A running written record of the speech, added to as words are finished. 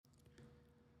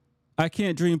I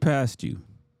can't dream past you.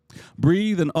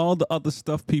 Breathe and all the other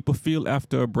stuff people feel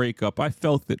after a breakup. I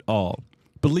felt it all,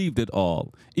 believed it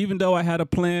all. Even though I had a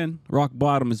plan, rock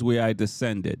bottom is where I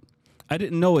descended. I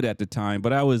didn't know it at the time,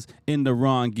 but I was in the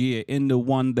wrong gear, in the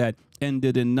one that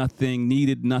ended in nothing,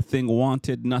 needed nothing,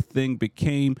 wanted nothing,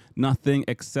 became nothing,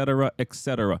 etc.,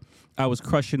 etc. I was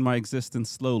crushing my existence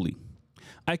slowly.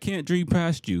 I can't dream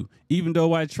past you, even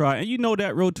though I try. And you know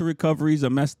that road to recovery is a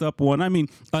messed up one. I mean,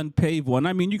 unpaved one.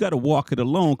 I mean, you got to walk it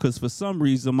alone because for some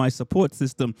reason my support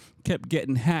system kept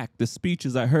getting hacked. The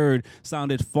speeches I heard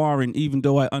sounded foreign, even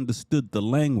though I understood the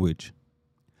language.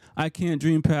 I can't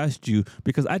dream past you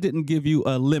because I didn't give you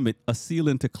a limit, a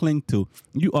ceiling to cling to.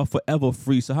 You are forever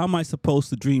free. So how am I supposed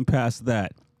to dream past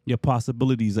that? Your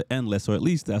possibilities are endless, or at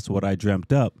least that's what I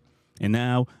dreamt up. And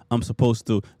now I'm supposed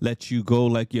to let you go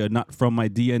like you're not from my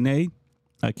DNA?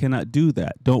 I cannot do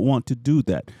that. Don't want to do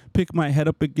that. Pick my head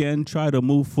up again, try to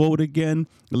move forward again,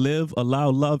 live,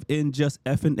 allow love in, just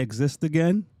effing exist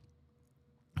again.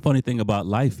 Funny thing about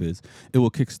life is it will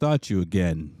kickstart you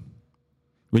again.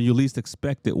 When you least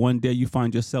expect it, one day you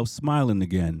find yourself smiling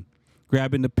again,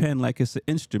 grabbing the pen like it's an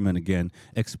instrument again,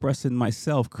 expressing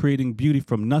myself, creating beauty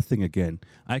from nothing again.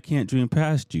 I can't dream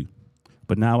past you,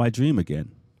 but now I dream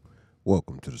again.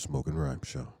 Welcome to the Smoking Rhyme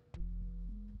Show.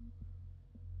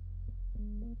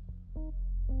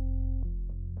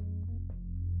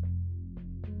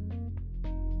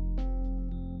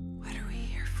 What are we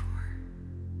here for?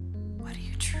 What do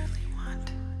you truly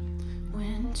want?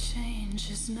 When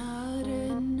change is not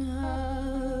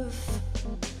enough,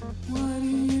 what do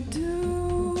you do?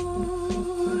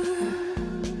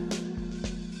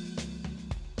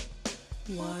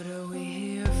 What are we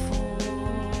here for?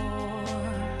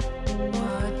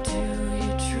 What do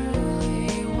you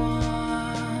truly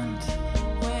want?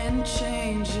 When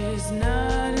change is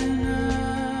not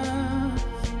enough,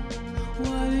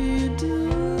 what do you do?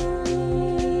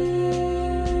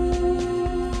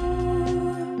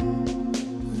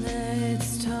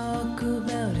 Let's talk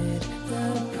about it,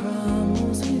 the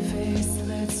problems we face.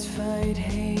 Let's fight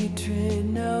hatred,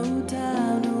 no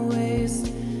time to waste.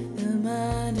 The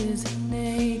mind is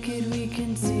naked, we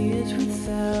can see it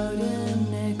without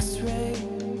an x-ray.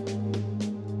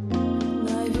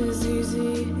 Life is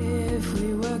easy if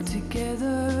we work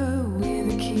together. We're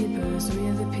the keepers,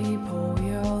 we're the people,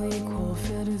 we're all equal,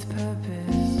 filled with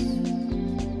purpose.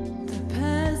 The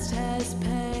past has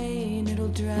pain, it'll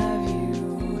drive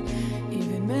you,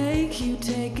 even make you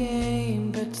take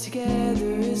aim. But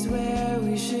together is where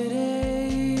we should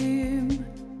aim.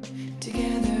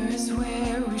 Together is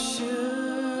where we should.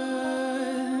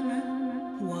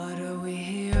 What are we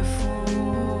here for?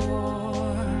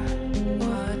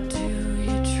 What do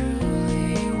you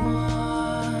truly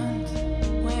want?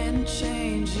 When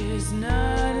change is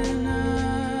not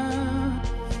enough,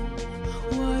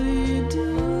 what do you do?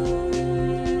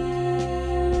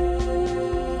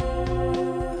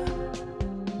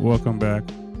 Welcome back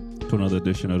to another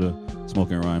edition of the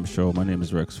Smoking Rhyme Show. My name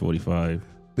is Rex45.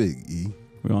 Big E,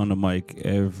 We're on the mic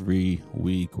every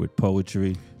week with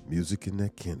poetry. music and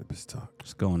that cannabis talk.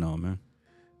 What's going on, man?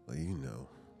 Well, you know,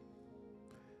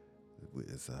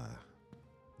 there's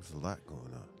a lot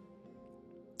going on.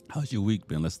 How's your week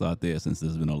been? Let's start there since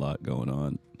there's been a lot going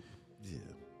on. Yeah,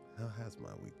 how has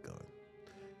my week gone?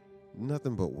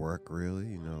 Nothing but work, really.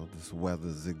 You know, this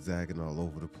weather zigzagging all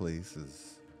over the place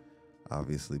has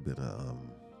obviously been a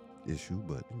issue,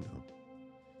 but you know,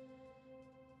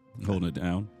 Holding it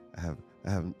down. I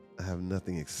have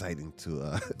nothing exciting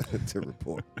to to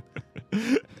report.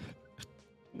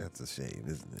 That's a shame,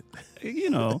 isn't it? You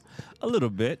know, a little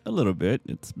bit.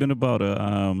 It's been about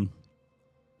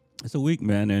it's a week,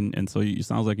 man, and so you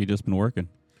sounds like you just been working.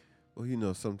 Well, you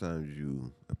know, sometimes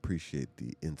you appreciate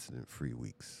the incident-free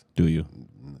weeks. Do you?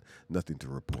 Nothing to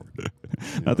report. You know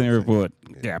Nothing what to I'm report.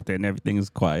 saying? Yeah, and everything is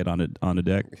quiet on the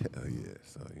deck. Oh yeah,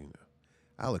 so you know,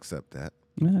 I'll accept that.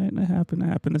 Yeah, that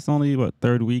happened. It's only what,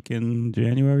 third week in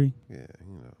January. Yeah,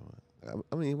 you know,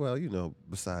 I mean, well, you know,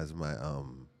 besides my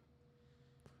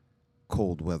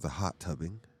cold weather hot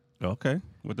tubbing, Okay,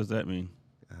 what does that mean?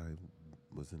 I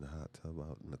was in the hot tub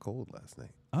out in the cold last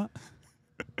night. Ah.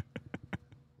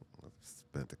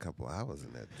 Spent a couple hours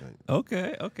in that joint.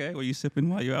 Okay. Were you sipping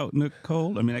while you're out in the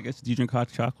cold? I mean, I guess, do you drink hot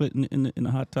chocolate in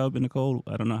the hot tub in the cold?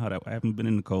 I don't know how that. I haven't been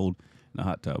in the cold in the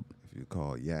hot tub. If you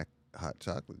call yak hot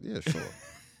chocolate, yeah, sure.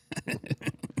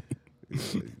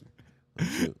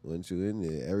 Once you're in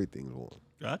there, everything's warm.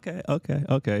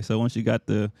 Okay. So once you got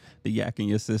the yak in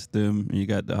your system and you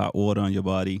got the hot water on your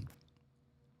body,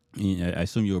 I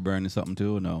assume you were burning something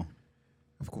too, or no?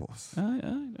 Of course. All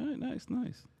right, nice.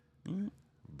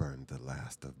 Burned the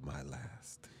last of my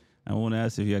last. I won't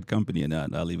ask if you had company or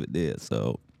not. I'll leave it there.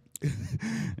 So,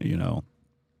 you know,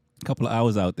 a couple of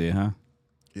hours out there, huh?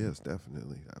 Yes,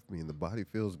 definitely. I mean, the body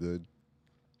feels good.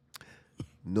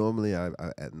 Normally, I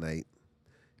at night,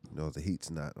 the heat's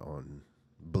not on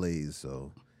blaze,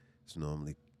 so it's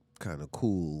normally kind of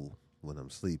cool when I'm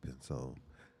sleeping. So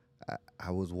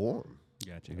I was warm.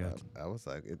 Gotcha. I was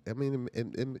like, I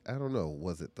don't know.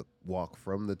 Was it the walk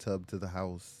from the tub to the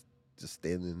house, just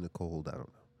standing in the cold? I don't know.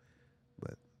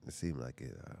 But it seemed like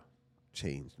it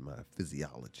changed my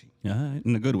physiology. Yeah,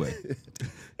 in a good way.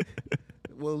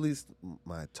 Well, at least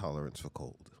my tolerance for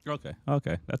cold.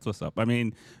 Okay, that's what's up. I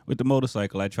mean, with the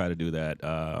motorcycle, I try to do that.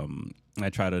 I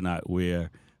try to not wear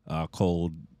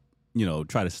cold,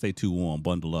 try to stay too warm,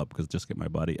 bundle up, because just get my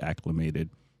body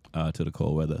acclimated to the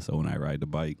cold weather. So when I ride the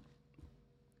bike,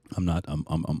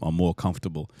 I'm more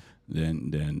comfortable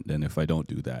than if I don't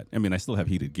do that. I mean, I still have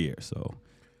heated gear, so.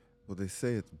 Well, they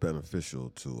say it's beneficial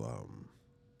to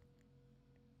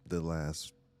the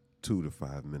last 2 to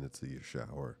 5 minutes of your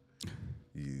shower,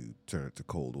 you turn it to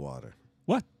cold water.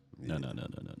 What? Yeah. No. I'm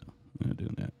not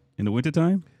doing that. In the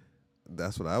wintertime?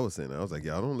 That's what I was saying. I was like,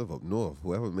 y'all don't live up north.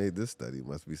 Whoever made this study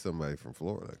must be somebody from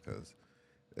Florida, because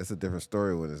it's a different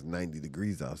story when it's 90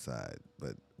 degrees outside.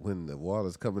 But when the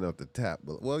water's coming out the tap,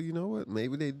 well, you know what?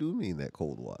 Maybe they do mean that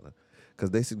cold water,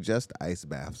 because they suggest ice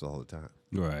baths all the time.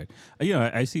 Right.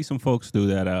 I see some folks do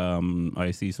that.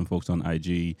 I see some folks on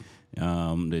IG.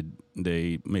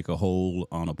 They make a hole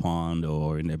on a pond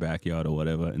or in their backyard or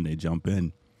whatever, and they jump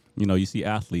in. You see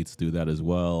athletes do that as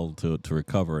well to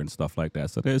recover and stuff like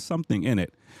that. So there's something in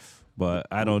it, but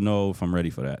I don't know if I'm ready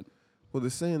for that. Well, they're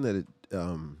saying that it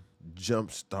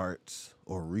jump starts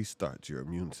or restarts your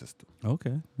immune system.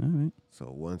 Okay. All right.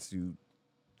 So once you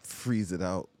freeze it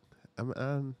out,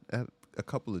 I'm at a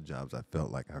couple of jobs I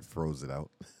felt like I froze it out.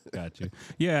 Got you.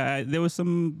 Yeah, there was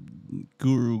some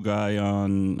guru guy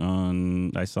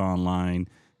on I saw online,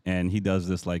 and he does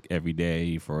this like every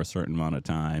day for a certain amount of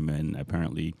time, and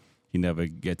apparently he never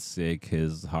gets sick.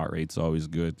 His heart rate's always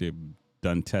good. They've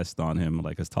done tests on him,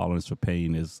 like his tolerance for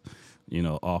pain is,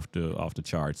 off the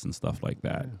charts and stuff like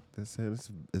that. Yeah, they're saying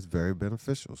it's very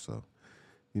beneficial. So,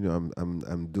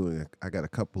 I'm doing. I got a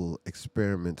couple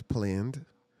experiments planned.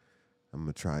 I'm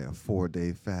gonna try a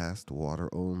 4-day fast, water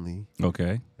only.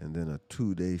 Okay. And then a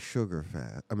 2-day sugar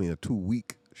fast. A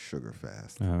 2-week sugar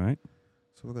fast. All right.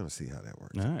 So we're gonna see how that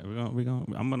works. All right,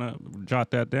 I'm gonna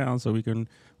jot that down so we can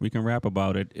rap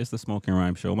about it. It's the Smoking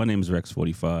Rhyme Show. My name is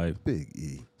Rex45. Big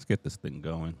E. Let's get this thing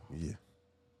going. Yeah.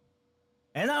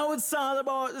 And now it's all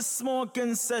about the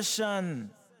smoking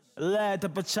session. Light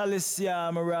up a chalice, yeah,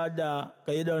 my brother,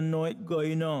 'cause you don't know it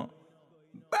going on.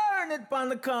 Burn it on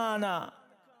the corner.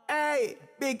 Hey,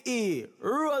 Big E,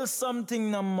 roll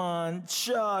something now, man.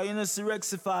 Sure, see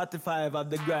Rexy 45 of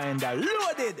the grinder.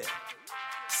 Loaded.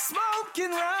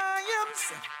 Smoking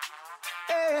rhymes.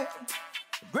 Hey,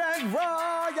 Greg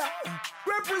Royal,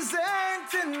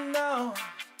 representing now.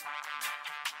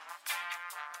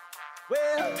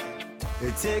 Well,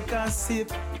 you take a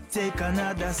sip, take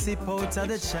another sip out of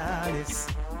the chalice.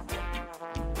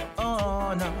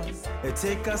 Oh no, you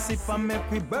take a sip and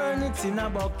make we burn it in a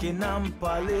Buckingham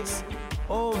Palace.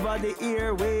 Over the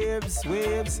airwaves,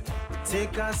 waves.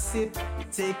 Take a sip,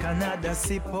 take another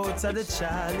sip out of the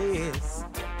chalice.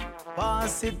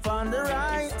 Pass it on the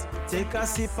right, take a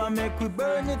sip and make we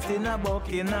burn it in a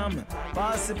Buckingham.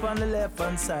 Pass it on the left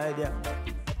hand side, yeah.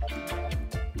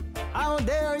 How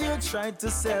dare you try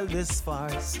to sell this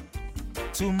farce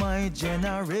to my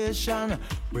generation,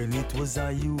 when it was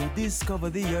you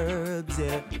discovered the herbs,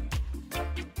 yeah.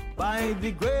 By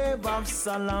the grave of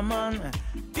Solomon,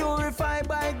 purified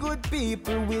by good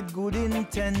people with good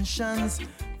intentions,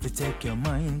 to take your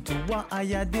mind to a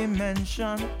higher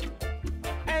dimension.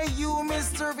 Hey, you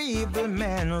Mr. Evil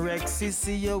Man, Rexy,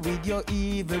 see you with your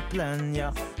evil plan,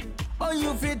 yeah. Oh,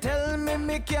 you fi tell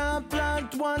me can't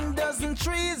plant 1 dozen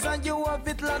trees, and you have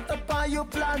it locked up on your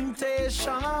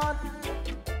plantation.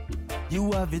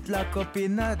 You have it locked up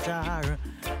in a jar,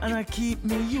 and I keep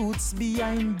me youths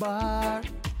behind bar.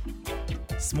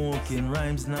 Smoking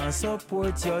rhymes now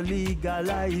support your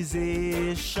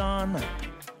legalization,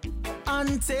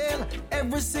 until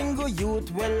every single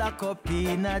youth will lock up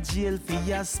in a jail for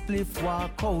your spliff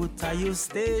walk out of your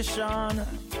station.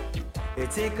 You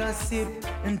take a sip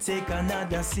and take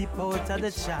another sip out of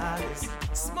the chalice.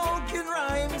 Smoking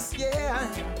rhymes, yeah.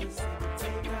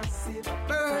 Take a sip,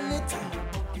 burn it,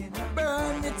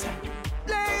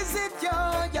 blaze it,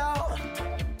 yo, yo.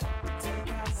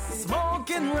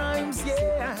 Smoking rhymes,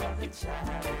 yeah.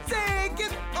 Take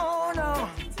it, oh no.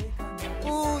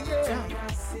 Ooh, yeah.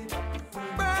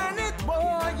 Burn it,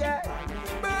 boy, yeah.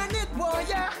 Burn it, boy,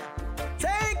 yeah.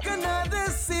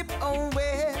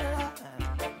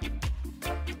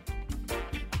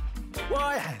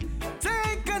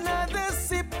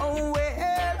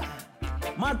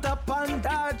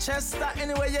 Manchester,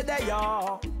 anywhere you're there,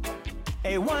 y'all.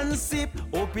 Hey, one sip,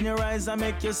 open your eyes and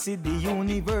make you see the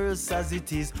universe as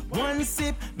it is. One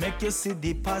sip, make you see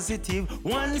the positive.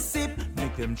 One sip,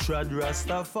 make them trod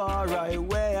Rastafari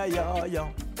where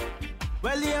yo.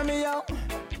 Well, hear me out.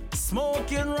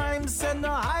 Smoking rhymes say no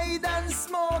hide and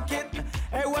smoke it.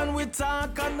 Hey, when we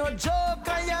talk and no joke,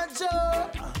 I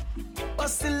joke. But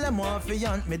still them want to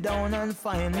hunt me down and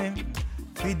find me.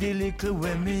 With the little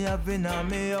way me have in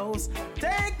my house.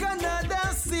 Take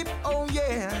another sip, oh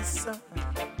yes.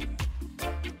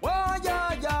 Oh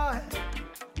yeah.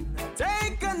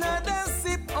 Take another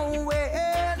sip, oh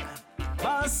well.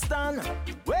 Boston,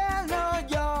 well no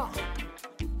yeah.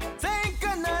 Take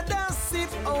another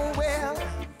sip, oh well.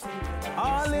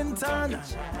 Arlington,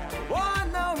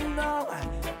 oh no.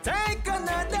 Take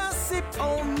another sip,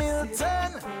 oh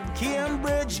Milton.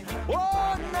 Cambridge,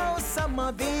 oh no,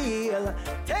 Somerville.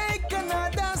 Take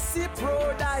another sip,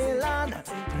 Rhode Island.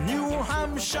 New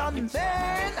Hampshire,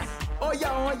 Maine. Oh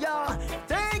yeah.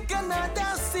 Take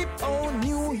another sip, oh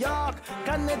New York.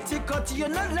 Connecticut, you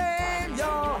know lame,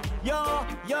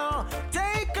 yo.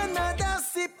 Take another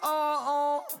sip,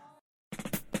 oh.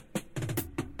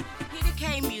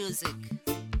 PDK music.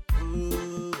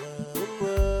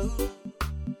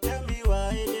 Tell me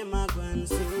why them a gone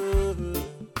so.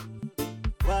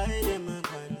 Why them a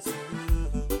gone so?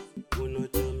 Who no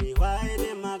tell me why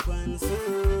them a gone so?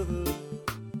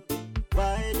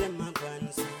 Why them a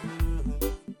gone so?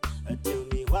 Tell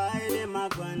me why them a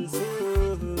gone so?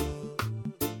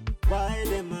 Why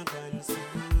them a gone so?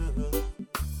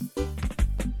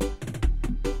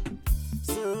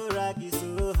 So rocky,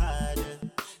 so hard.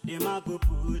 Them a go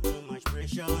put too much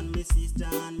pressure on me sister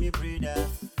and me brother.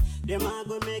 Them a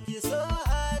go make it so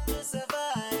hard to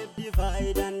survive.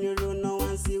 Divide and you don't know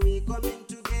and see we coming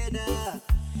together.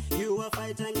 You a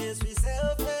fight against we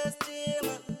self-esteem.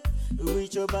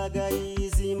 Which your bag a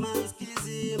easy man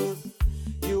schism.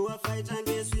 You a fight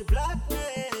against we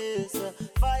blackness.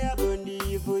 Fire burn the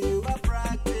evil you a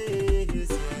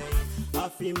practice. Yeah.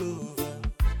 Happy move.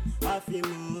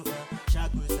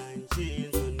 Shackles and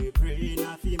chains on we brain.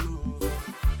 Happy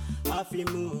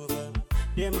move.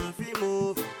 Them happy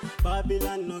move.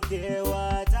 Babylon no care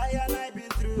what I and I been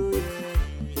through,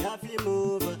 yeah. Happy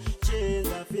move, chains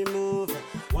happy move.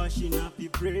 Washing up the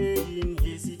brain,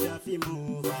 yes it happy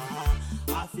move.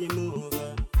 Happy move.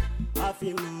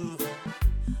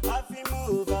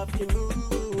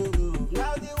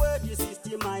 Now the word you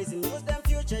systemizing, use them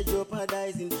future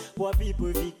jeopardizing. Poor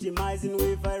people victimizing,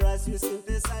 with virus you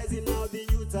synthesizing. Now the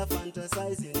youth are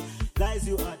fantasizing, lies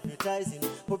you advertising.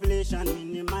 Population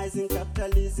minimizing,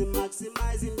 capitalism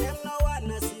maximizing. Them no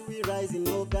wanna see we rising,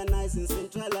 organizing,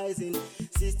 centralizing.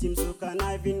 System so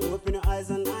conniving, open your eyes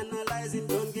and analyzing.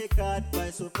 Don't get caught by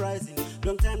surprising.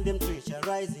 Long time them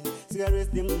treasurizing, cigarettes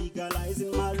them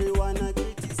legalizing, marijuana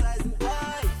criticizing.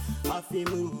 Aye, happy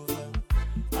move.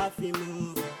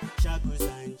 Shackles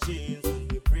and chains on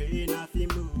the brain, happy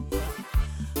move.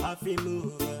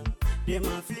 Them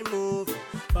happy move.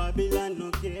 Babylon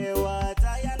no care what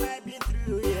I and I been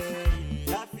through,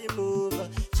 yeah. Happy move,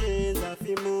 chains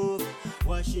happy move.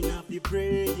 Washing up the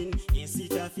brain, yes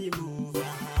it happy move.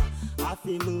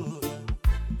 Happy move,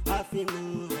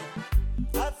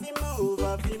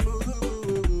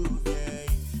 yeah.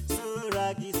 So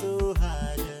rocky, so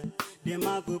hard. Them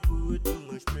a go put too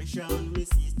much pressure on me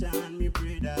sister and me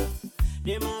brother.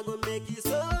 Them a go make it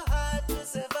so hard to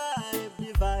survive.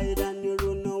 Divide and you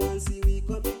don't know and see we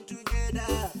coming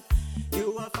together.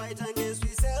 You a fight against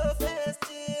we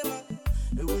self-esteem.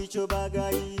 Which your bag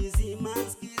a easy man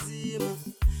schism.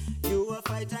 You a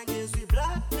fight against we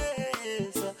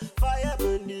blackness. Fire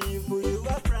burn the evil you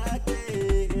a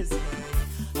practice.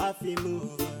 Happy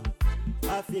move.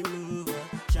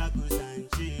 Shackles and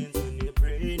chains on your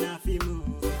brain. Happy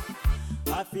move.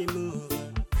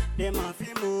 Them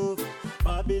happy move.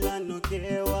 Babylon no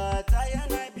care what I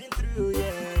and I been through,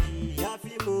 yeah.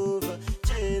 Happy move.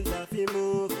 Chains happy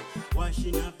move.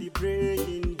 Washing up the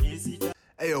brain. Yes, it.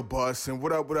 Ayo, Boston,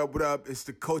 what up? It's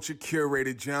the culture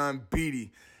curator, John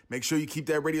Beatty. Make sure you keep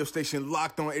that radio station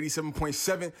locked on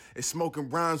 87.7. It's Smoking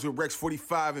Rhymes with Rex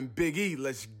 45 and Big E.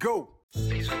 Let's go.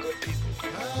 These are good people.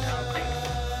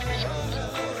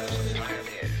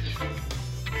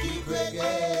 Keep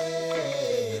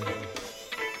reggae.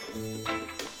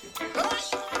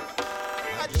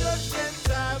 A judgment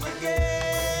time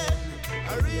again.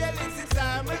 A reality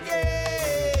time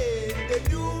again. The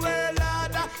new world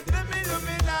order. The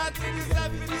Illuminati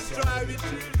decide to destroy the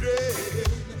children.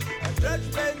 A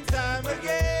judgment time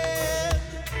again.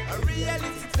 A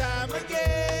reality time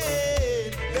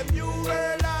again. The new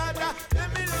world order. The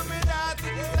Illuminati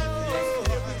decide to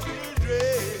destroy the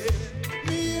children.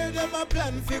 a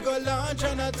plan figure launch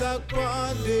and attack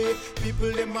one day.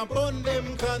 People them upon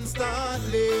them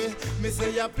constantly. Me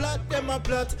say a plot, them a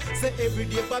plot. Say every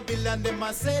day Babylon them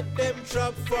a set them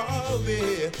trap far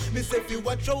away. Me say if you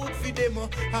watch out for them,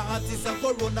 artists and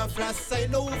corona flash I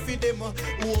know for them.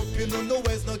 Hope you know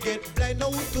where's no get blind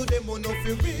out to them. No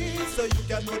for real, so you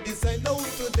can know this I know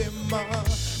to them.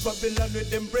 Babylon with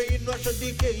them brainwash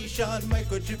education,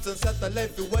 microchips and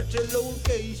satellite to watch your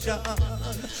location.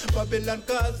 Babylon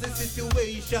cause the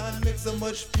situation, make so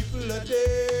much people a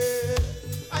dead.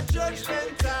 A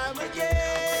judgment time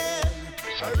again,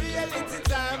 a reality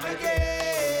time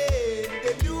again.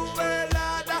 The new world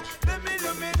order, them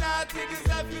Illuminati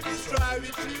decide to destroy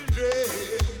the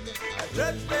children. A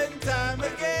judgment time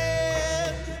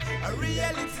again, a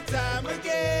reality time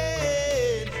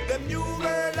again. The new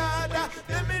world order,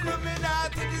 them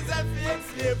Illuminati decide to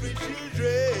enslave the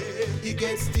children. It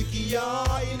gets stickier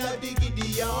in a big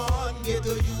Gideon. Get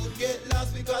a youth get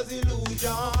lost because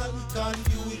illusion,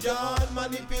 confusion,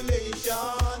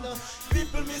 manipulation.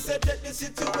 People misjudge the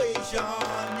situation,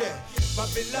 yeah.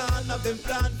 Babylon have them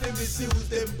plan to misuse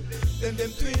them. Then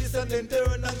them twist and then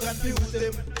turn and confuse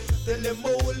them. Tell them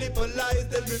only lies,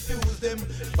 then refuse them.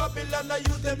 Babylon I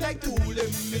use them like tool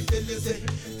them. Me tell you say,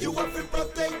 you have to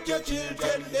protect your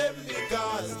children them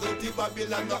because dirty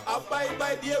Babylon no abide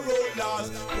by their own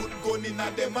laws. Put gun in a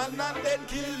them and then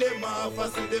kill them off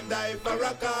and see them die for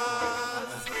a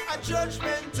cause. A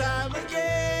judgment time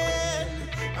again,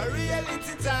 a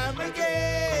reality time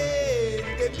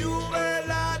again. The new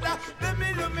world order, them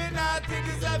Illuminati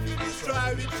decide to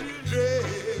destroy the children.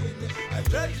 A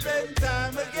judgment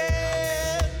time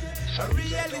again, a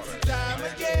reality time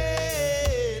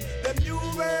again. The new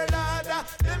world order,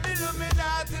 them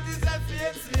Illuminati decide to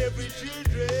enslave the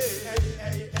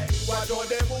children. Watch how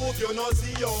they move, you know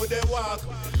see how they walk.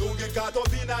 Don't get caught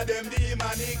up in a them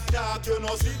demonic talk. You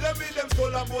know see them with them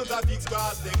skull and bones a fix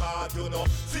cross them heart. You know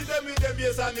see them with them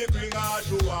ears and they bring a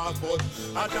show off. But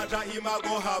a cha-cha him a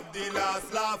go have the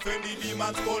last laugh. And the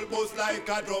demon skull bust like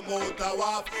a drum out a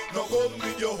waff. No come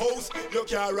with your house, your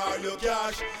car or your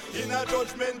cash. In a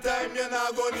judgment time you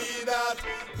not go need that.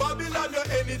 Babylon your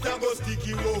anytime go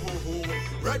sticky ho ho ho.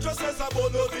 Righteousness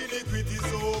about no iniquity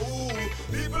so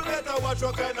people better watch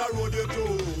what kind of road you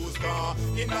choose. Cause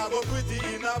in a go pretty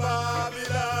in a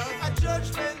Babylon. A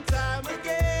judgment time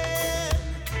again.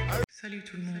 Salut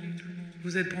tout le monde,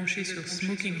 vous êtes branchés sur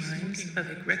Smoking Rhymes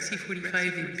avec Rexy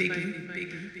 45 et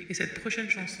Biggie. Et cette prochaine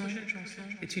chanson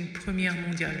est une première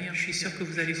mondiale. Je suis sûr que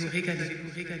vous allez vous régaler.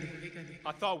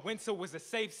 I thought winter was a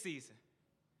safe season.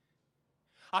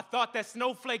 I thought that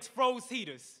snowflakes froze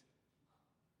heaters.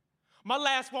 My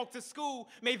last walk to school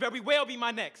may very well be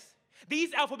my next.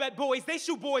 These alphabet boys, they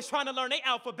shoot boys trying to learn their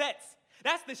alphabets.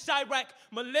 That's the Chirac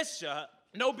militia.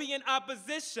 No be in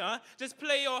opposition. Just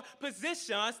play your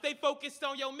position. Stay focused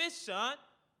on your mission.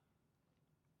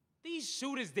 These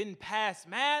shooters didn't pass,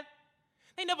 man.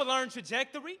 They never learned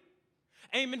trajectory.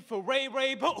 Aiming for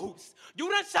Ray Boots. You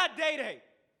done shot Day-Day.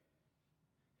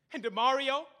 And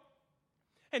DeMario.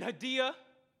 And Hadia.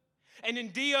 And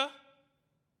India.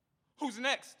 Who's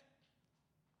next?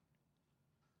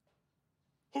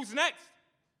 Who's next?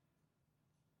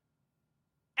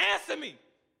 Answer me.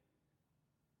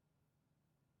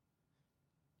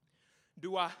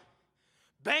 Do I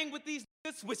bang with these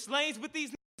niggas, switch lanes with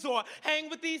these niggas, or hang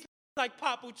with these niggas like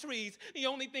popple trees? The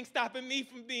only thing stopping me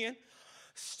from being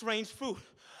strange fruit.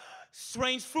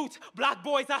 Strange fruit. Black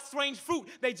boys are strange fruit.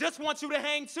 They just want you to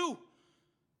hang too.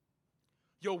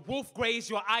 Your wolf graze,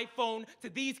 your iPhone, to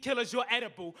these killers you're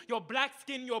edible. Your black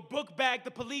skin, your book bag, the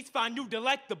police find you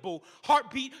delectable.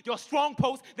 Heartbeat, your strong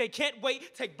post, they can't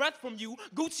wait, take breath from you.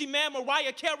 Gucci Man,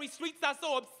 Mariah Carey, streets are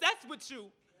so obsessed with you.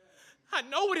 I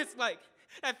know what it's like,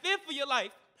 that fear for your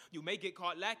life. You may get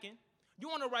caught lacking.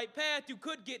 You on the right path, you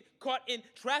could get caught in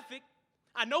traffic.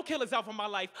 I know killers out for my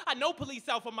life. I know police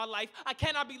out for my life. I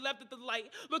cannot be left at the light.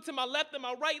 Look to my left and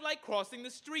my right like crossing the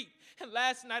street. And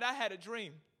last night I had a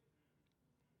dream.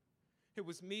 It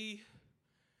was me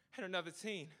and another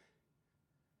teen.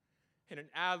 In an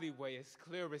alleyway, as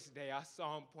clear as day, I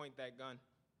saw him point that gun.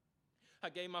 I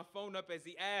gave my phone up as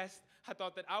he asked. I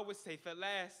thought that I was safe at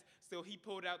last. Still, he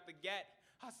pulled out the gat.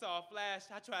 I saw a flash.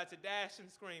 I tried to dash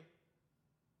and scream.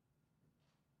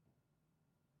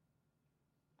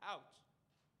 Ouch.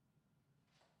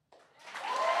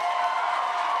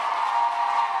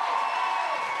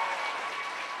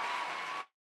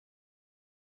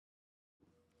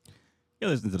 You're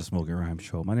listening to the Smoking Rhyme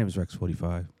Show. My name is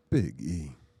Rex45. Big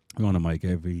E. We're on the mic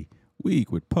every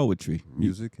week with poetry,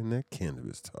 Music, and that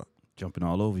cannabis talk. jumping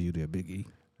all over you there, Big E.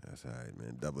 That's all right,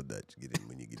 man. Double Dutch. Get in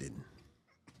when you get in.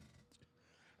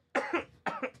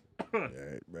 All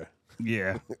right, bro.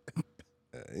 Yeah.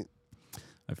 All right.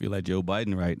 I feel like Joe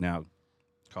Biden right now,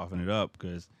 coughing it up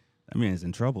because that man's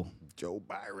in trouble. Joe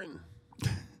Byron.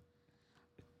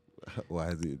 Why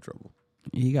is he in trouble?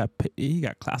 He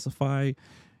got classified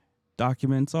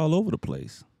documents all over the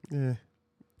place. Yeah.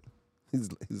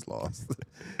 He's lost.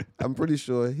 I'm pretty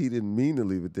sure he didn't mean to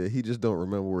leave it there. He just don't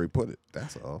remember where he put it.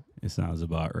 That's all. It sounds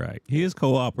about right. He is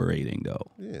cooperating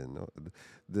though. Yeah, no.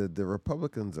 The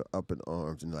Republicans are up in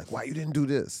arms and like, why you didn't do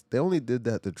this? They only did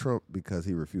that to Trump because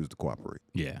he refused to cooperate.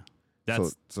 Yeah.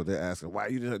 That's So they're asking, why are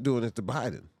you not doing it to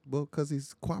Biden? Well, because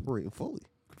he's cooperating fully.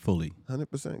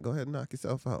 100%. Go ahead and knock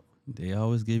yourself out. They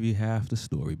always give you half the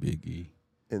story, Big E.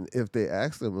 And if they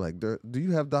ask him, like, do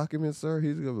you have documents, sir?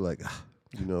 He's going to be like,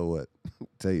 you know what?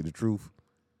 Tell you the truth,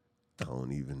 I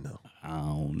don't even know. I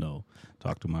don't know.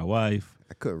 Talk to my wife.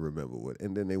 I couldn't remember what.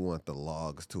 And then they want the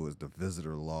logs to the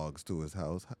visitor logs to his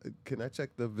house. Can I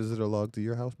check the visitor log to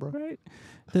your house, bro? Right.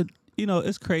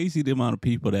 It's crazy the amount of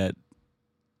people that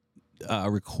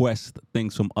request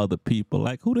things from other people.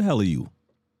 Like, who the hell are you?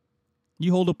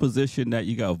 You hold a position that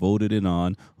you got voted in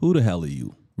on. Who the hell are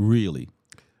you? Really?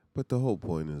 But the whole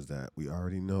point is that we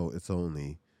already know it's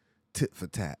only tit for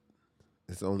tat.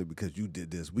 It's only because you did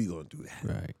this, we gonna do that.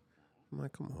 Right. I'm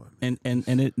like, come on, man.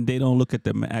 And they don't look at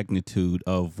the magnitude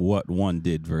of what one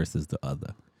did versus the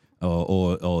other,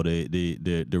 or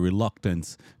the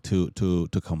reluctance to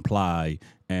comply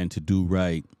and to do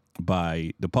right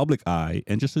by the public eye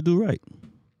and just to do right.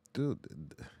 Dude,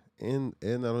 and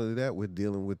not only that, we're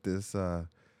dealing with this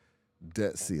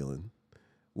debt ceiling,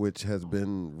 which has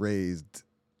been raised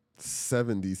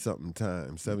 70-something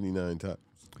times, 79 times,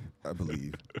 I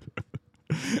believe.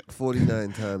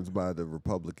 49 times by the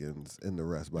Republicans and the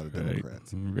rest by the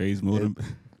Democrats. Raise more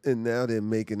and now they're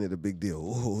making it a big deal.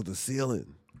 Oh, the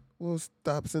ceiling. Well,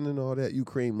 stop sending all that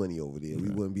Ukraine money over there. We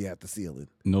wouldn't be at the ceiling.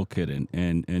 No kidding.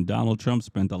 And Donald Trump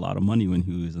spent a lot of money when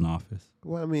he was in office.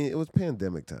 Well, I mean, it was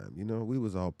pandemic time. You know, we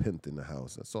was all pimped in the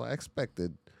house. So I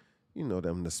expected,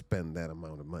 them to spend that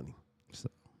amount of money.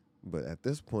 But at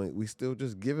this point, we still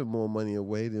just giving more money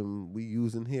away than we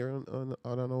using here on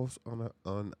our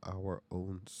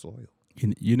own soil.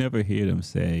 You never hear them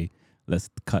say,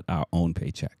 "Let's cut our own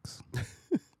paychecks."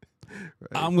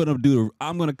 Right. I'm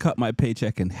gonna cut my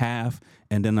paycheck in half,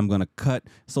 and then I'm gonna cut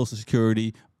Social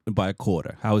Security by a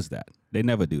quarter. How is that? They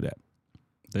never do that.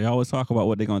 They always talk about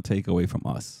what they're gonna take away from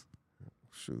us.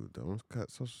 Shoot, don't cut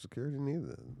Social Security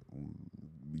neither.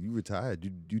 You retired.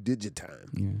 You did your time.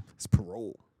 Yeah, it's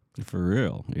parole. For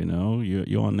real,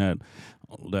 you're on that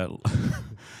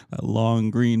long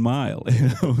green mile. You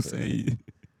know what I'm saying?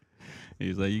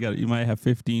 He's like, you might have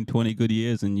 15, 20 good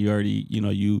years, and you already,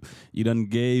 you done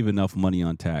gave enough money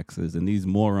on taxes, and these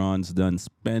morons done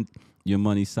spent your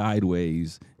money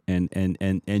sideways, and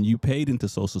you paid into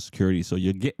Social Security, so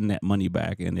you're getting that money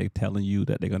back, and they're telling you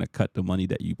that they're gonna cut the money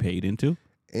that you paid into,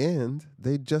 and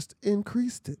they just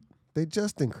increased it.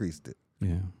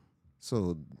 Yeah.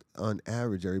 So on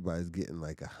average, everybody's getting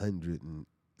like $160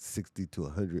 to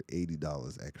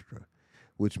 $180 extra,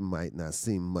 which might not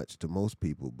seem much to most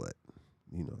people, but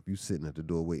if you're sitting at the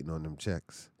door waiting on them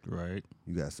checks, right?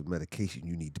 You got some medication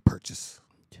you need to purchase.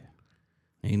 Yeah.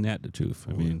 Ain't that the truth?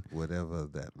 I mean, whatever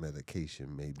that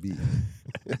medication may be.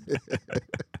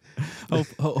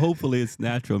 Hopefully, it's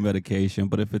natural medication,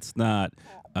 but if it's not,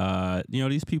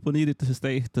 these people need it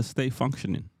to stay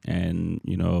functioning, and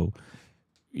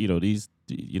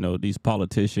these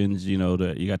politicians, you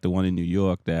got the one in New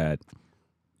York that,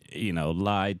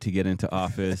 lied to get into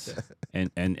office and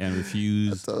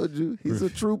refused. I told you, he's a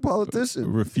true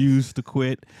politician. Refused to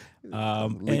quit.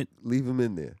 Leave him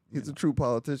in there. He's a true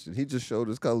politician. He just showed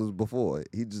his colors before.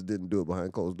 He just didn't do it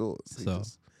behind closed doors. He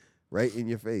just right in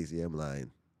your face. Yeah, I'm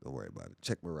lying. Don't worry about it.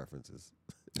 Check my references.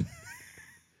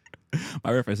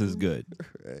 My reference is good.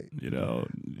 Right.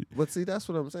 But see, that's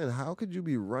what I'm saying. How could you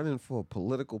be running for a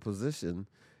political position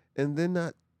and then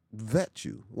not vet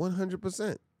you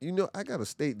 100%? I got a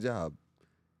state job,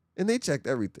 and they checked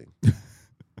everything.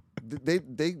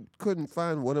 They couldn't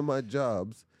find one of my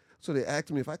jobs, so they asked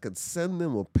me if I could send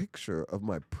them a picture of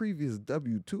my previous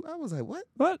W-2. I was like, what?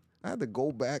 What? I had to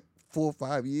go back 4 or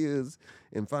 5 years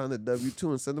and find the W-2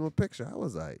 and send them a picture. I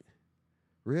was like,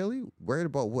 really? Worried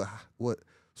about what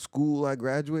school I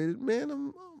graduated? Man,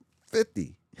 I'm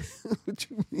 50. What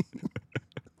you mean?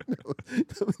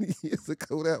 How many years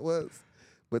ago that was?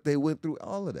 But they went through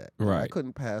all of that. Right. I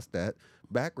couldn't pass that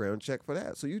background check for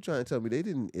that. So you trying to tell me they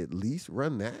didn't at least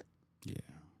run that? Yeah.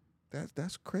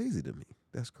 That's crazy to me.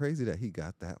 That's crazy that he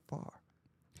got that far.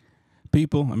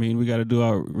 people, I mean, we got to do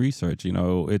our research. You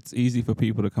know, it's easy for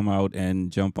people to come out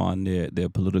and jump on their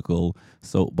political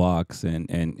soapbox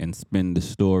and spin the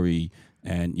story.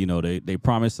 And, you know, they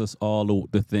promise us all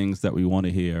the things that we want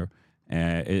to hear.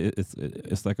 And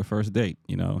it's like a first date,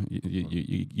 you know.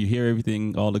 You hear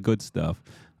everything, all the good stuff,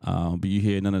 but you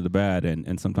hear none of the bad.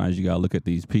 And sometimes you got to look at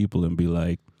these people and be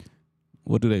like,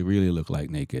 what do they really look like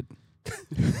naked?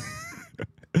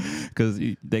 Because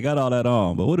they got all that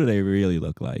on, but what do they really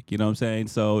look like? You know what I'm saying?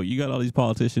 So you got all these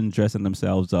politicians dressing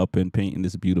themselves up and painting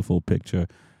this beautiful picture.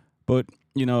 But,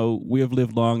 you know, we have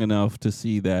lived long enough to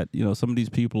see that, you know, some of these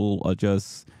people are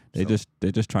they're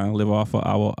just trying to live off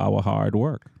of our hard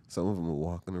work. Some of them are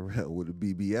walking around with a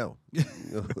BBL. You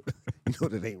know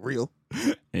that ain't real.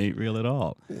 Ain't real at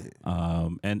all.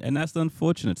 And that's the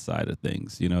unfortunate side of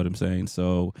things. You know what I'm saying?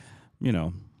 So, you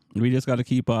know, we just got to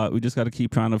keep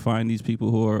trying to find these people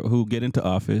who get into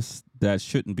office that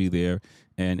shouldn't be there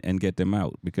and get them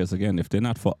out. Because again, if they're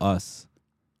not for us,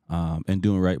 and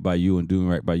doing right by you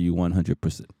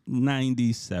 100%,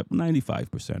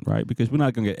 95%, right? Because we're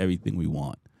not going to get everything we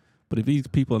want. But if these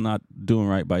people are not doing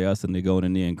right by us and they're going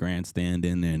in there and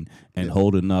grandstanding and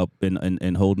holding up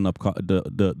and holding up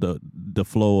the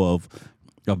flow of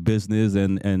business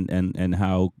and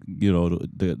how, you know,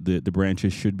 the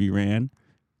branches should be ran.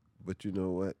 But you know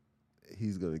what?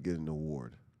 He's going to get an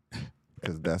award.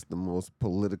 Because that's the most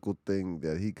political thing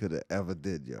that he could have ever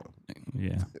did, yo.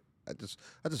 Yeah. I just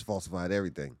falsified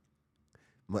everything.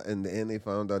 In the end, they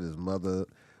found out his mother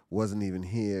wasn't even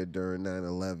here during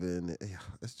 9/11.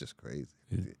 It's just crazy.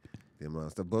 Yeah. The amount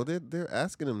of stuff. But they're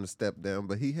asking him to step down,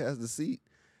 but he has the seat.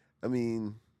 I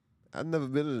mean, I've never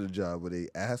been at a job where they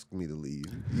ask me to leave.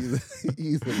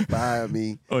 Either fire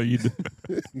me. Oh, you do.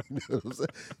 You know what I'm saying?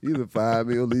 Either fire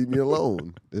me or leave me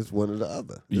alone. It's one or the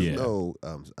other. There's no,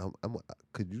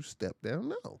 could you step down?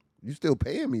 No. You still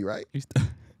paying me, right?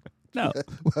 No.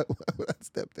 Why would I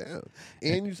step down?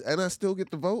 And I still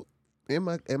get the vote? And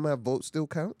my vote still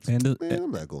counts? Man,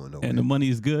 I'm not going nowhere. And the money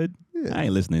is good? Yeah. I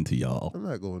ain't listening to y'all. I'm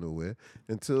not going nowhere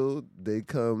until they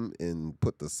come and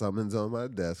put the summons on my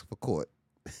desk for court.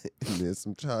 And there's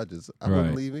some charges. I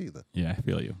wouldn't leave either. Yeah, I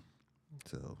feel you.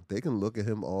 So they can look at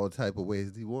him all type of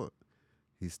ways they want.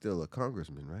 He's still a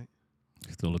congressman, right?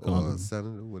 He's still a congressman. Or a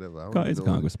senator, whatever. He's a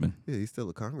congressman. Yeah, he's still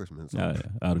a congressman. So. Yeah,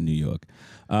 out of New York.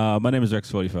 My name is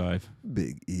Rex45.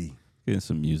 Big E. Getting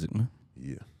some music, man.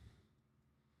 Yeah.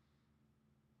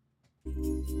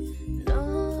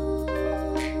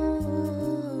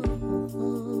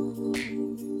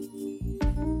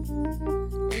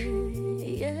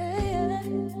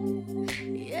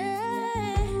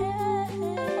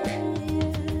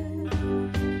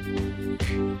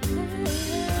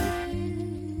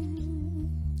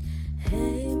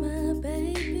 Hey, my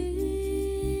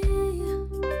baby,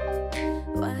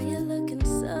 why you looking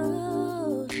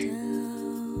so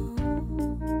down?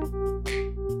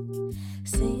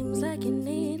 Seems like you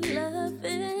need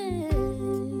loving.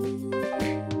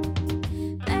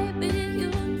 Baby, you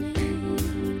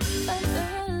need a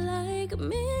girl like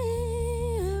me.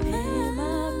 Hey,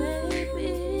 my baby,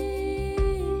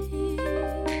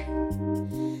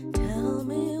 tell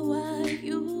me why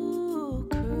you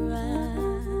cry.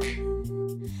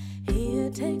 Here,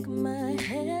 take my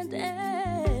hand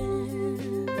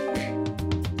and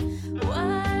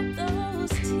wipe those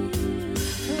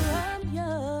tears from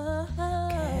your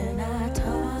eyes. Can I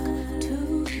talk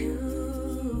to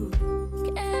you?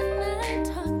 Can I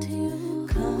talk to you?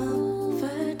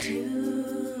 Comfort you.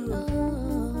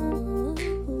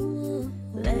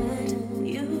 Let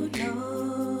you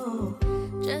know.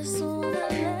 Just wanna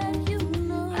let you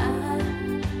know I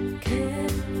care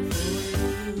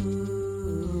for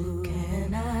you.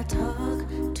 Can I talk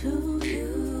to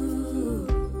you?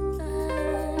 I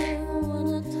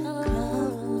wanna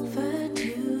comfort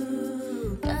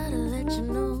you. Gotta let you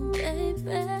know, baby.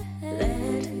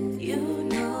 Let you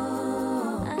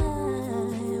know. I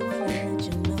wanna let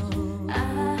you know I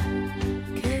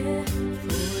care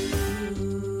for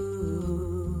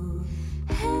you.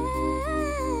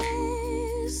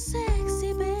 Hey,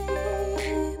 sexy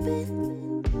baby,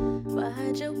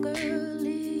 why'd your girl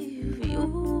leave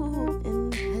you in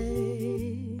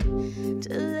pain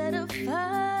to let a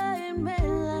fine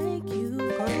man like you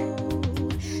go?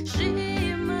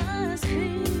 She must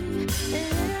be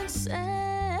insane.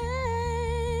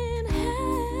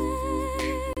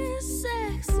 Hey,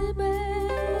 sexy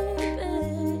baby,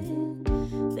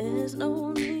 there's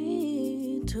no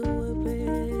need to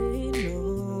worry,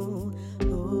 no.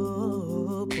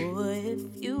 Oh boy, if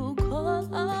you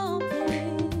call on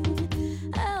me,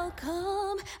 I'll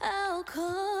come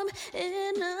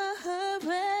in a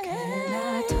hurry. Can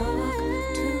I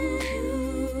talk to you?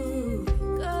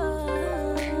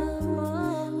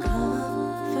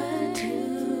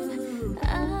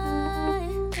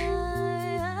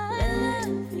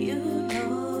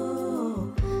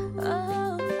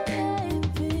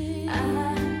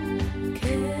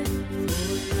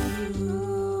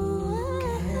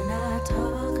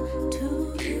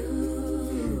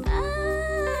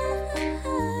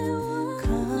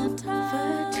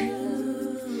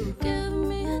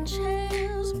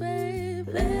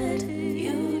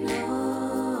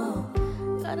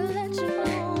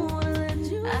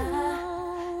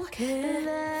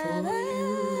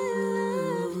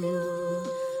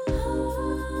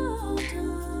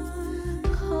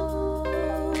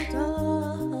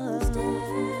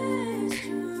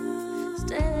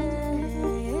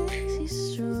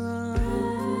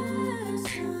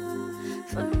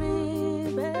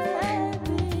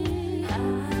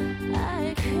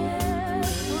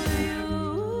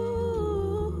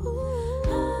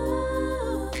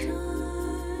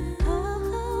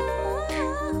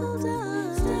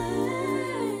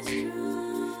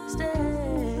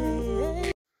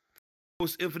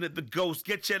 Most Infinite the Ghost.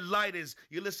 Get your lighters.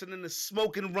 You're listening to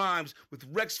Smoking Rhymes with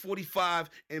Rex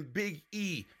 45 and Big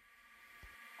E.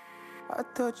 I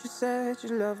thought you said you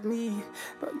loved me,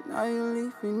 but now you're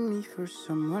leaving me for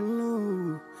someone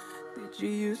new. Did you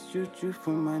use juju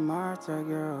for my martyr,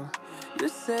 girl? You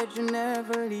said you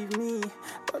never leave me,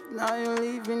 but now you're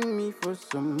leaving me for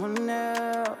someone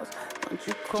else. Don't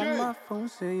you call my phone,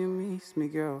 say you miss me,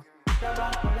 girl?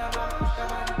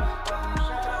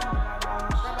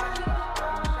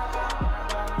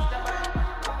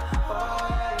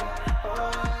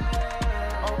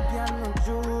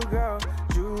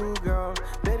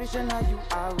 Now you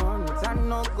are on it, I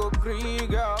no go green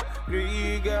girl.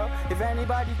 If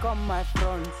anybody come my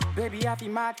front, baby I feel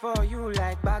mad for you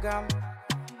like Bagam.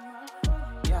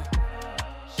 Yeah,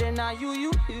 she now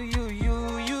you.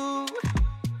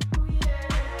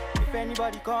 If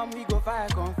anybody come, we go fire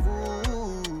kung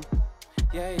fu.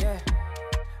 Yeah.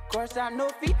 Cause I know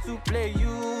fit to play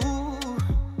you.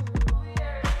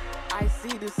 I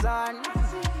see the sun,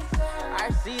 I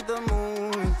see the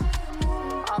moon.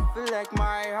 I feel like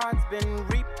my heart's been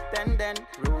ripped and then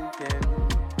broken.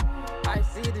 I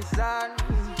see the sun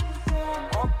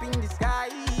up in the sky.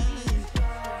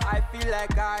 I feel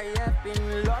like I have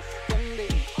been lost in the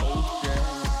ocean.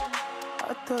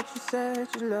 I thought you said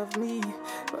you loved me,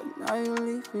 but now you're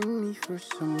leaving me for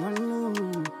someone new.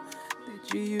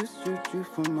 Did you use juju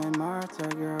for my martyr,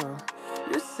 girl?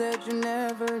 You said you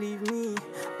never leave me,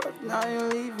 but now you're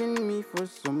leaving me for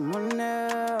someone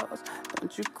else.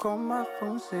 Don't you call my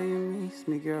phone, say you miss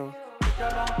me, girl? Oh,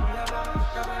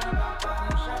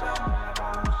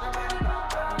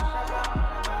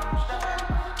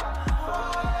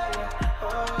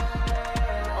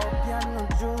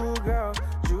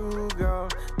 Jew girl.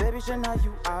 Baby, now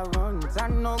you are on it. I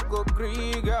no go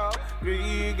green girl.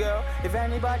 If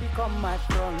anybody come my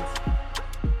front.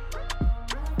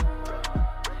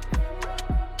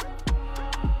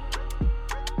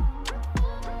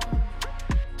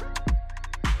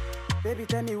 Baby,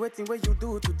 tell me what you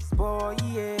do to this boy,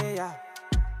 yeah.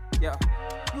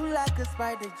 You like a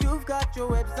spider, you've got your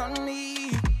webs on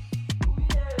me.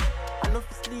 I know if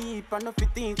you sleep, I know if you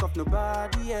think of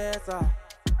nobody else.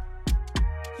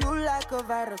 You like a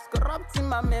virus, corrupting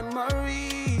my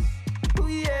memories. Ooh,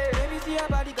 yeah. Baby, see your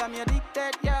body got me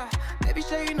addicted, yeah. Baby,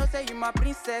 sure you know, say you my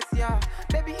princess, yeah.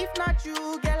 Baby, if not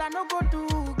you, girl, I no go do.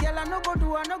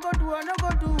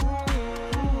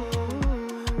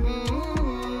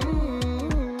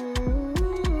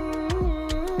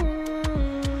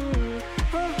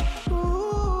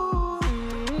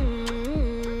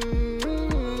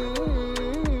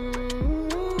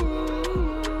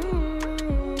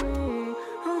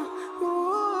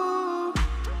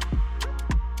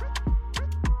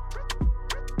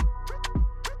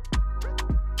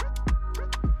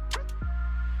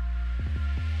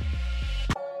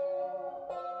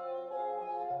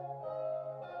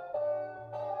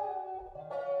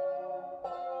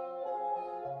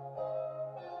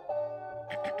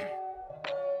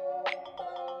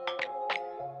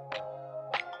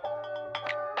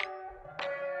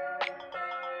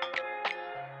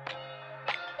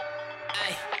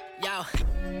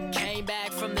 Came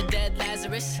back from the dead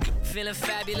Lazarus, feeling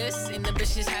fabulous,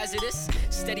 inhibitions hazardous,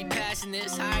 steady passing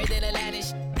this, higher than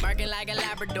Atlantis, barking like a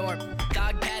Labrador,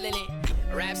 dog paddling,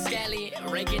 rapscallion,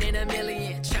 ranking in a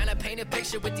million, trying to paint a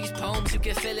picture with these poems, you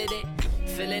can feel it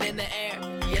in the air,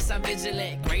 yes I'm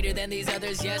vigilant, greater than these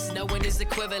others, yes no one is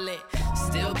equivalent,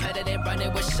 still peddling,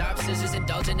 running with sharp scissors,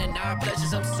 indulging in our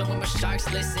pleasures, I'm swimming with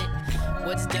sharks, listen,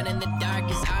 what's done in the dark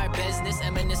is our business,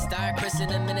 eminent star,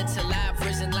 christened a minute till I've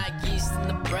risen like yeast in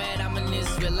the bread, I'm an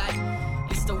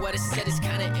Israelite, east of what is said is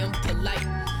kinda impolite,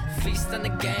 feast on the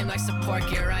game like some pork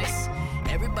and rice,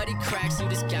 everybody cracks, you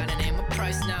just gotta name a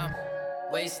price now,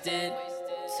 wasted,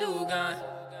 too gone,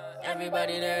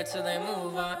 everybody there till they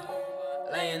move on,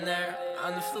 laying there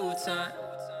on the futon,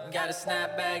 got a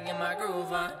snapback in my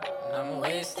groove on, I'm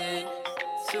wasted,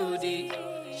 too deep,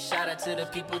 shout out to the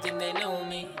people think they know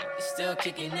me, still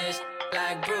kicking this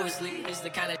like Bruce Lee, it's the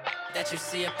kind of that you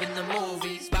see up in the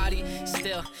movies, body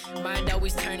still, mind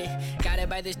always turning, got it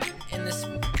by this in this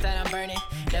that I'm burning,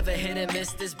 never hit and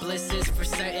miss, this bliss is for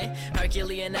certain,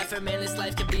 Herculean effort, man, this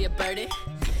life could be a burden,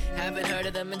 haven't heard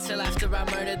of them until after I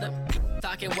murdered them,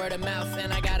 talking word of mouth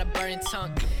and I got a burning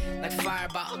tongue, like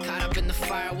fireball, caught up in the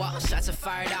firewall, shots are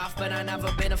fired off, but I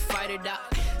never been a fighter, dog,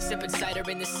 sipping cider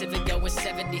in the Civic going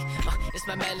 70, it's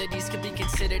my melodies could be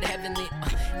considered heavenly,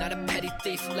 not a petty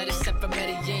thief, let it set from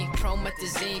Medellin,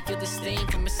 promethazine, feel the steam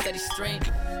from a steady stream,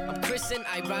 I'm christened,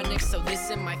 ironic, so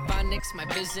listen, my phonics, my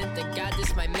vision, thank God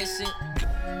this my mission,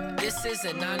 This is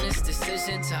an honest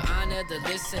decision to honor the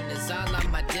listeners. All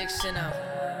on my diction, I'm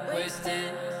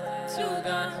wasted, too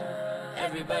gone.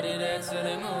 Everybody there till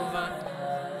they move on.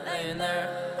 Laying there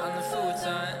on the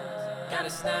futon. Got a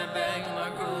snapback in my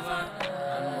groove on.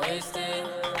 I'm wasted,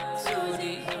 too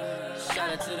deep.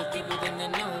 Shout out to the people that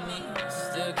knew me.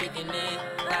 Still kicking it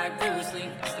like Bruce Lee.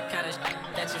 It's the kind of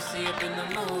that you see up in the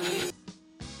movie.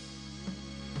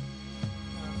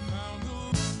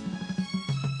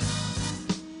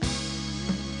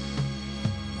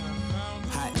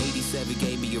 Hot 87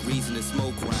 gave me a reason to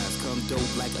smoke rhymes. Come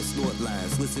dope like I snort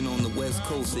lines. Listen on the West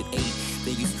Coast at 8.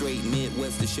 Then you straight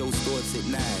Midwest, the show starts at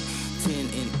 9.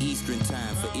 10 in Eastern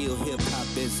time for ill hip-hop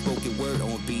and spoken word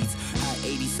on beats. Hot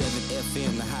 87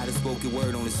 FM, the hottest spoken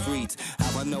word on the streets.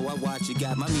 How I know I watch it,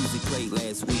 got my music played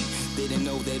last week. Didn't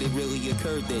know that it really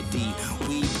occurred that deep.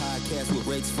 Weed podcast with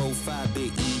Rex 45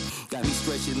 Big E. Got me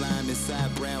stretching lime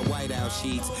inside brown whiteout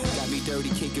sheets. Got me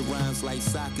dirty kicking rhymes like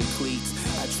soccer cleats.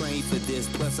 I trained for this,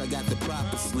 plus I got the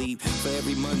proper sleep. For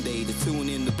every Monday to tune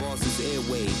in the boss's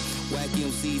airwaves. Whack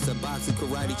MCs, a box of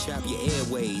karate chop your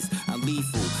airways. I'm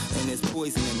lethal, and there's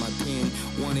poison in my pen.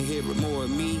 Wanna hear more of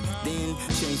me? Then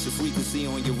change the frequency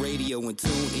on your radio and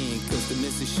tune in. Cause to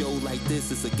miss a show like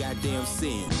this is a goddamn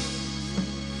sin.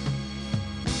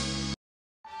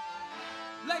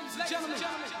 Ladies and gentlemen,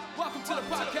 welcome to the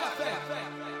podcast.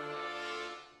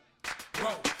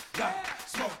 Roll, light,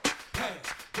 smoke, hands.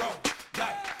 Roll,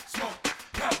 light, smoke,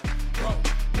 hands. Roll,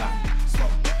 light,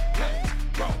 smoke, hands.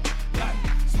 Roll, light,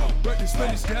 smoke. Break the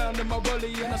Spanish down in my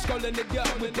rollie and I'm scrolling it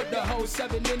up. We put the whole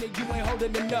 7 in it, you ain't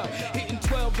holding it up. Hitting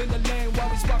 12 in the lane while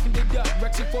we sparking it up.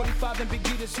 Rexy 45 and Big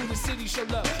E, soon the city show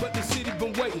up. But the city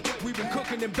been waiting, we been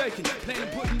cooking and baking. Planning,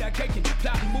 putting that cake in,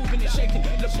 plotting, moving and shaking.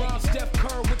 LeBron, Steph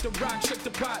Curry with the rock, shake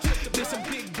the pot. There's some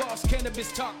big boss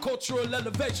cannabis talk, cultural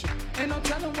elevation. Ain't no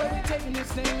telling where we taking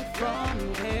this thing from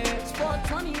here. It's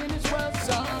 420 in this world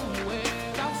somewhere.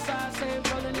 Outside, say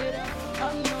rolling it up.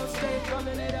 Up north, stay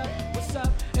rolling it up. What's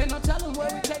up? Ain't no telling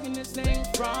where we taking this thing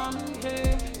from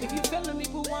here. If you feeling me,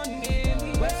 put one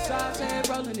in. West side, stay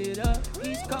rolling it up.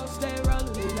 East coast, stay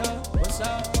rolling it up. What's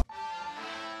up?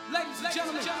 Ladies and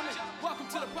gentlemen, welcome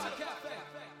to the podcast.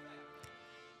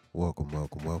 Welcome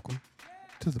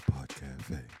to the Pod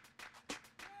Cafe.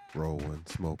 Roll one,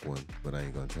 smoke one, but I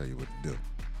ain't gonna tell you what to do.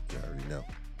 You already know.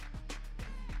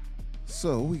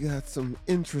 So we got some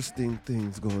interesting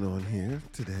things going on here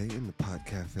today in the Pod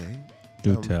Cafe.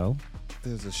 Do tell.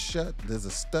 There's a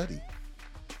study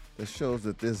that shows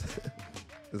that this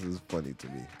is funny to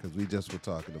me because we just were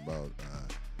talking about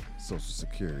Social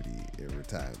Security and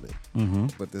retirement. Mm-hmm.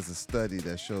 But there's a study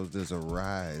that shows there's a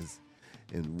rise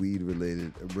in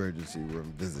weed-related emergency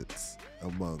room visits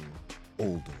among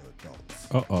older adults.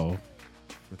 Uh-oh.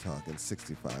 We're talking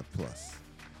 65 plus.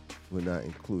 We're not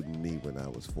including me when I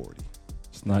was 40.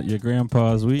 It's not your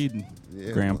grandpa's weed,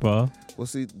 Grandpa. Well,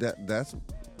 see, that's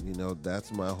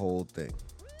my whole thing.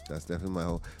 That's definitely my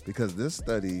whole, because this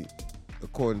study,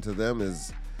 according to them,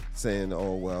 is saying,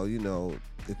 oh, well,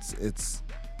 it's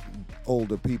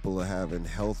older people are having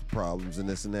health problems and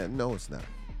this and that. No, it's not.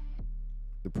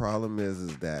 The problem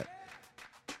is that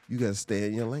you got to stay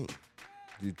in your lane.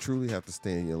 You truly have to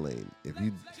stay in your lane.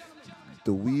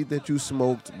 The weed that you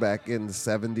smoked back in the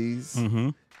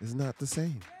 70s is not the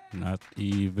same. Not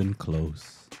even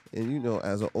close. And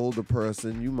as an older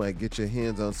person, you might get your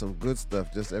hands on some good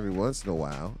stuff just every once in a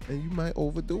while, and you might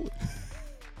overdo it.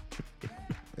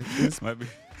 You might be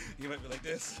like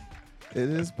this. It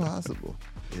is possible.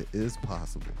 It is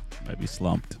possible. Might be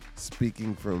slumped.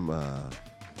 Speaking from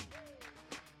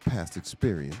past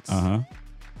experience.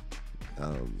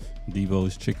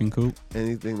 Devo's chicken coop.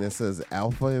 Anything that says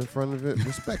alpha in front of it,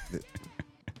 respect it.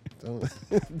 Don't,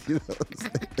 you know what I'm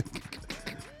saying?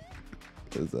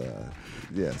 Because,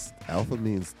 yes, alpha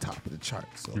means top of the chart.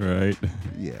 So, right.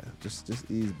 Yeah, just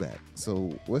ease back.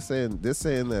 So they're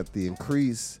saying that the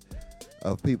increase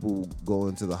of people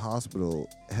going to the hospital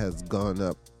has gone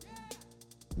up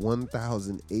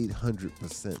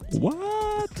 1,800%.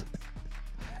 What?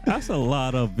 That's a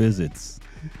lot of visits.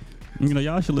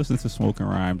 Y'all should listen to Smoking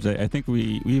Rhymes. I think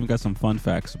we even got some fun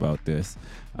facts about this.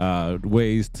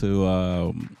 Ways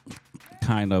to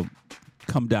kind of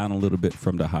come down a little bit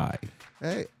from the high.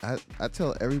 Hey, I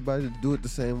tell everybody to do it the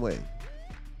same way.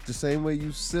 The same way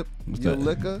you sip your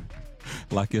liquor.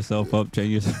 Lock yourself up,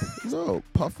 change yourself. No,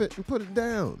 puff it and put it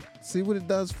down. See what it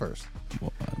does first.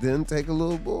 What? Then take a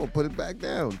little more, put it back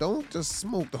down. Don't just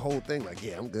smoke the whole thing like,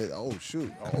 yeah, I'm good. Oh,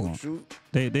 shoot.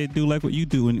 They do like what you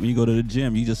do when you go to the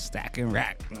gym. You just stack and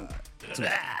rack.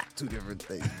 two different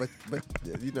things. But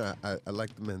you know, I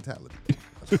like the mentality.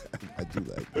 I do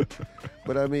like it.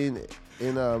 But I mean,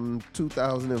 in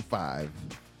 2005,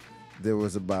 there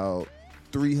was about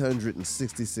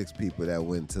 366 people that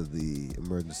went to the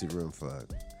emergency room for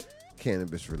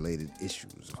cannabis-related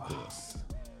issues, of course.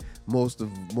 Most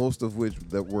of which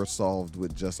that were solved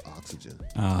with just oxygen.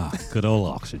 Ah, good old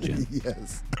oxygen.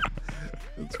 Yes.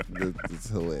 It's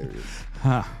hilarious.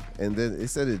 Huh. And then it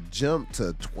said it jumped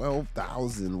to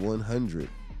 12,100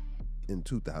 in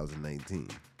 2019.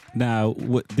 Now,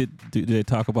 what did they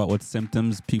talk about? What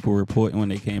symptoms people reporting when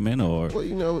they came in, or? Well,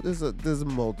 you know, there's a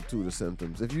multitude of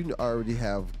symptoms. If you already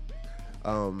have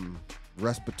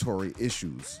respiratory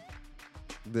issues,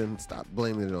 then stop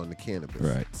blaming it on the cannabis.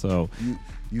 Right. So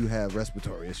you have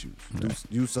respiratory issues. Right.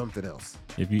 Do something else.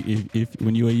 If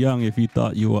when you were young, if you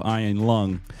thought you were iron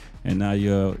lung, and now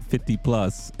you're 50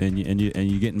 plus, and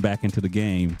you're getting back into the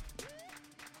game,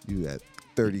 you got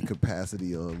 30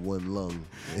 capacity on one lung.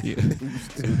 Yeah. You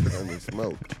still trying to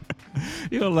smoke.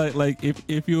 You know, like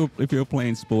if you're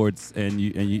playing sports and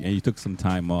you took some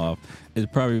time off,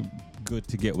 it's probably good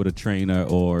to get with a trainer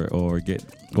or get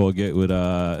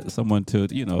with someone to,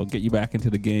 you know, get you back into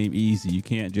the game easy. You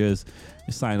can't just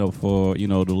sign up for, you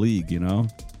know, the league, you know.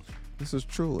 This is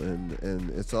true, and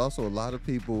it's also a lot of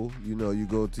people, you know, you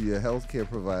go to your healthcare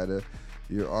provider,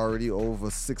 you're already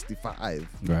over 65,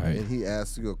 right? And he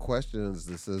asks you a question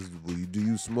that says, do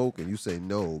you smoke? And you say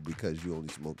no because you only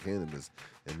smoke cannabis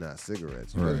and not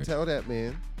cigarettes. You better tell that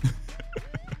man.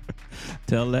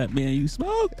 Tell that man you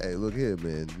smoke. Hey, look here,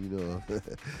 man. You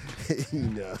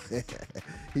know,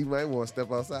 he might want to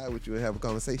step outside with you and have a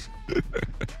conversation.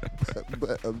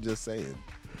 but I'm just saying,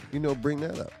 you know, bring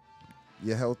that up.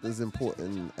 Your health is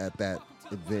important at that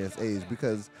advanced age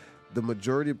because the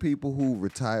majority of people who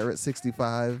retire at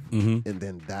 65 and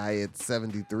then die at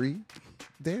 73,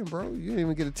 damn, bro, you didn't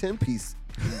even get a 10-piece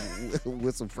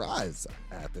with some fries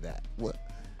after that. What?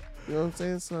 You know what I'm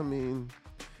saying? So, I mean,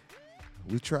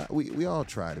 we all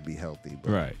try to be healthy,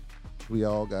 but right. We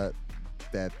all got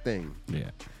that thing. Yeah.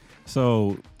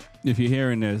 So if you're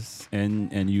hearing this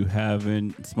and you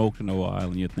haven't smoked in a while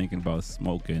and you're thinking about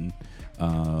smoking,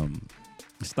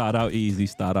 start out easy,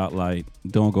 start out light.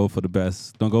 Don't go for the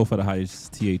best. Don't go for the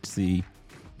highest THC.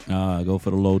 Go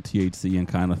for the low THC and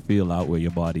kind of feel out where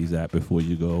your body's at before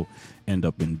you go end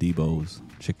up in Debo's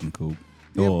chicken coop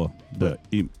or the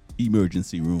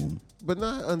emergency room. But no,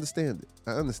 I understand it.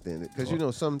 I understand it because, you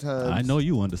know, sometimes... I know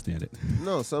you understand it.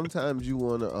 No, sometimes you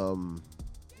want to,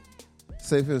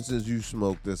 say, for instance, you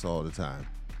smoke this all the time,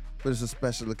 but it's a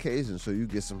special occasion, so you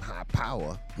get some high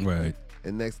power. Right.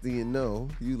 And next thing you know,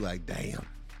 you like, damn.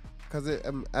 Because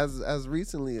as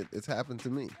recently, it's happened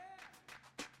to me.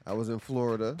 I was in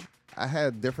Florida. I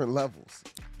had different levels.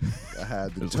 I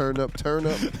had the turn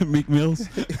up. Meek Mills.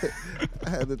 I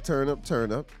had the turn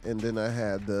up, and then I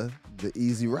had the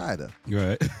easy rider.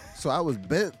 Right. So I was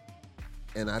bent,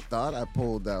 and I thought I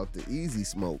pulled out the easy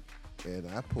smoke, and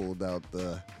I pulled out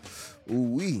the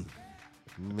ooh-wee.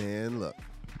 Man, look.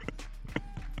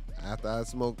 After I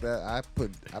smoked that, I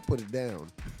put it down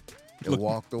and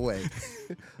walked away.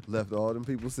 Left all them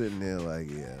people sitting there like,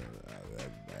 yeah, I'll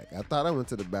be back. I thought I went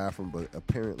to the bathroom, but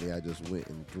apparently I just went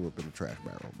and threw up in the trash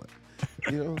barrel. But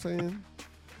you know what I'm saying?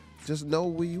 Just know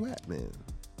where you at, man.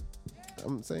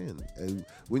 I'm saying,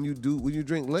 when you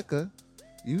drink liquor,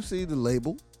 you see the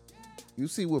label, you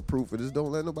see what proof it is.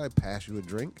 Don't let nobody pass you a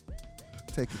drink.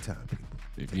 Take your time, people.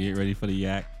 If you ain't ready for the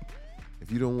yak,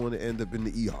 if you don't want to end up in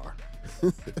the ER,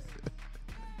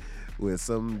 where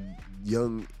some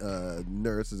young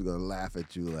nurse is gonna laugh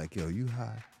at you like, yo, you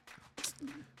high?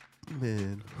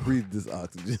 Man, breathe this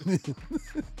oxygen.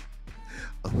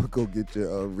 I'm gonna go get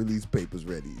your release papers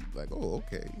ready. Like, oh,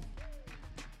 okay.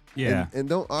 Yeah. And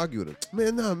don't argue with him.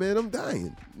 Man, nah, man, I'm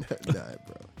dying. Nah,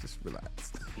 bro, just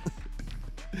relax.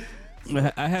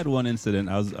 I had one incident.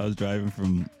 I was driving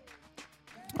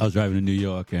to New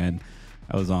York, and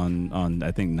I was on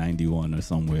I think 91 or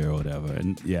somewhere or whatever,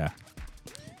 and yeah,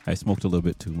 I smoked a little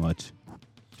bit too much.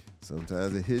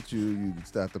 Sometimes it hits you. You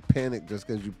start to panic just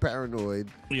because you're paranoid.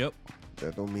 Yep.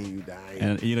 That don't mean you dying.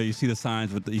 And you know, you see the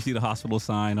signs, you see the hospital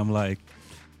sign. I'm like,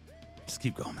 just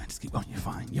keep going, man. Just keep going. You're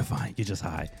fine. You're fine. You're just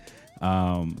high.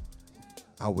 I'll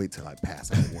wait till I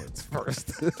pass out once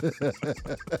first.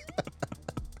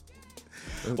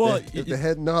 If the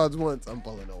head nods once, I'm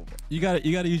pulling over. You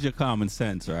gotta use your common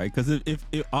sense, right? Because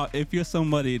if you're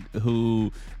somebody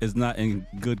who is not in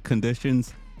good condition,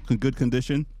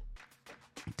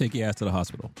 take your ass to the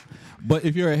hospital. But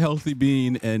if you're a healthy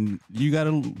being and you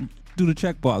gotta do the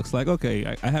checkbox, like,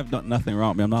 okay, I have nothing wrong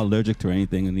with me. I'm not allergic to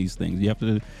anything in these things. You have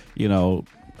to, you know,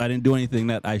 I didn't do anything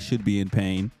that I should be in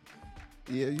pain.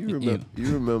 Yeah, you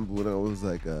remember when I was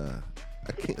like, I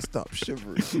can't stop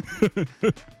shivering.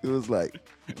 It was like,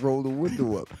 roll the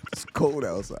window up. It's cold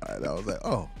outside. I was like,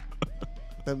 oh,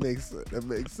 that makes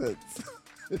sense.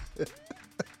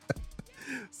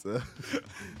 so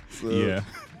yeah.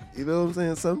 You know what I'm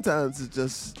saying? Sometimes it's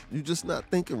just you're just not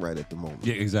thinking right at the moment.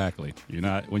 Yeah, exactly. You're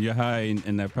not when you're high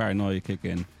and that paranoia kick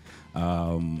in.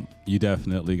 You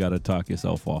definitely got to talk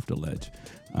yourself off the ledge.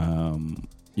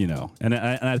 You know, and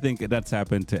I think that's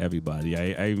happened to everybody.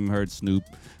 I even heard Snoop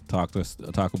talk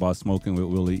about smoking with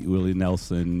Willie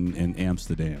Nelson in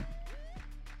Amsterdam,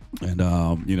 and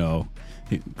you know,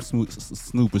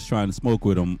 Snoop was trying to smoke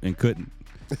with him and couldn't.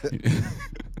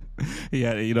 He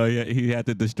had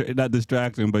to not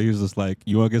distract him, but he was just like,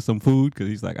 "You want to get some food?" Because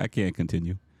he's like, "I can't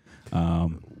continue."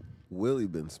 Willie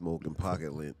been smoking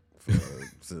pocket lint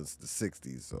since the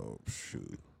 '60s, so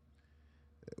shoot,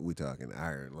 we talking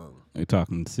iron lung. We're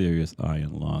talking serious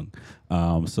iron lung.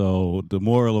 So the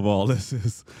moral of all this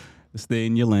is, stay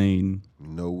in your lane.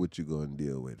 Know what you're going to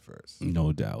deal with first.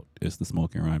 No doubt. It's the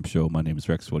Smoking Rhyme Show. My name is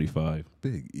Rex45.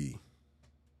 Big E.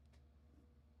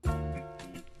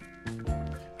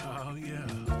 Oh, yeah.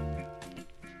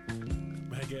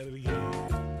 Back at it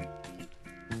again.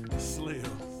 Slill.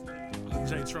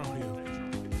 J. Trump here.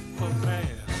 Pump man.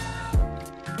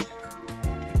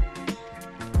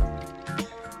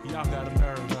 Y'all got a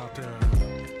nerve out there.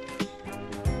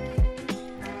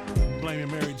 Blaming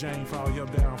Mary Jane for all your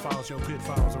downfalls, your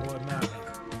pitfalls, and whatnot.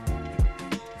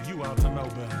 You ought to know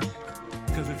better.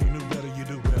 Because if you knew better, you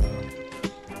do better.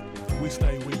 We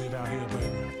stay with it out here,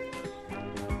 baby.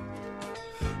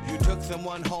 You took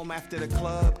someone home after the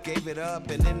club, gave it up,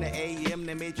 and in the AM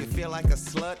they made you feel like a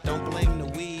slut. Don't blame the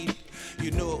weed.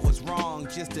 You knew it was wrong,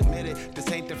 just admit it. This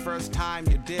ain't the first time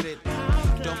you did it.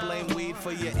 Don't blame weed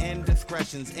for your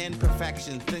indiscretions,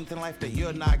 imperfections, things in life that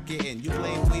you're not getting. You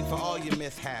blame weed for all your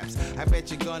mishaps. I bet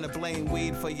you're gonna blame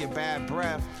weed for your bad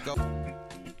breath. Go.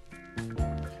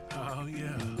 Oh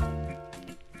yeah.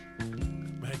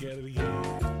 Back at it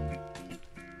again.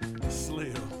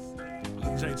 Slill.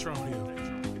 J. Trump here.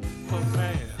 Pump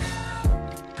man.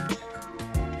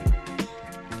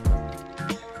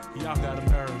 Y'all got a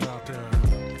nerve out there.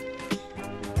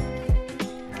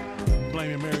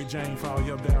 Blaming Mary Jane for all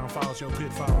your downfalls, your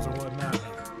pitfalls, and whatnot.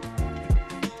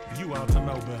 You ought to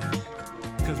know better.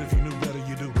 Because if you knew better,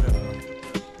 you do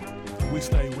better. We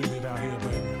stay with it out here,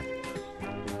 baby.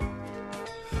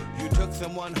 You took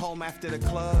someone home after the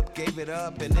club, gave it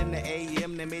up, and in the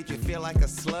AM they made you feel like a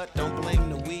slut. Don't blame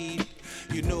the weed.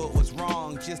 You knew it was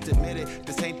wrong, just admit it.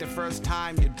 This ain't the first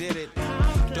time you did it.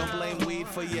 Don't blame weed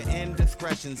for your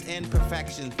indiscretions,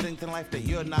 imperfections, things in life that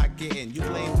you're not getting. You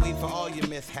blame weed for all your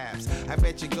mishaps. I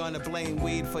bet you're gonna blame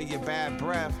weed for your bad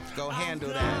breath. Go handle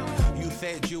that. You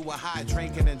said you were high,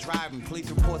 drinking and driving. Police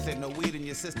report said no weed in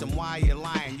your system. Why are you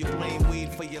lying? You blame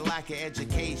weed for your lack of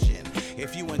education.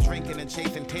 If you went drinking and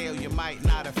chasing tail, you might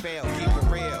not have failed. Keep it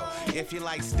real. If you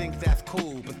like stink, that's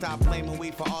cool. But stop blaming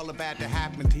weed for all the bad that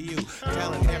happened to you.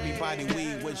 Telling everybody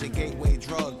weed was your gateway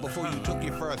drug. Before you took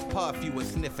your first puff, you were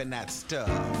sniffing that stuff.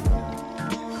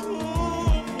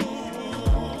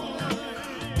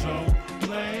 Don't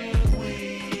blame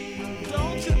weed.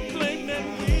 Don't you blame that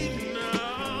weed now.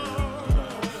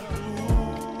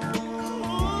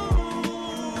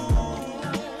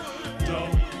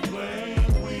 Don't blame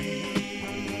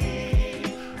weed.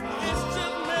 It's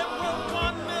just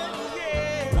marijuana,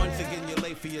 yeah. Once again, you're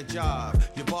late for your job.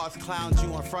 Your boss clowns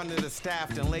you in front of the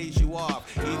staff and lays you off.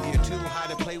 Either you're too high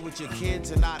to play with your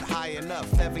kids or not high enough.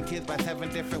 7 kids by 7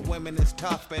 different women is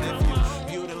tough. But if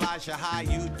you utilize your high,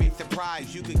 you'd be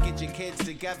surprised. You could get your kids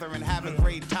together and have a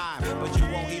great time. But you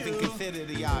won't even consider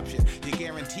the option. You're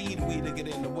guaranteed weed to get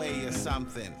in the way or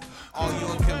something. All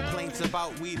your complaints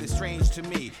about weed is strange to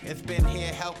me. It's been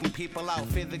here helping people out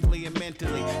physically and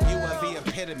mentally. You are the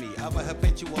epitome of a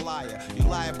habitual liar. You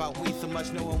lie about weed so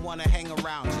much no one wanna hang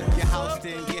around you. Your house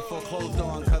didn't get foreclosed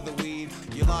on cause of weed.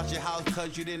 You lost your house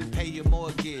cause you didn't pay your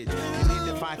mortgage. You need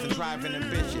to find some driving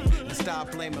ambition and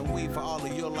stop blaming weed for all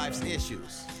of your life's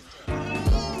issues.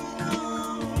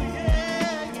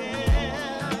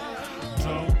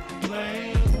 Don't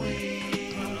blame weed.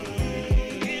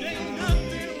 It ain't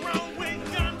nothing wrong with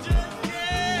ganja,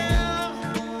 yeah.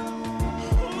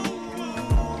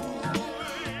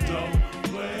 Don't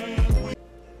blame weed.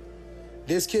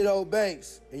 This Kiddo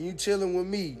Banks, and you chilling with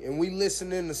me, and we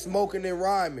listening to Smoking and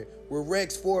Rhyming with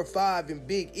Rex 45 and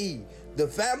Big E. The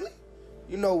family?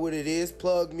 You know what it is,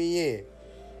 plug me in.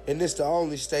 And this the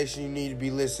only station you need to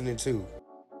be listening to.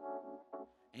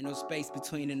 Ain't no space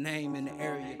between the name and the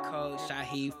area code.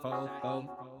 Shaheed 44.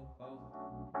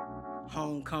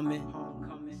 homecoming.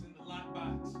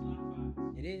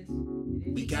 It is.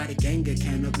 We got a gang of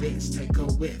cannabis, take a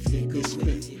whiff, hit this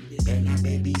split. Then I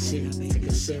babysit, take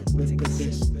a sip, whip with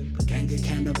this. Gang of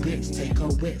cannabis, take a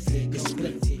whiff, hit this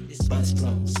split. Buzz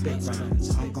flow, spit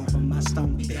rhymes, hung on from my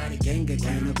stone. We got a gang of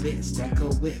cannabis, take a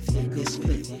whiff, hit this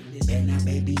split. Then I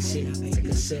babysit, take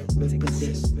a sip, whip with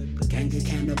this. Gang of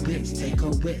cannabis, take a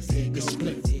whiff, hit this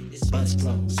split. Buzz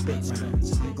flow, spit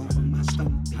rhymes, hung on from my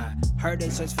stone. I heard they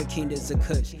search for Kingdoms of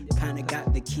Kush, kinda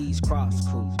got the keys crossed,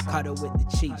 cool. Caught her with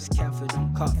the Chiefs, careful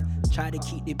don't cough. Try to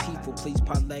keep the people, please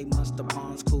parlay, monster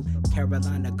pawns, cool.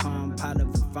 Carolina calm,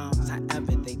 pilot for farms,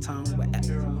 however they tongue,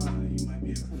 wherever.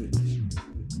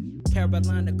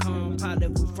 Carolina calm,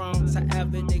 pilot for farms,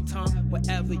 however they tongue,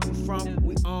 wherever you from.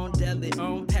 We on Delhi,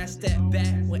 on, pass that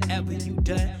back, wherever you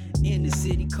done. In the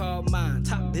city called mine,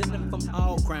 top building from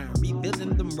all crime,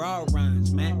 rebuilding them raw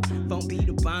rhymes, man. Phone be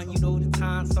the bond, you know the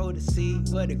time, so the seed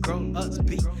where the grown ups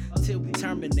be till we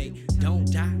terminate.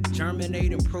 Don't die,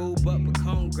 germinate, improve, but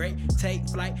become great. Take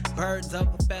flight, birds of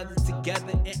a feather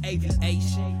together in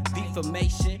aviation. Be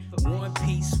formation, one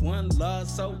piece, one love,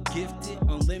 so gifted,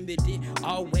 unlimited,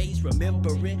 always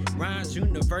remembering rhymes,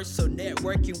 universal,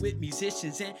 networking with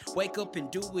musicians and wake up and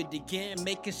do it again,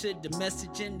 making sure the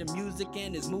message and the music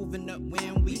and it's moving up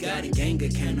when we got a gang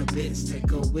of cannabis, take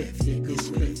a whiff, hit this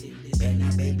split. Then I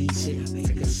babysit,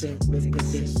 take a sip, whip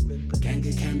with this. Gang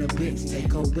of cannabis,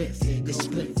 take a whiff, hit this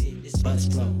split. Buzz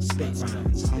flow, spit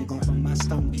rhymes, hung on from my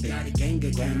stone. We got a gang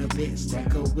of cannabis,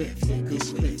 take a whiff, hit this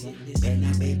split. Then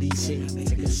I babysit,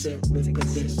 take a sip, whip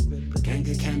with this. Gang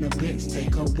of cannabis,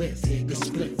 take a whiff, hit this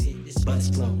split. Buzz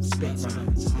flow, spit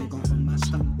rhymes, hung on from my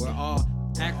stone. We're all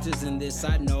actors in this,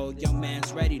 I know. Young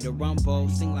man's ready to rumble,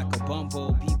 sing like a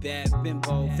bumble, be bad,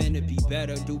 bimbo, finna be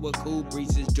better, do what cool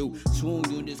breezes do. Swoon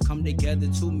units come together,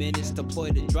 2 minutes,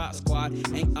 deploy the drop squad.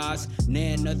 Ain't us,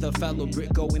 nay another fellow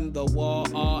brick go in the wall,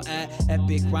 all at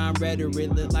epic rhyme rhetoric,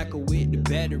 look like a wit, the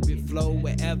better it flow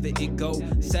wherever it go.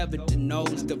 Sever the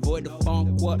nose, devoid of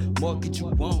funk, what more could you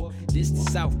want? This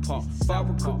the South Park, far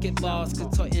with crooked laws,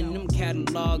 contorting them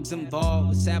catalogs involved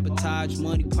with sabotage,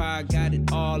 money, power, got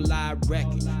it all live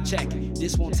record. Check it,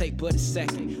 this won't take but a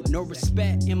second. No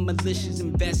respect in malicious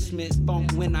investments.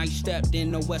 Funk when I stepped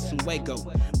in the Western Wago.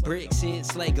 Bricks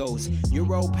hits Legos,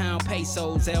 Euro pound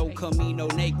pesos, El Camino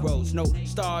Negros. No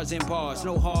stars and bars,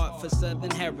 no heart for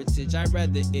Southern heritage. I'd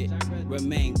rather it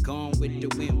remain gone with the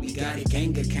wind. We got a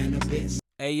gang of cannabis.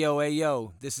 Hey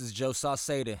yo, this is Joe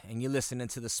Sauceda, and you're listening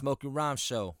to the Smoking Rhyme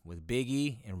Show with Big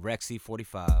E and Rexy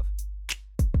 45.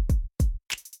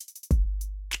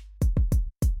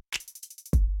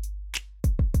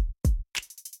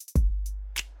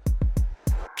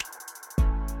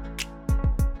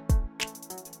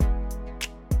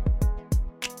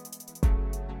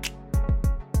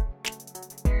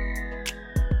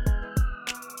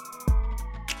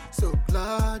 So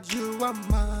glad you are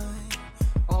mine,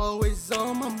 always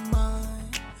on my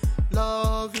mind.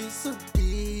 Love is so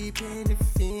deep and the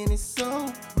feeling is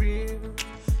so real.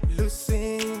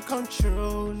 Losing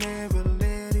control, never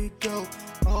let it go.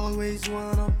 Always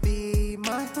wanna be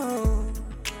my home.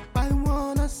 I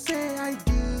wanna say I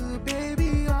do,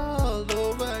 baby, all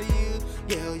over you.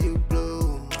 Yeah, you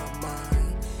blow my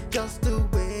mind. Just the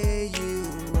way you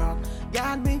rock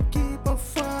got me keep on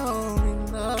falling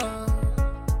in love.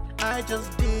 I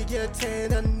just dig your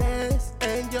tenderness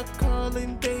and your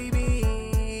calling,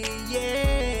 baby,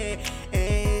 yeah.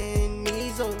 And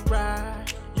it's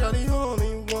alright, you're the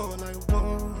only one I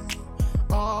want.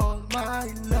 All my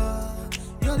love,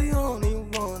 you're the only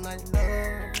one I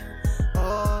love.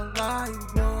 All I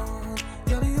want,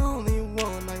 you're the only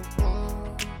one I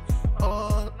want.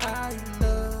 All I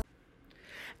love.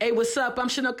 Hey, what's up? I'm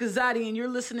Chinook Kazadi, and you're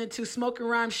listening to Smoking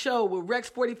Rhyme Show with Rex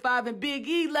 45 and Big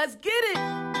E. Let's get it!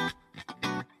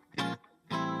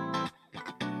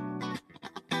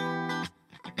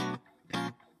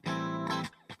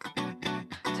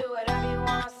 Do whatever you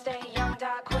want, stay young,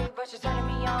 die quick, but you're turning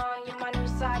me on. You're my new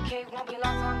sidekick, won't be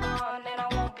long time gone, and I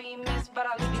won't be missed, but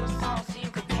I'll leave you a song so you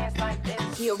could dance like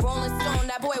this. He a rolling stone,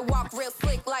 that boy walk real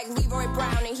slick like Leroy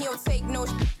Brown, and he don't take no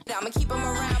shit. I'ma keep him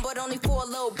around, but only for a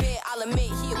little bit. I'll admit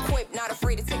he equipped, not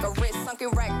afraid to take a risk. Sunken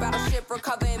wreck, battleship,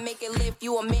 recover and make it lift.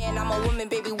 You a man, I'm a woman,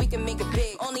 baby, we can make it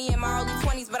big. Only in my early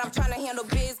 20s, but I'm trying to handle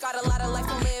biz. Got a lot of life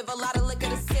to live, a lot of liquor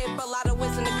to sip, a lot of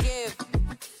wisdom to give.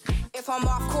 If I'm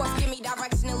off course, give me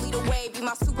direction and lead the way. Be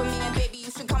my Superman, baby, you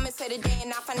should come and say the day.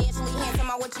 Not financially handsome,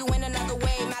 I want you in another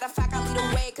way. Matter of fact, I lead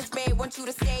the way, cause babe, want you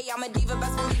to stay. I'm a diva,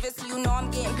 best believe it, so you know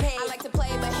I'm getting paid. I like to play,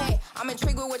 but hey, I'm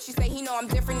intrigued with what you say. He know I'm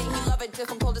different and he love it,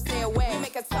 difficult to stay away. We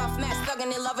make a tough mess, thugging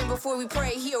falling in love and before we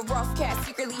pray. He a rough cat,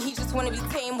 secretly he just wanna be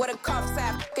tame. What a cuff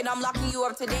sap, and I'm locking you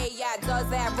up today. Yeah, does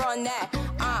that, run that.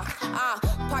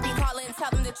 Poppy calling and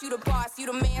tell them that you the boss, you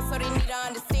the man, so they need to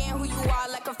understand who you are.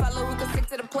 Like a fellow who can stick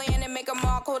to the plan and make a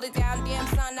mark, hold it down. Damn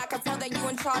son, I can tell that you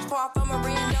in charge, far from a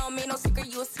random. Ain't no secret,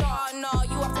 you a star and all,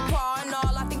 you up to par and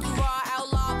all. I think you are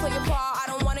outlaw, play your part. I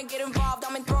don't wanna get involved,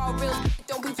 I'm enthralled, real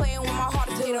don't be playing with my heart.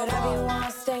 Do whatever you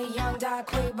want, stay young, die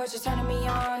quick, but you're turning me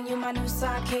on. You my new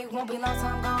sidekick, won't be long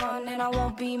time gone, and I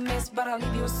won't be missed, but I'll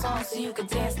leave you a song so you can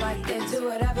dance like this. Do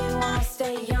whatever you want,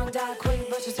 stay young, die quick,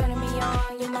 but you're turning me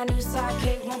on. You my new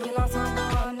sidekick, won't be long time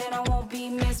gone, and I won't be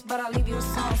missed, but I'll leave you a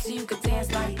song so you can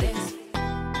dance like this.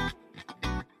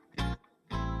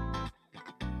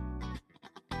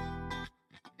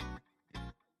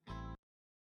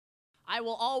 I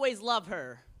Will Always Love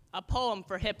Her, a poem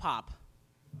for hip-hop.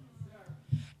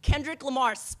 Kendrick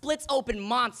Lamar splits open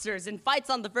monsters and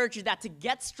fights on the virtue that to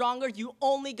get stronger, you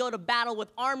only go to battle with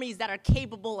armies that are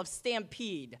capable of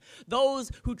stampede.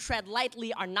 Those who tread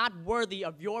lightly are not worthy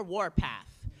of your warpath.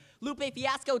 Lupe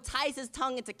Fiasco ties his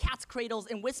tongue into cats' cradles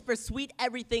and whispers sweet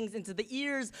everythings into the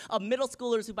ears of middle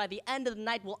schoolers who by the end of the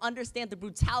night will understand the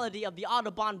brutality of the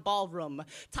Audubon ballroom.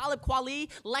 Talib Kweli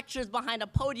lectures behind a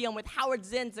podium with Howard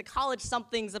Zinn to college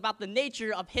somethings about the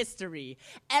nature of history.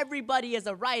 Everybody is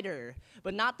a writer,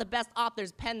 but not the best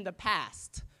authors pen the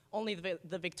past. Only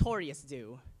the victorious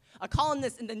do. A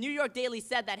columnist in the New York Daily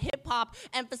said that hip-hop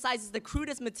emphasizes the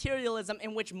crudest materialism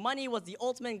in which money was the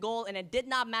ultimate goal and it did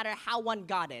not matter how one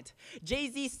got it.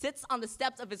 Jay-Z sits on the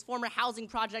steps of his former housing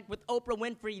project with Oprah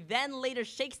Winfrey, then later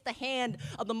shakes the hand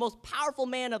of the most powerful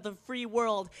man of the free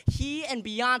world. He and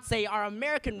Beyonce are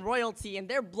American royalty and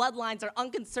their bloodlines are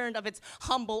unconcerned of its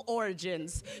humble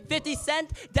origins. 50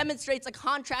 Cent demonstrates a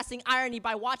contrasting irony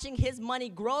by watching his money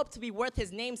grow up to be worth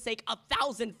his namesake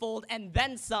 1,000-fold and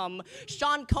then some.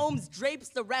 Sean Combs drapes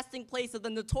the resting place of the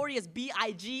notorious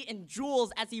B.I.G. in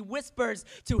jewels as he whispers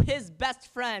to his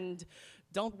best friend,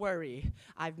 "Don't worry,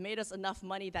 I've made us enough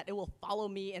money that it will follow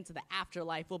me into the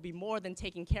afterlife. We'll be more than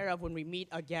taken care of when we meet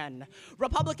again."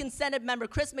 Republican Senate member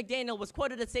Chris McDaniel was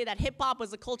quoted to say that hip-hop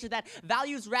was a culture that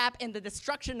values rap and the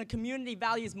destruction of community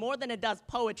values more than it does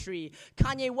poetry.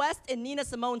 Kanye West and Nina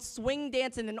Simone swing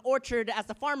dance in an orchard as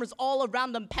the farmers all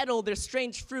around them peddle their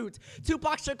strange fruit.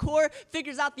 Tupac Shakur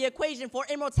figures out the equation for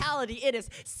immortality. It is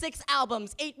 6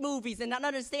 albums, 8 movies, and an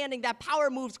understanding that power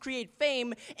moves create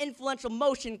fame, influential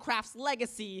motion crafts legacy.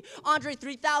 Andre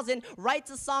 3000 writes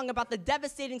a song about the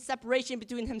devastating separation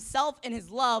between himself and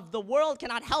his love. The world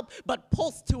cannot help but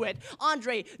pulse to it.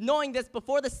 Andre, knowing this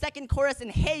before the second chorus in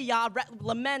Hey Ya,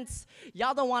 laments,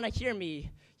 "Y'all don't want to hear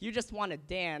me. You just want to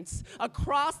dance."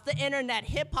 Across the internet,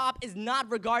 hip-hop is not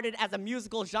regarded as a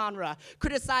musical genre.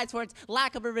 Criticized for its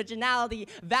lack of originality,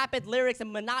 vapid lyrics,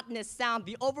 and monotonous sound,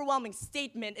 the overwhelming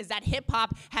statement is that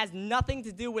hip-hop has nothing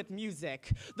to do with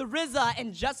music. The RZA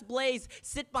and Just Blaze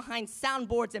sit behind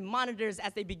soundboards and monitors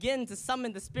as they begin to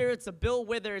summon the spirits of Bill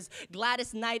Withers,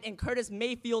 Gladys Knight, and Curtis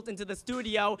Mayfield into the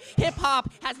studio.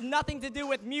 Hip-hop has nothing to do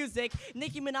with music.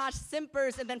 Nicki Minaj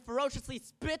simpers and then ferociously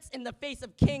spits in the face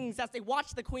of kings as they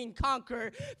watch the Queen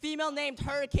conquer. Female-named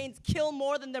hurricanes kill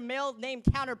more than their male-named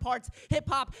counterparts.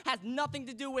 Hip-hop has nothing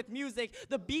to do with music.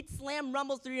 The beat slam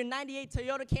rumbles through your 98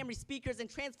 Toyota Camry speakers and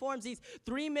transforms these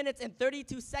 3 minutes and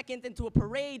 32 seconds into a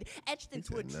parade, etched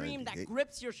into a dream that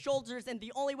grips your shoulders, and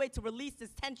the only way to release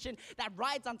this tension that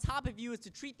rides on top of you is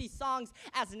to treat these songs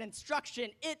as an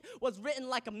instruction. It was written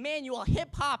like a manual.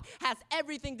 Hip-hop has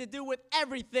everything to do with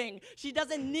everything. She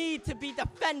doesn't need to be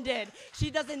defended. She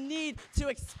doesn't need to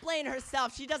explain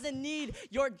herself. She doesn't need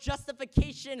your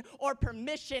justification or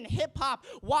permission. Hip-hop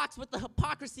walks with the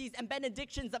hypocrisies and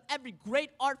benedictions of every great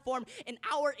art form in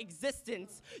our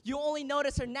existence. You only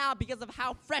notice her now because of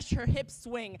how fresh her hips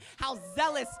swing, how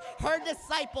zealous her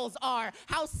disciples are,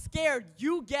 how scared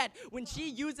you get when she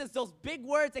uses those big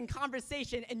words in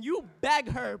conversation, and you beg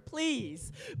her,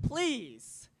 please,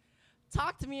 please,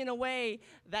 talk to me in a way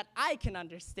that I can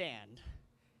understand.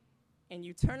 And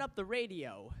you turn up the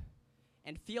radio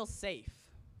and feel safe.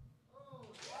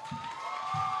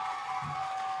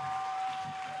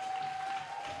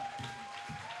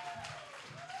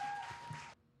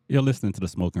 You're listening to the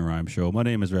Smoking Rhyme Show. My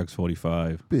name is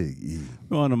Rex45. Big E.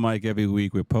 We're on the mic every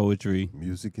week with poetry,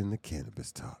 music, and the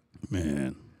cannabis talk.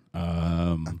 Man,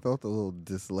 I felt a little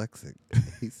dyslexic.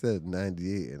 He said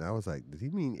 98, and I was like, did he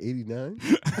mean 89?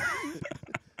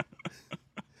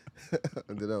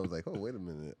 And then I was like, oh, wait a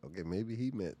minute. Okay, maybe he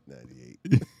meant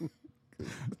 98.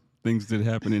 Things did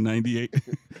happen in 98.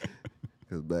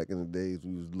 Because back in the days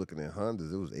we was looking at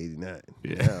Hondas, it was 89.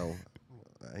 Yeah. Now,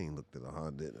 I ain't looked at a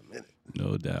Honda in a minute.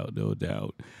 No doubt, no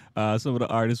doubt. Some of the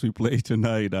artists we played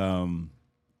tonight,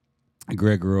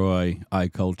 Greg Roy,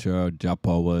 iCulture,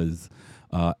 Japawas,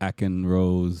 Akin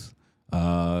Rose,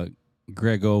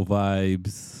 Grego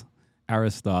Vibes,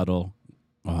 Aristotle.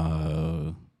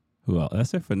 Who else?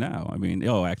 That's it for now. I mean,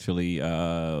 actually,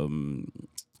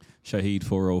 Shaheed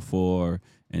 404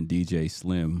 and DJ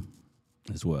Slim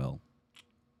as well.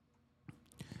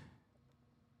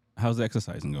 How's the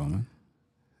exercising going, man?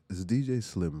 Is DJ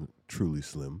Slim truly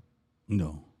slim?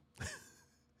 No.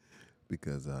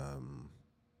 Because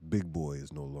Big Boy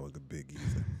is no longer big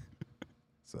either.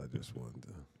 So I just wanted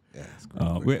to ask.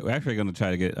 We're actually going to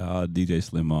try to get DJ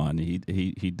Slim on.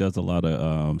 He does a lot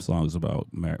of songs about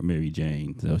Mary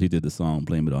Jane. So he did the song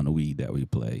 "Blame It on the Weed" that we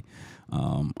play.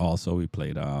 Also, we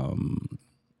played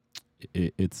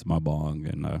 "It's My Bong"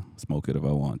 and "Smoke It If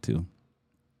I Want To."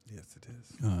 Yes, it is.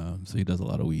 So he does a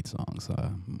lot of weed songs,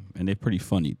 and they're pretty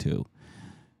funny too,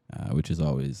 which is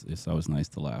always nice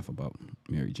to laugh about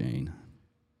Mary Jane.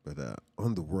 But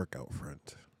on the workout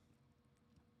front,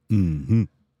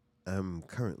 I'm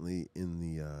currently in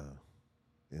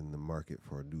the market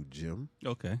for a new gym.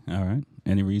 Okay, all right.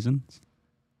 Any reasons?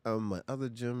 My other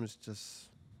gym is just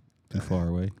too far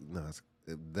away. No, it's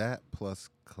that plus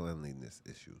cleanliness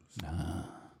issues.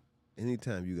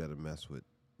 Anytime you got to mess with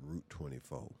Route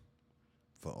 24,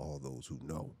 for all those who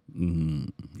know,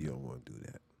 you don't want to do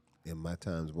that. And my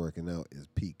times working out is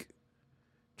peak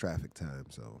traffic time,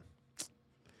 so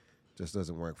just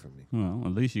doesn't work for me. Well,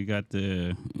 at least you got by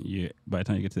the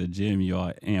time you get to the gym, you're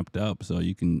all amped up, so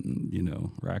you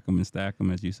can, rack them and stack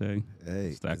them, as you say.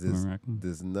 Hey, stack them and rack them.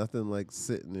 There's nothing like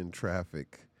sitting in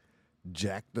traffic,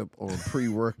 jacked up on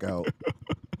pre-workout,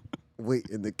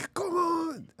 waiting to come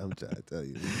on. I'm trying to tell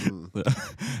you.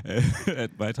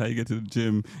 By the time you get to the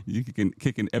gym, you can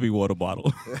kick in every water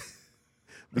bottle.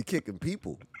 Be kicking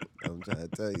people. I'm trying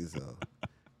to tell you so.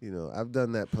 I've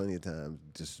done that plenty of times.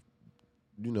 Just,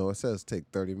 it says take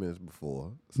 30 minutes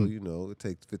before. So, it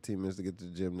takes 15 minutes to get to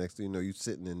the gym. Next thing you know, you're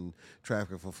sitting in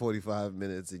traffic for 45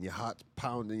 minutes and your heart's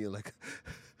pounding. You're like,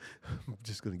 I'm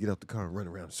just going to get out the car and run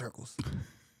around in circles.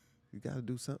 You got to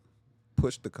do something.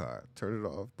 Push the car, turn it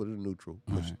off, put it in neutral,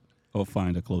 push it. Or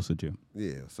find a closer gym.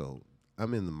 Yeah, so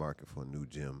I'm in the market for a new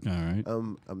gym. All right.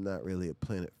 I'm not really a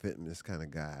Planet Fitness kind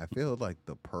of guy. I feel like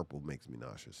the purple makes me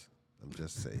nauseous. I'm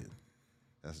just saying.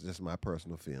 That's just my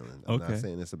personal feeling. I'm not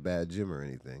saying it's a bad gym or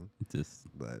anything.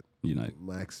 But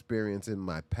my experience in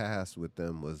my past with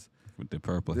them was with the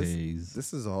purple haze.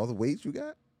 This is all the weights you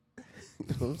got? You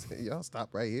know what I'm saying? Y'all stop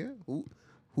right here?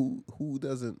 Who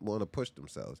doesn't want to push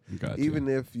themselves? Gotcha. Even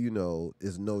if,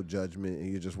 is no judgment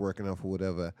and you're just working out for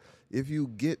whatever, if you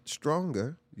get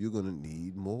stronger, you're going to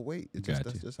need more weight.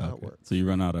 That's just how it works. So you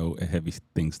run out of heavy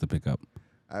things to pick up.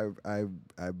 I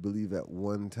believe at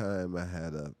one time I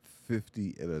had a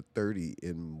 50 and a 30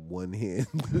 in one hand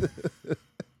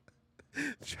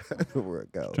trying to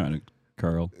work out. Trying to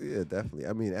curl. Yeah, definitely.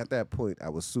 I mean, at that point, I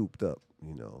was souped up,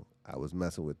 I was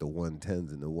messing with the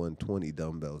 110s and the 120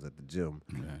 dumbbells at the gym.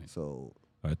 Right. So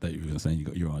I thought you were saying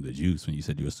you were on the juice when you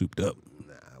said you were souped up.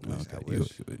 Nah, I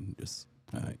wish.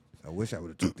 All right. I wish I would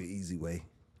have took the easy way.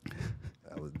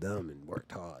 I was dumb and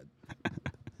worked hard.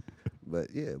 But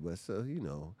so,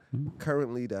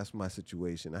 currently that's my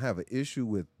situation. I have an issue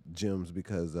with gyms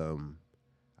because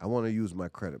I want to use my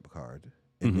credit card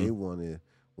and they want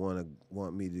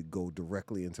me to go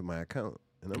directly into my account.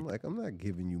 And I'm like, I'm not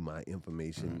giving you my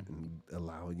information and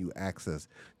allowing you access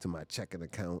to my checking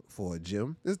account for a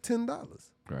gym. It's $10.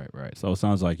 Right. So it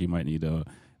sounds like you might need a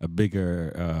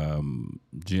bigger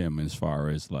gym as far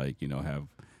as have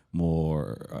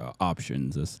more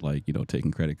options. It's like,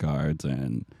 taking credit cards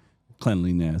and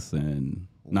cleanliness and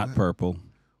not purple.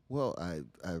 Well, I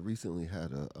recently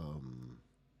had a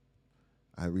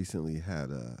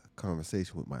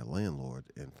conversation with my landlord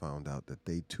and found out that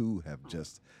they too have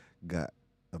just got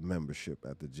a membership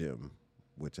at the gym,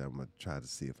 which I'm gonna try to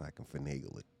see if I can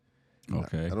finagle it.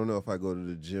 Okay. I don't know if I go to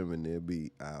the gym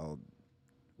and I'll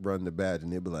run the badge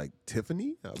and they'll be like,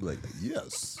 Tiffany? I'll be like,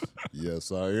 yes.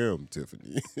 Yes, I am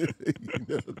Tiffany. You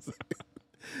know what I'm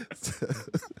saying?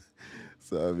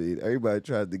 So I mean, everybody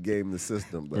tried to game the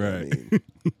system,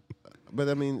 but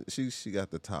I mean, she got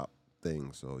the top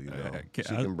thing, so she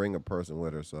can bring a person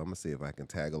with her. So I'm gonna see if I can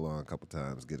tag along a couple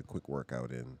times, get a quick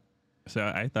workout in. So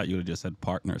I thought you would have just said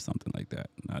partner or something like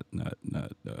that, not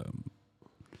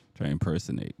try to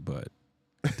impersonate, but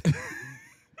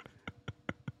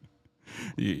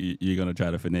you're gonna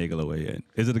try to finagle a way in.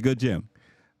 Is it a good gym?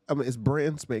 I mean, it's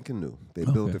brand spanking new. They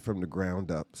built it from the ground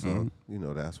up, so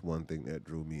that's one thing that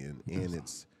drew me in, and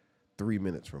it's 3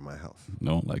 minutes from my house.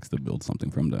 No one likes to build something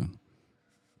from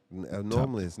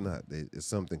Normally it's not. It's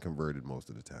something converted most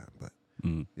of the time. But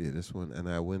yeah, this one. And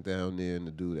I went down there and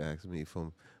the dude asked me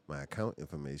for my account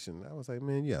information. I was like,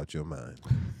 man, you out your mind.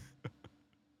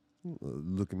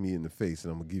 Look at me in the face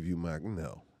and I'm going to give you my,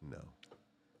 no.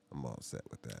 I'm all set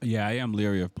with that. Yeah, I am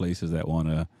leery of places that want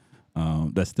to,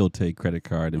 that still take credit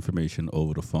card information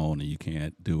over the phone and you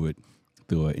can't do it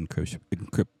through an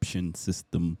encryption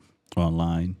system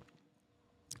online.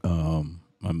 I'm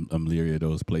leery of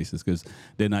those places because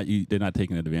they're not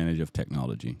taking advantage of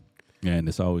technology, and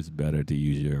it's always better to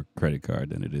use your credit card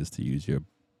than it is to use your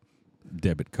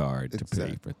debit card to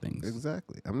pay for things.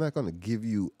 Exactly. I'm not going to give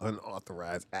you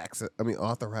authorized access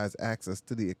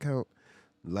to the account.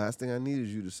 Last thing I need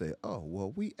is you to say, "Oh,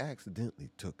 well, we accidentally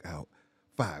took out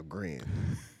 $5,000."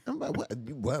 I'm like,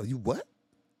 "What? You what?"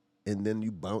 And then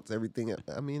you bounce everything.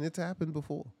 I mean, it's happened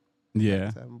before. Yeah,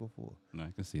 it's happened before. No,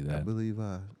 I can see that. I believe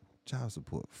child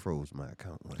support froze my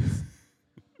account once.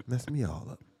 Messed me all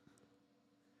up.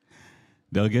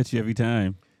 They'll get you every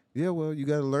time. Yeah, well, you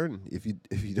got to learn. If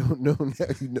you don't know now,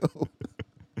 you know.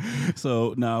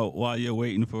 So now, while you're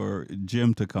waiting for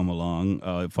Jim to come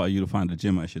along, for you to find a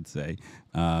gym, I should say,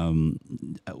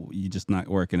 you just not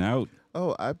working out?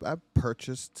 Oh, I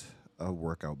purchased a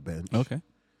workout bench. Okay.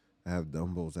 I have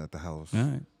dumbbells at the house. All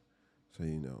right. So,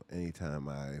 anytime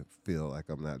I feel like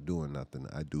I'm not doing nothing,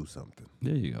 I do something.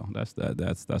 There you go. That's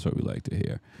what we like to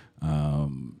hear.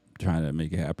 Trying to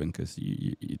make it happen because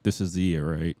this is the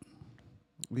year, right?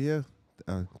 Yeah.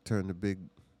 I turned the big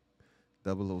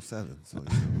 007, so you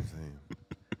know what I'm saying.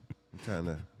 I'm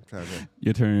trying to.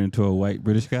 You're turning into a white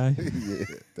British guy? Yeah,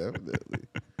 definitely.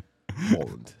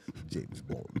 Bond. James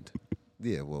Bond.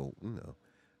 Yeah, well,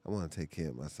 I want to take care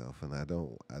of myself, and I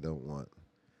don't want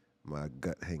my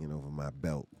gut hanging over my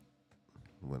belt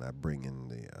when I bring in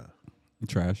the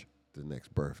trash. The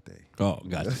next birthday. Oh,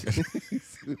 gotcha.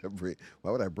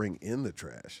 Why would I bring in the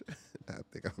trash? I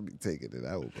think I'll be taking it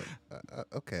out. But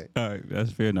okay. All right,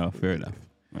 that's fair enough. Fair enough.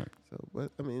 All right. So,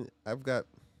 but I mean, I got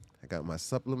my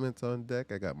supplements on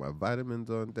deck. I got my vitamins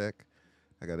on deck.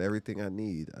 I got everything I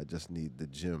need. I just need the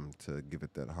gym to give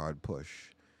it that hard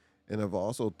push. And I've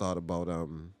also thought about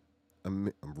I'm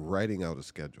writing out a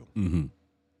schedule. Mm-hmm.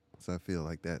 So I feel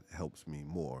like that helps me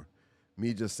more.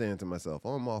 Me just saying to myself,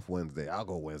 "Oh, I'm off Wednesday. I'll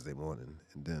go Wednesday morning,"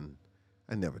 and then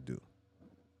I never do.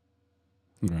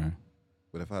 Right.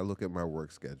 But if I look at my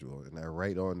work schedule and I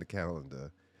write on the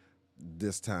calendar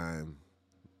this time,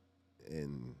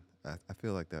 and I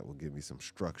feel like that will give me some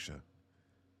structure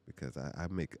because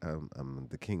I'm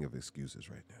the king of excuses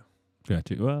right now.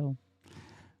 Gotcha. Well,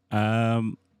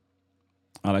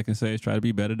 all I can say is try to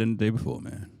be better than the day before,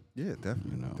 man. Yeah,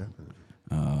 definitely. Definitely.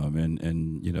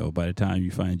 And by the time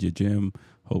you find your gym,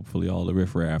 hopefully all the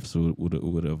riffraffs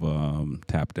would have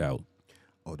tapped out.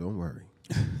 Oh, don't worry.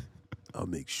 I'll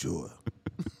make sure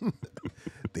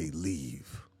they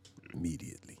leave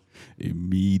immediately.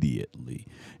 Immediately.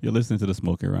 You're listening to the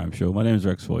Smoking Rhyme Show. My name is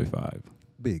Rex 45.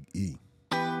 Big E.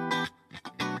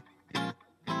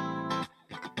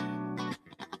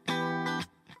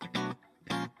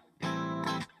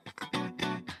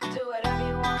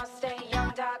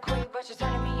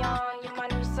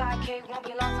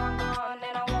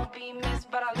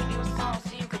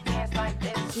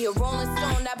 He a rolling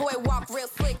stone, that boy walk real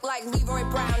slick like Leroy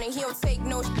Brown, and he don't take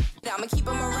no shit. I'ma keep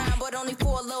him around, but only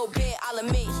for a little bit. I'll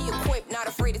admit he equipped, not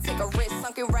afraid to take a risk.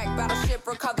 Sunken wreck, battleship,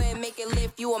 recover and make it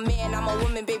lift. You a man, I'm a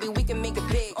woman, baby, we can make it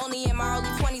big. Only in my early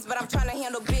 20s, but I'm trying to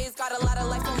handle biz. Got a lot of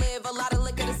life to live, a lot of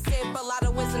liquor to sip, a lot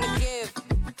of wisdom to give.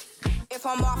 If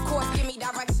I'm off course, give me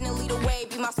direction and lead the way.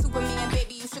 Be my Superman,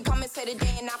 baby, you should come and say the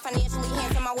day. And not financially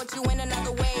handsome, I want you in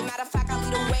another way. Matter of fact, I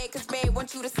lead the way, cause babe,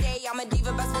 want you to stay. I'm a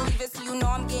diva, best believe it, so you know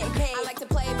I'm getting paid. I like to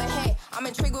play, but hey, I'm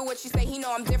intrigued with what you say. He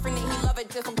know I'm different and he love it,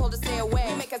 difficult to stay away.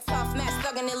 We make a tough match,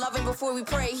 thugging and loving before we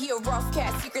pray. He a rough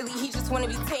cat, secretly he just wanna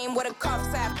be tame with a cuff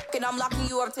sap. And I'm locking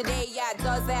you up today, yeah,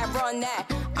 does that, run that.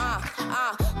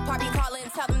 Poppy calling,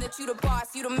 tell them that you the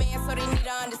boss, you the man, so they need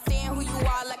to understand who you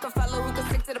are. Like a fellow who can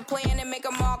stick to the plan and make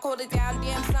them all hold it down.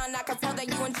 Damn son, I can tell that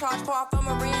you in charge, far from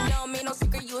a random, ain't no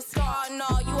secret, you a star and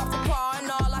all. You off the par and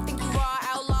all, I think you are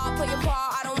outlaw, play your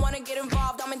part. I don't wanna get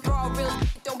involved, I'm enthralled, real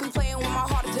don't be playing with my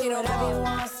heart. Do whatever you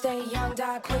want, stay young,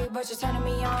 die quick, but you're turning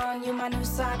me on. You my new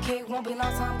sidekick, won't be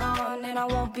long time gone, and I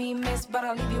won't be missed, but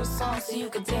I'll leave you a song so you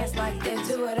can dance like this.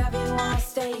 Do whatever you want,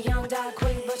 stay young, die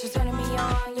quick, but you're turning me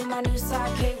on. You my new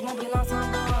sidekick, won't be long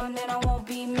time gone, and I won't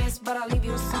be missed, but I'll leave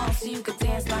you a song so you can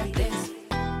dance like this.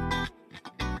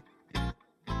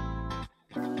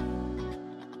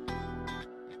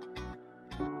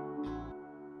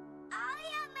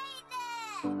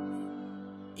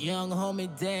 Young homie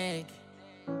Dag.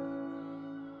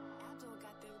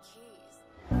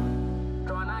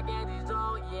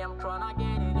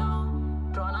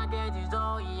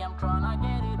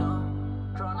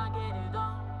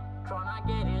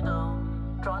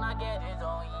 Tryna get it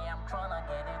though, yeah, I'm tryna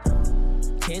get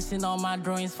it though. Kissing on my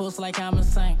dreams, feels like I'm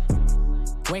insane.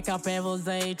 Wake up every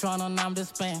day, tryna numb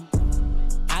this pain.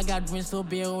 I got dreams to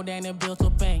build and a bill to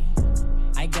pay.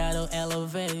 I gotta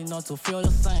elevate, not to feel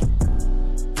the same.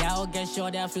 Y'all get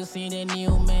sure that you see the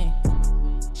new me.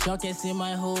 Sure can see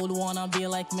my hood, wanna be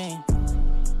like me.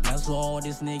 That's why all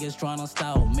these niggas tryna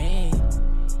style me.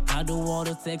 I do all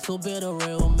it takes to be the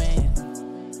real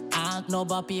man. I know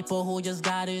about people who just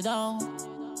got it all.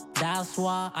 That's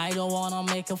why I don't wanna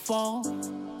make a fall.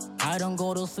 I don't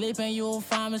go to sleep and you'll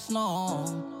find me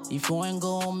snoring. If you ain't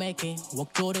gonna make it,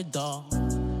 walk through the door.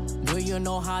 Do you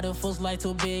know how it feels like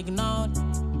to be ignored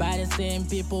by the same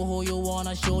people who you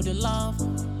wanna show the love?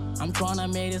 I'm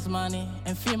tryna make this money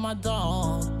and feed my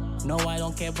dog. No, I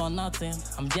don't care about nothing,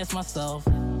 I'm just myself.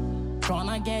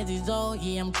 Tryna get it all,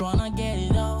 yeah, I'm tryna get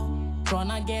it all.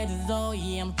 Tryna get it all,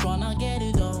 yeah, I'm tryna get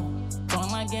it all.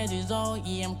 Tryna get it all,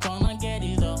 yeah, I'm tryna get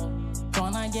it all.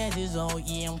 Tryna get it all,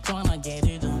 yeah, I'm tryna get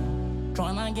it all.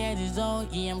 Tryna get it all,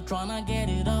 yeah, I'm tryna get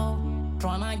it all.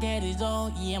 Tryna get it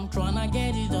all, yeah, I'm tryna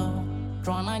get it all.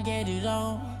 Tryna get it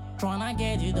all, tryna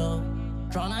get it all.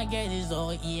 Tryna get it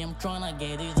all, yeah, I'm tryna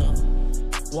get it all.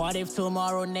 What if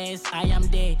tomorrow next I am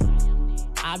dead?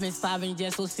 I've been starving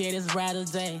just to see this brighter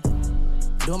day.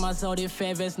 Do myself the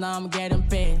favors, now I'm getting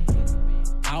paid.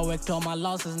 I worked on my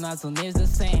losses, nothing is the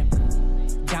same.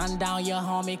 Gun down your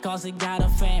homie cause he got a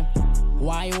fame.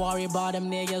 Why you worry about them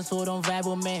niggas who don't vibe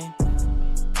with me?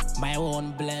 My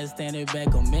own blessed and they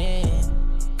back on me.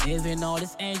 Even all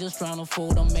these angels tryna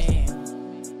fool on me.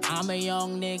 I'm a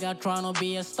young nigga tryna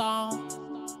be a star.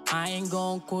 I ain't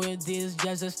gon' quit, this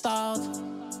just a start.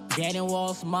 Getting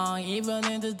what's mine even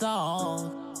in the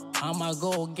dark. I'ma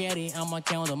go get it, I'ma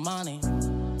count the money.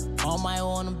 On my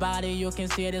own body you can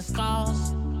see the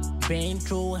scars. Been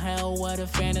through hell where the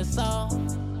fan is all.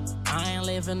 I ain't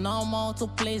living no more to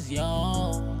please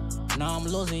y'all. Now I'm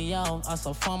losing y'all, I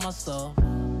saw for myself.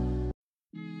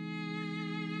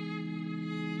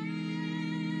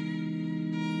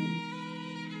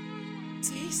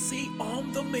 TC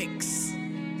on the mix.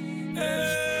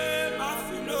 Hey, my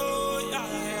fellow,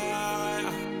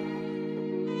 yeah.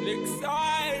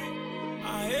 L'excite,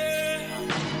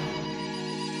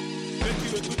 make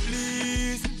you to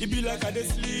please. It be like I dey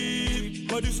sleep,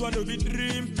 but this one no be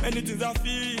dream. Many things I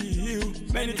feel,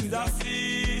 many things I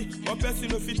see. One person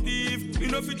no fit thief, you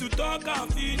no fit to talk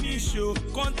and finish yo.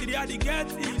 Country I dey get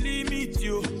the limit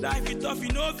yo. Life it tough, you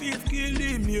no fit kill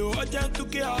him yo. Urgent to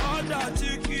care all that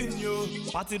chicken yo.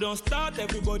 Party don't start,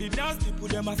 everybody dance, people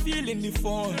them are feeling the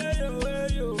fun. Hey yo, hey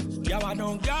yo. Yeah, I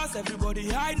don't gas, everybody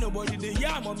hide, nobody they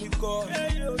hear mommy call.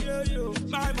 Hey yo, yo, yo.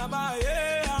 My mama,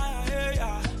 yeah, yeah,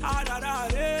 yeah. Ah, da, da,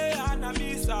 yeah,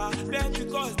 Anamisa.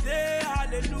 Pentecost day,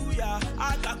 hallelujah.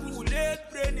 I calculate,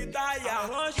 pray ni tire. I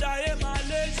want Shaye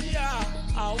Malaysia.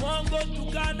 I want go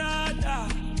to Canada.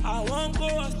 I want go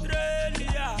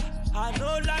Australia. I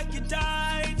know like it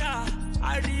China.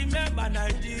 I remember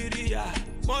Nigeria.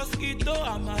 Mosquito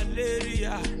and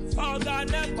malaria.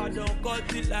 Organepa don't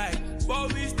cut it like,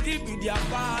 but we still be their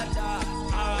father.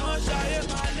 I want Shaye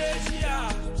Malaysia.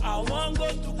 I want go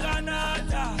to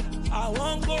Canada. I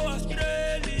want go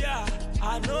Australia.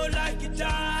 I know like it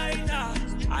China.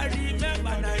 I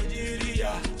remember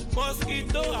Nigeria.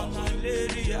 Mosquito and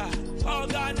malaria.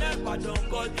 Organepa don't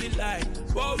cut it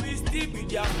like, but we still be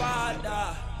their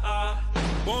father.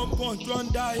 One punch,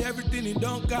 one die, everything it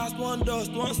don't cast. One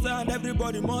dust, one stand,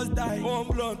 everybody must die. One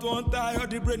blunt, one tie, all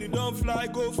the brain it don't fly.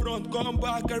 Go front, come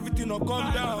back, everything will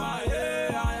come down.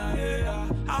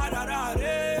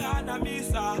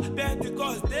 Anamisa,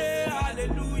 Pentecost day,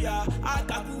 hallelujah. I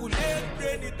calculate,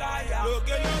 brain it tire.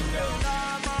 Loke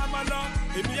la mama la,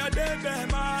 emi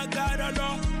adebe ma gara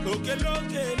la. Loke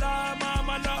la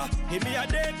mama la, emi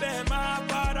adebe ma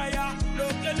paraya.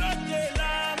 Loke la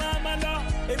mama la.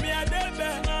 Emi adebe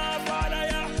ma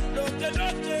faraya, loke la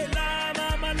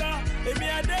mama la. Emi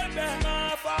adebe ma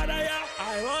faraya. I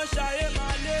want Shaye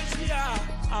Malaysia.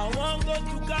 I want go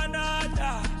to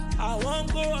Canada. I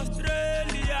want go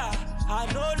Australia. I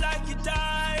know like it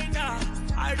China.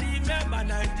 I remember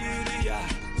Nigeria.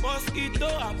 Mosquito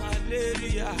and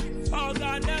malaria.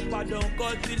 Organepa don't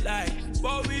cut it like,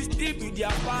 but we still be their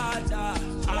father.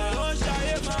 I want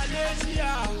Shaye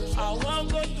Malaysia. I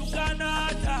want go to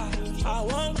Canada. I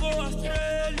want go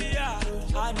Australia.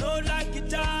 I know like it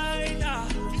China.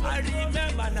 I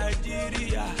remember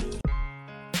Nigeria.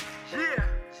 Yeah,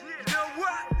 you know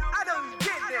what? I don't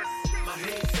get this. My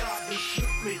hands up and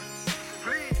shoot me.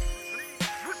 Please,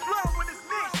 what's wrong with this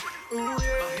mission? Ooh,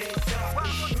 yeah. My hands up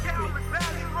and shoot me.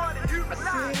 I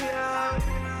see ya.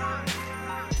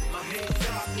 My hands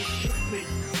up and shoot me.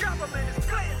 Government is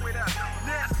playing with us.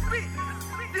 Now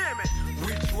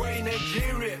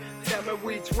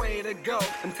which way to go.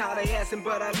 I'm tired of asking,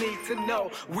 but I need to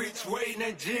know which way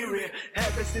Nigeria.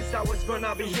 Ever since I was born,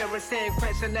 I've been hearing the same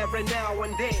question every now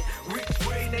and then. Which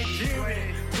way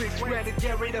Nigeria? Which way to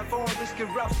get rid of all this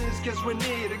corruption? Cause we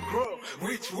need to grow.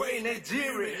 Which way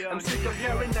Nigeria? I'm sick of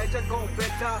hearing Niger go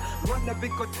better. Wanna be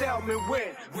could tell me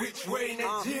when. Which way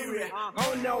Nigeria?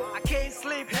 Oh no, I can't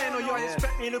sleep. Handle y'all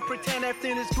expect me to pretend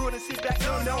everything is good and sit back.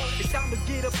 No, it's time to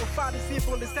get up and fight this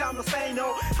evil. It's time to say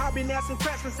no. I've been asking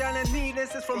questions and I need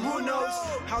answers from who knows.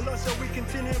 How long shall we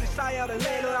continue to shy out and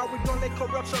later? Are we gonna let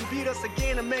corruption beat us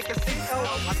again and make us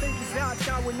CEO? I think it's our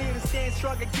time we need to stand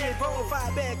strong again. Vote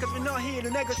fire back, cause we're not here to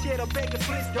negotiate or beg the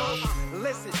police, though.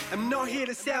 Listen, I'm not here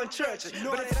to sound church,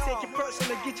 but if you take it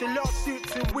personal, get your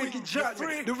lawsuits and wicked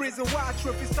judgment. The reason why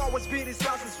truth is always beat his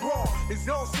house is wrong. His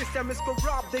whole system is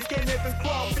corrupt, they can't even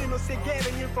crawl. People say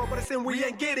getting info, but I say we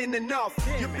ain't getting enough.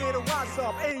 You better wise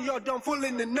up, ain't y'all done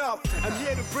fooling enough. I'm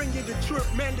here to bring you the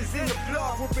truth, man, this in the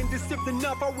blood. We've been deceived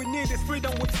enough, all we need is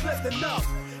freedom, we've slept enough.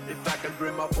 If I can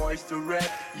bring my voice to rap,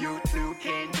 you too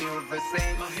can do the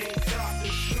same. My hands up and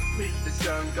shoot me. The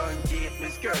sun gon' get me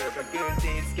scared, but good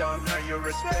deeds gon' earn your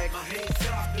respect. My hands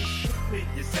up and shoot me.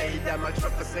 You say that my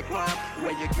truth is a crime,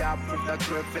 where you got proof the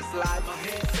truth is life. My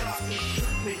hands up and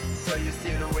shoot me. So you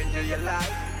still enjoy your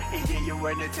life, and yeah, you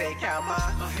wanna take out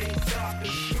mine. My hands up and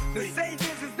shoot me. They say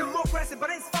this is democracy, but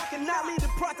it's fucking not leading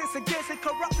protest against it.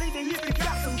 Corrupt leading, if you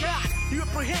got some guy. You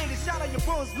apprehend and shout out your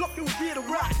bones, look you get it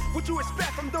right. What you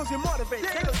expect from those you motivate?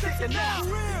 They don't take it now.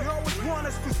 You always want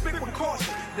us to speak with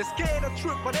caution. They're scared of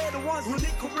truth, but they're the ones who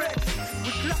need correction.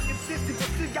 We clock consistent, but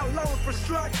still got low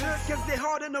infrastructure. Cause they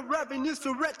hard in the revenues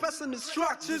to wreck personal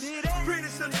structures.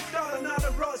 British on the start,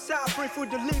 another roadside, free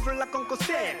food delivery like Uncle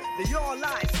Sam. They all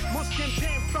lies, most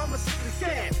campaign promises to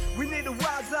scam. We need to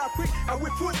wise up quick, and we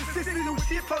put the system and we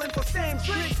keep falling for same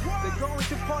tricks. They go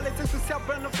into politics with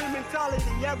self-benefit mentality.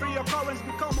 Every occurrence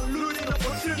become a looting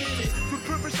opportunity to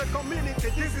privilege the community.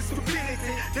 This is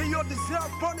stupidity. They all deserve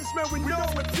punishment with no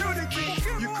impunity.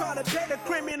 You call a better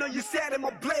criminal, you set him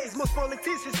ablaze. Most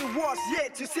politicians are worse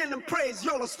yet, you send them praise.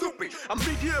 Y'all are stupid. I'm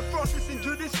big here, process and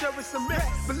judiciary is a mess.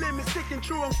 Believe me, sticking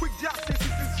true on quick justice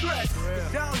is a stress.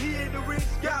 Cause down here the rich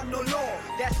got no law.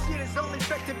 That shit is only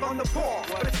effective on the poor.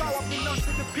 But if power belongs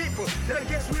to the people, then I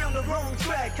guess we're on the wrong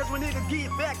track. Cause we need to get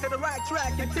back to the right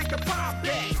track and take a power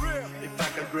back. If I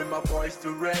can bring my voice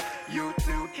to rap, you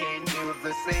too can do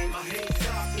the same. My hands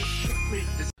up and shoot me.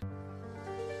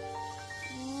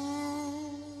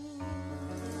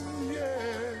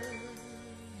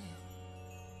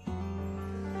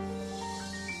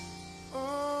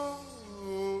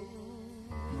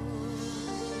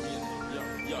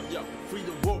 Yo, free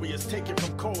the warriors, take it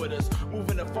from corridors,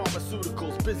 moving to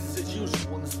pharmaceuticals, business as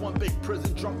usual. In this one big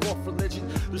prison, drunk off religion,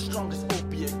 the strongest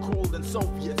opiate, cooler than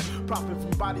Soviets, profit from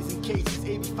bodies in cages,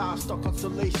 85 stuck on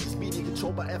salacious, media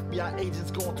controlled by FBI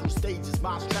agents going through stages,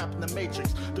 minds trapped in the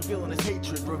matrix, revealing his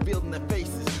hatred, revealed in their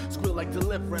faces, squeal like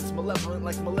deliverance, malevolent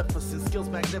like Maleficent, skills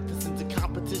magnificent, to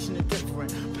competition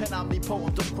indifferent, pen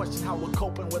omnipotent, don't question how we're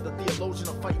coping, whether theologian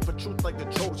or fighting for truth like the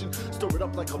Trojan, stir it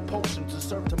up like a potion to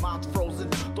serve to minds frozen.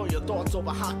 Throw your thoughts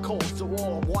over hot coals to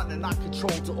all one and not control,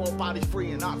 to all bodies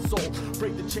free and not sold.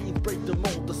 Break the chains, break the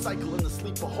mold, the cycle in the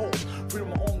sleeper hold. Freedom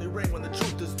will only ring when the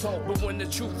truth is told. But when the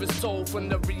truth is told from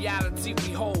the reality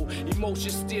we hold,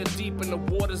 emotions still deep and the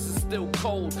waters are still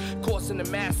cold. Causing the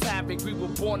mass havoc, we were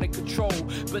born in control.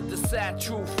 But the sad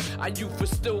truth, our youth will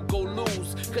still go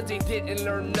lose. Cause they didn't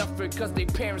learn nothing, cause they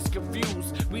parents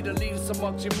confused. We the leaders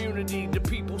among community, the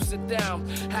people sit down.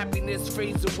 Happiness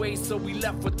fades away, so we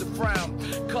left with the frown.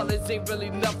 Colors ain't really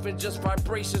nothing, just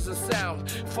vibrations and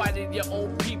sound. Fighting your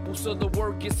own people so the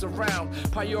word gets around.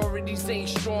 Priorities ain't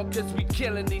strong cause we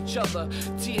killing each other.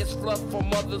 Tears flood from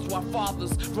mothers while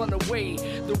fathers run away.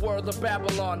 The world of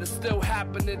Babylon is still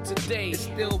happening today. It's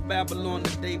still Babylon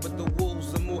today, but the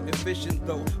wolves are more efficient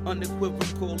though.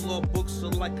 Unequivocal law books are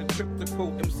like a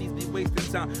cryptical. MCs be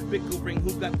wasting time bickering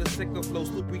who got the sicker flow.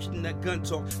 Still preaching that gun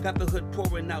talk. Got the hood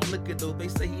pouring out liquor though. They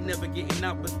say he never getting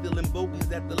out, but stealing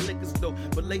bogeys at the liquor store.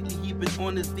 But lately he been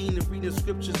on his dean and reading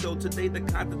scriptures though. Today the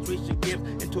concentration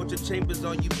camps and torture chambers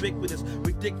are ubiquitous.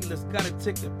 Ridiculous, got a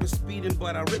ticket for speeding,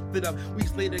 but I ripped it up.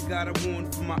 Weeks later got a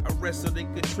warrant for my arrest so they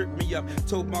could trip me up.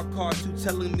 Told my car to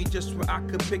telling me just where I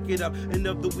could pick it up. End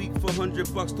of the week for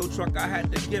 $100, tow truck I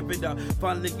had to give it up.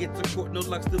 Finally get to court, no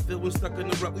luck, still feeling stuck in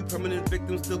the rut. We permanent victims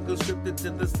victims still conscripted to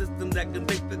the system that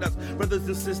convicted us. Brothers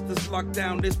and sisters locked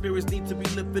down, their spirits need to be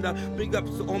lifted up. Big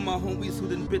ups to all my homies who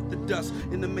done bit the dust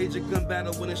in the major gun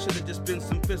battle when it should have just been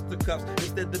some fisticuffs.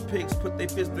 Instead the pigs put their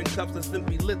fist in cuffs and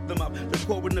simply lit them up. The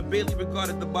coroner barely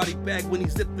regarded the body bag when he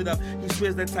zipped it up. He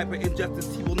swears that type of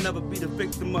injustice he will never be the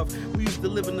victim of. We used to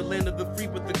live in the land of the free,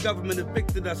 but the government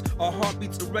evicted us. Our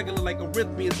heartbeats irregular like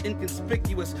arrhythmias,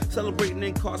 inconspicuous. Celebrating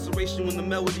incarceration when the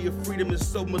melody of freedom is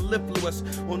so mellifluous.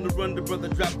 On the run, the brother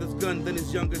dropped his gun, then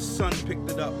his youngest son picked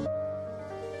it up.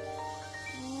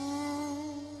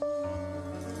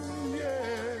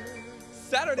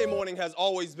 Saturday morning has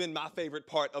always been my favorite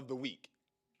part of the week.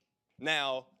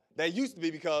 Now, that used to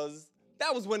be because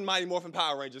that was when Mighty Morphin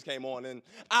Power Rangers came on, and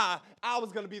I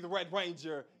was gonna be the Red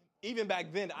Ranger. Even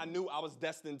back then, I knew I was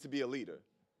destined to be a leader.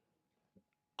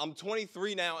 I'm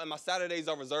 23 now, and my Saturdays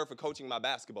are reserved for coaching my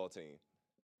basketball team.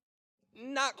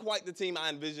 Not quite the team I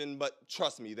envisioned, but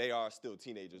trust me, they are still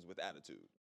teenagers with attitude.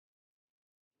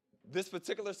 This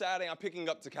particular Saturday, I'm picking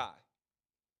up Takai.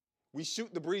 We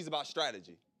shoot the breeze about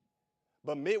strategy.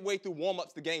 But midway through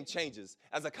warm-ups, the game changes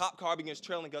as a cop car begins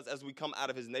trailing us as we come out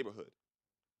of his neighborhood.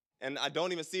 And I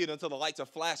don't even see it until the lights are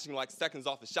flashing like seconds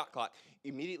off the shot clock.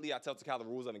 Immediately, I tell Takai the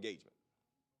rules of engagement.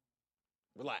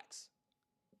 Relax.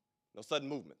 No sudden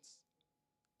movements.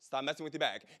 Stop messing with your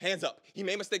bag. Hands up. He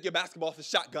may mistake your basketball for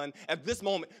shotgun. At this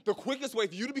moment, the quickest way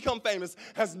for you to become famous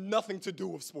has nothing to do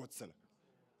with SportsCenter.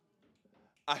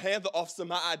 I hand the officer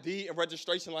my ID and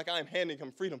registration like I am handing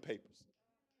him freedom papers.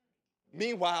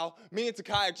 Meanwhile, me and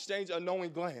Takai exchange a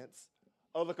knowing glance,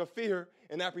 a look of fear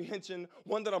and apprehension,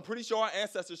 one that I'm pretty sure our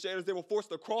ancestors shared as they were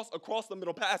forced to cross across the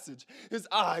Middle Passage. His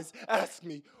eyes ask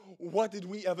me, what did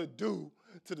we ever do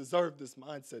to deserve this?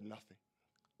 Mine said nothing.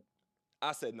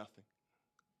 I said nothing.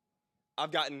 I've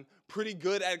gotten pretty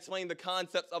good at explaining the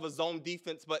concepts of a zone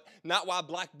defense, but not why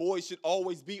black boys should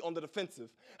always be on the defensive.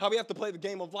 How we have to play the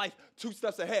game of life 2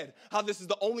 steps ahead. How this is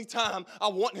the only time I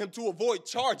want him to avoid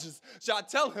charges. Should I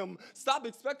tell him, stop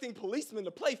expecting policemen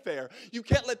to play fair? You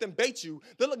can't let them bait you.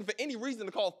 They're looking for any reason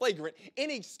to call flagrant,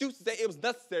 any excuse to say it was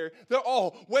necessary. They're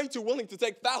all way too willing to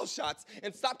take foul shots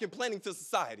and stop complaining to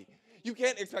society. You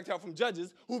can't expect help from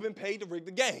judges who've been paid to rig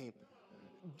the game.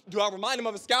 Do I remind him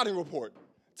of a scouting report?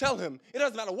 Tell him, it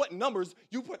doesn't matter what numbers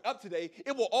you put up today,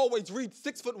 it will always read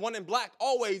 6'1" in black,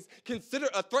 always consider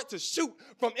a threat to shoot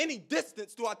from any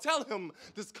distance. Do I tell him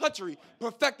this country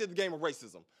perfected the game of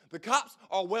racism? The cops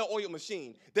are a well-oiled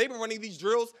machine. They've been running these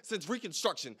drills since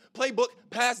Reconstruction. Playbook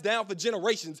passed down for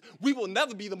generations. We will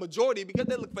never be the majority because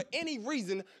they look for any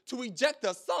reason to eject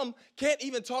us. Some can't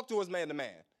even talk to us man to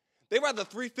man. They rather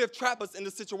 3/5 trap us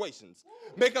into situations.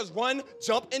 Make us run,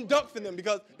 jump, and dunk for them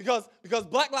because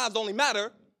black lives only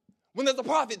matter when there's a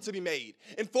profit to be made.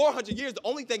 In 400 years, the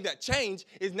only thing that changed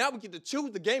is now we get to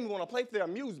choose the game we want to play for their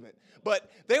amusement.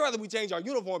 But they rather we change our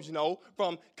uniforms,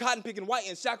 from cotton picking white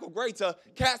and shackled gray to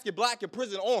casket black and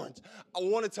prison orange. I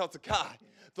want to tell Takai,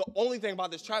 the only thing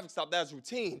about this traffic stop that is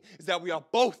routine is that we are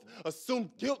both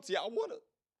assumed guilty. I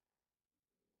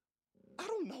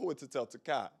don't know what to tell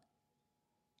Takai.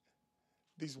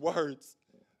 These words,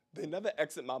 they never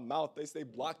exit my mouth. They stay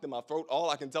blocked in my throat. All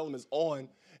I can tell them is on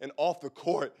and off the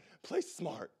court. Play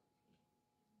smart.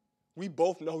 We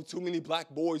both know too many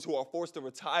black boys who are forced to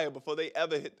retire before they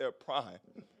ever hit their prime.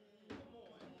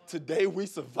 Today we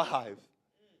survive.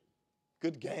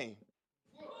 Good game.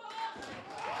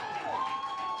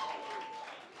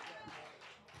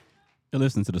 You're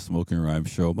listening to the Smoking Rhyme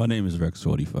Show. My name is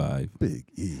Rex45.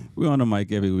 Big E. We're on the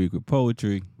mic every week with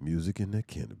poetry, music, and that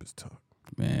cannabis talk.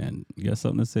 Man, you got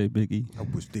something to say, Big E? I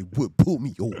wish they would pull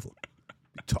me over.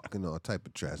 Be talking all type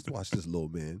of trash. Watch this little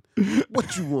man.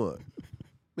 What you want?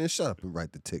 Man, shut up and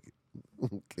write the ticket. I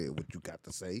don't care what you got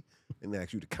to say and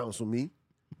ask you to counsel me.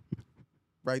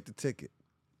 Write the ticket.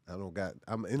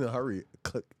 I'm in a hurry,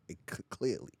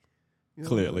 clearly.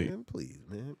 Clearly. Man? Please,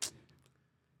 man.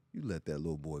 You let that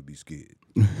little boy be scared.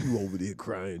 You over there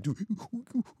crying.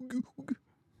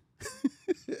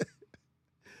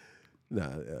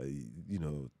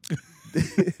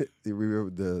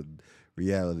 The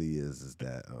reality is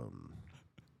that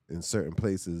in certain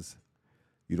places,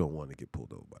 you don't want to get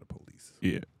pulled over by the police.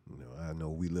 Yeah. I know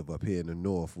we live up here in the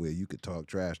north where you could talk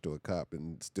trash to a cop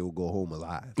and still go home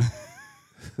alive.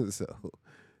 So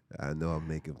I know I'm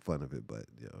making fun of it, but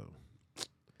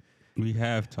we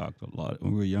have talked a lot.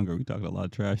 When we were younger, we talked a lot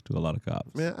of trash to a lot of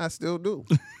cops. Man, I still do.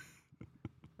 As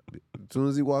soon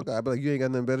as he walk out, I be like, you ain't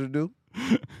got nothing better to do?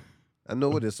 I know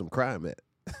where there's some crime at.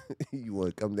 You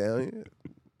want to come down here?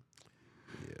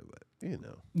 Yeah, but,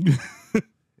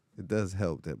 it does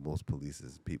help that most police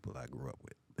is people I grew up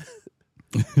with.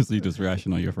 So you just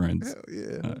ration on your friends? Hell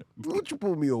yeah. What you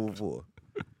pull me over for?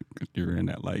 You ran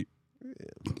that light.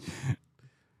 Yeah.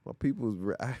 My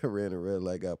I ran a red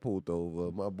light, got pulled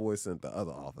over. My boy sent the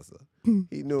other officer.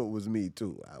 He knew it was me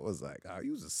too. I was like, "Oh,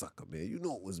 you was a sucker, man. You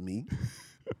know it was me."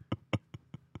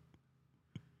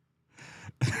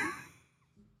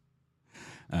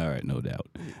 All right, no doubt.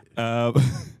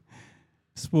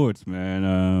 Sports, man.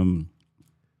 A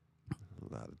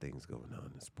lot of things going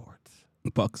on in sports.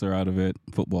 Bucks are out of it,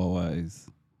 football wise.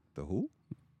 The who?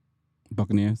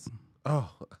 Buccaneers.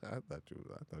 Oh, I thought you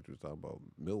were talking about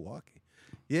Milwaukee.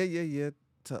 Yeah.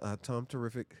 Tom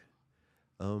Terrific.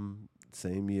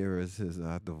 Same year as his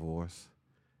divorce.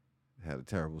 Had a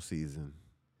terrible season.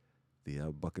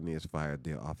 The Buccaneers fired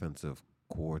their offensive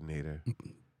coordinator.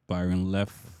 Byron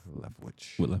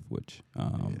Leftwich.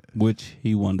 Which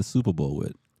he won the Super Bowl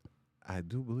with. I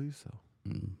do believe so.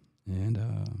 And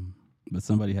but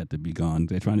somebody had to be gone.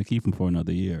 They're trying to keep him for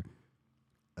another year.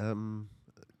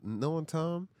 Knowing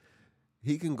Tom,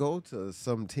 he can go to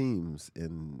some teams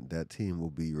and that team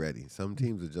will be ready. Some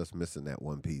teams are just missing that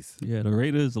one piece. Yeah, the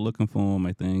Raiders are looking for him,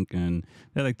 I think, and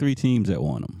there are like 3 teams that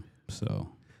want him. So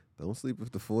don't sleep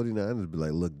with the 49ers. Be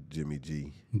like, look, Jimmy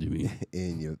G.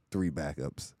 And your 3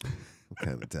 backups. I'm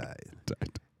kind of tired.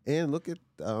 And look at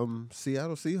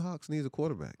Seattle Seahawks needs a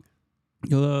quarterback.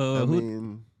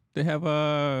 They have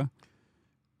the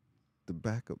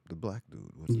backup, the black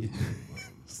dude. What's his name?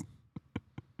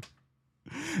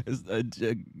 It's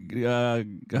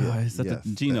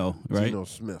Geno, right? Geno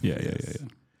Smith. Yeah.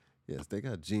 Yes, they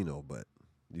got Geno, but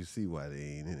you see why they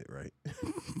ain't in it, right?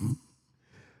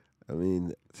 I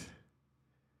mean,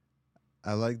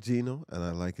 I like Geno and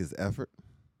I like his effort,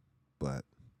 but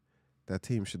that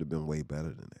team should have been way better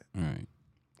than that. All right.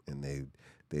 And they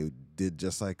did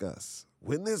just like us.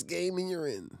 Win this game and you're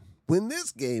in. Win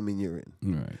this game and you're in.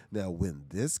 Right. Now win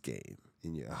this game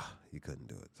and you couldn't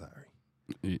do it. Sorry.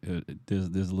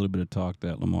 There's a little bit of talk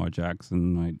that Lamar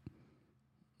Jackson might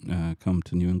come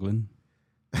to New England.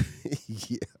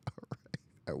 Yeah, right.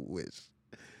 I wish.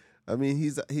 I mean, he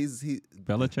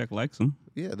Belichick likes him.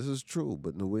 Yeah, this is true.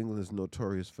 But New England is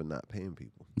notorious for not paying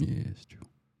people. Yeah, it's true.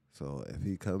 So if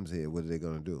he comes here, what are they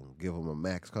going to do? Give him a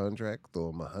max contract, throw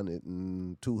him $100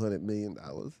 and $200 million?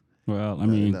 Well, I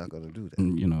mean, they're not going to do that.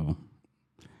 You know,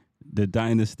 the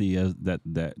dynasty that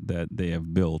they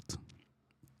have built.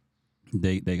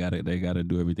 They gotta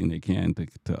do everything they can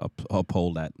to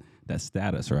uphold that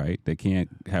status, right? They can't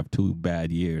have 2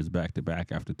 bad years back to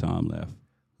back after Tom left.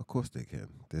 Of course they can.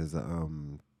 There's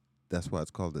that's why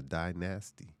it's called the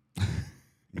dynasty.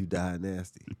 You die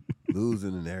nasty,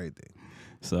 losing and everything.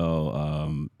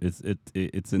 So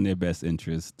it's in their best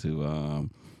interest to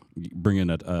bring in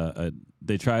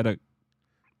they try to.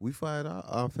 We fired our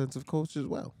offensive coach as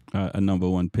well. A number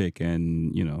 1 pick,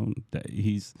 and you know that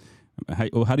he's.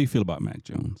 How do you feel about Mac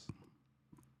Jones?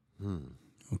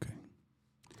 Okay.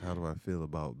 How do I feel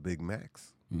about Big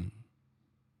Macs?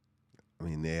 I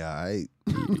mean, they all right.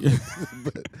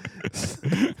 But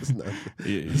it's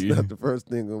not the first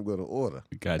thing I'm going to order.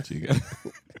 Got you.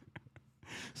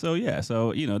 So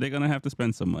you know they're going to have to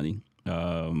spend some money,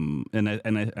 and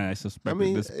I suspect. I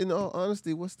mean, in all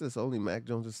honesty, what's this? Only Mac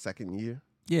Jones' second year?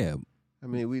 Yeah. I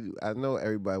mean, I know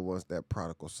everybody wants that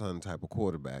prodigal son type of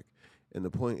quarterback. And the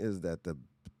point is that the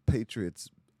Patriots'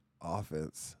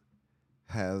 offense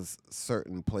has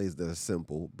certain plays that are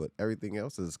simple, but everything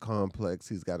else is complex.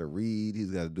 He's got to read.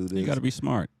 He's got to do this. You got to be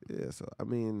smart. Yeah, so, I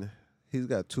mean, he's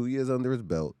got 2 years under his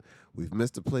belt. We've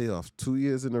missed the playoffs 2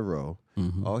 years in a row.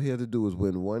 Mm-hmm. All he had to do was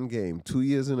win 1 game 2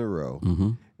 years in a row,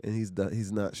 mm-hmm. and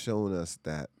he's not showing us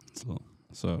that.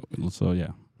 So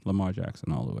yeah, Lamar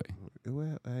Jackson all the way.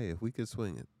 Well, hey, if we could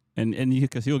swing it. And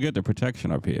because he'll get the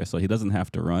protection up here, so he doesn't have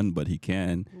to run, but he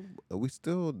can. He needs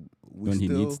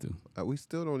to. We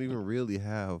still don't even really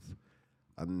have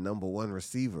a number 1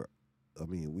 receiver. I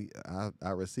mean,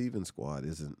 our receiving squad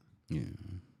isn't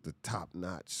the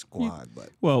top-notch squad, but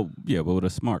but with a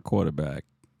smart quarterback,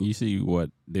 you see what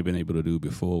they've been able to do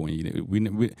before.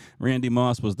 When Randy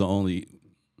Moss was the only.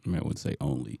 I mean, I would say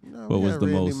only. No, but was the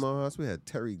Randy most? Moss, we had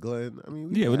Terry Glenn. I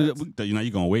mean,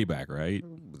 you're going way back, right?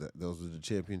 Those were the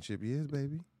championship years,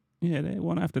 baby. Yeah, they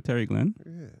won after Terry Glenn.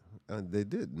 Yeah, and they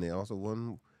did, and they also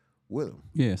won with him.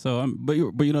 Yeah, so but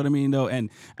you know what I mean, though,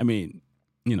 and I mean,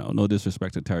 you know, no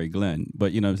disrespect to Terry Glenn,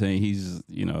 but you know what I'm saying, he's,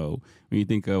 you know, when you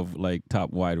think of like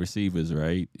top wide receivers,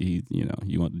 right? He, you know,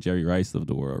 you want the Jerry Rice of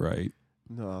the world, right?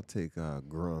 No, I'll take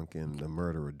Gronk and the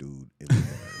murderer dude.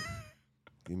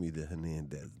 Give me the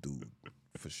Hernandez dude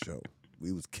for sure.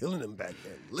 We was killing him back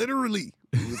then. Literally,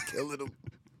 we was killing him.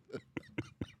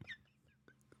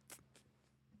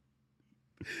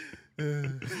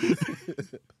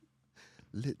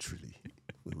 Literally,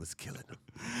 We was killing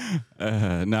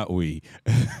them. Not we.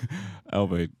 Oh,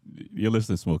 but you're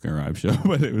listening to Smoking Rhyme Show,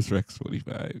 but it was Rex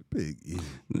 45. Big E.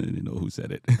 You know who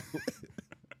said it.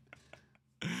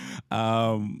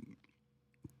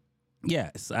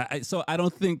 Yes. So I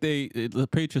don't think the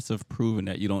Patriots have proven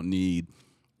that you don't need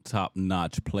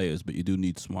top-notch players, but you do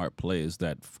need smart players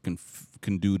that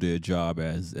can do their job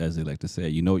as they like to say.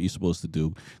 You know what you're supposed to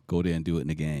do. Go there and do it in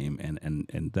the game,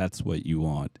 and that's what you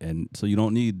want. And so you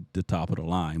don't need the top of the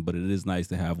line, but it is nice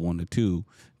to have one or two.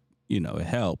 You know, it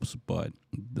helps. But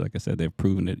like I said, they've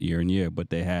proven it year in year. But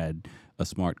they had a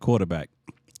smart quarterback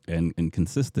and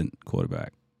consistent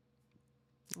quarterback.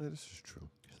 Yeah, this is true.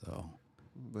 So,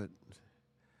 but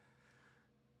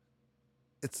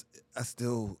I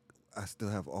still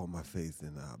have all my faith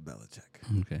in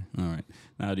Belichick. Okay, all right.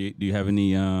 Now, do you have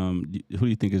any? Who do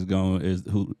you think is going?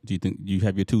 Who do you think you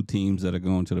have your two teams that are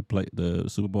going to the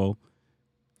Super Bowl?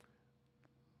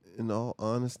 In all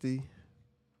honesty,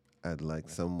 I'd like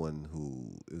someone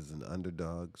who is an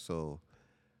underdog. So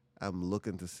I'm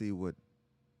looking to see what.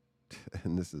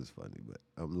 And this is funny, but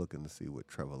I'm looking to see what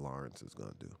Trevor Lawrence is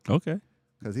going to do. Okay.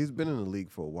 Because he's been in the league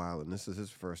for a while, and this is his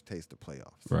first taste of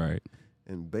playoffs. Right.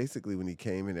 And basically, when he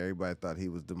came in, everybody thought he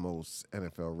was the most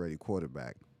NFL-ready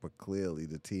quarterback. But clearly,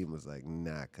 the team was like,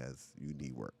 nah, because you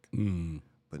need work. Mm.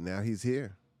 But now he's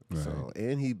here. Right. So,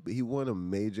 and he won a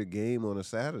major game on a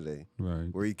Saturday. Right.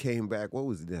 Where he came back, what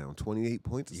was he down, 28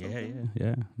 points or something?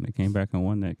 Yeah. They came back and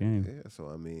won that game. Yeah, so,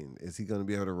 I mean, is he going to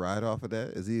be able to ride off of that?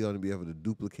 Is he going to be able to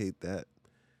duplicate that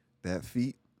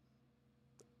feat?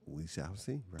 We shall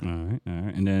see. Right? All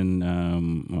right. And then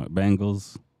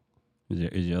Bengals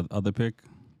is your other pick?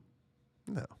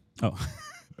 No. Oh.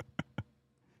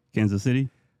 Kansas City?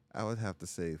 I would have to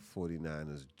say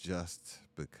 49ers just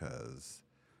because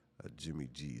Jimmy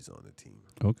G's on the team.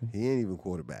 Okay. He ain't even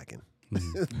quarterbacking,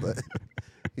 but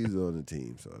he's on the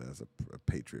team, so that's a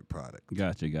Patriot product.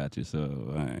 Gotcha. So,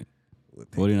 all right.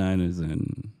 49ers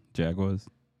and Jaguars?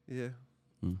 Yeah.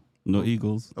 No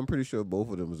Eagles? I'm pretty sure both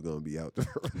of them is going to be out there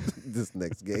this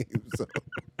next game. So,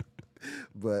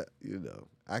 but,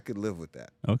 I could live with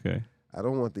that. Okay. I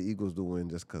don't want the Eagles to win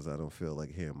just because I don't feel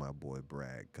like hearing my boy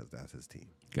brag because that's his team.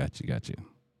 Gotcha.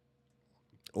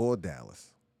 Or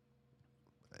Dallas,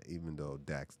 even though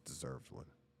Dax deserves one.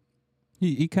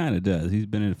 He kind of does. He's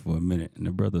been in it for a minute, and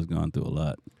the brother's gone through a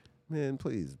lot. Man,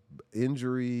 please.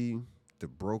 Injury,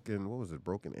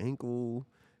 broken ankle.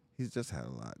 He's just had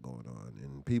a lot going on,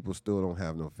 and people still don't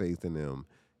have no faith in him.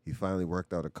 He finally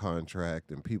worked out a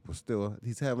contract, and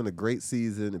he's having a great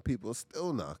season, and people are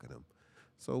still knocking him.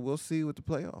 So we'll see with the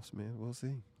playoffs, man. We'll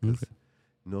see. Okay.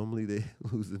 Normally they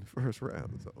lose in the first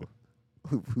round, so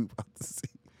we about to see.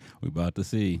 We about to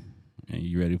see, and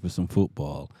you ready for some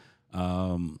football?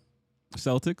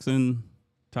 Celtics in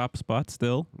top spot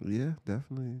still. Yeah,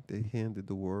 definitely. They handed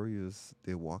the Warriors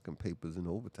their walking papers in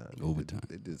overtime.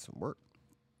 They did some work.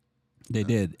 They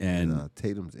did, and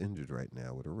Tatum's injured right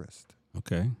now with a wrist.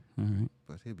 Okay, all right.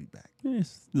 But he'll be back. Yeah,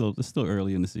 it's still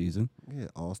early in the season. Yeah,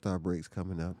 All-Star break's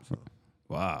coming up. So.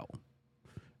 Wow.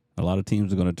 A lot of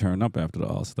teams are going to turn up after the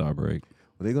All-Star break.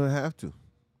 Well, they're going to have to.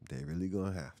 They're really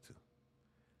going to have to.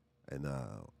 And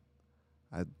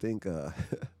I think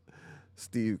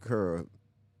Steve Kerr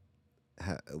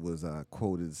was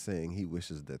quoted saying he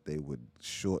wishes that they would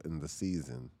shorten the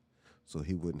season so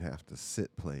he wouldn't have to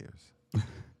sit players.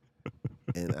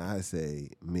 And I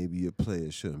say maybe your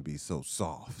players shouldn't be so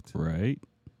soft. Right.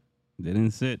 They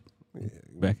didn't sit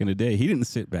back in the day. He didn't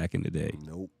sit back in the day.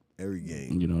 Nope. Every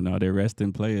game. Now they're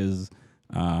resting players.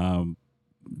 You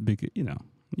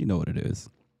know what it is.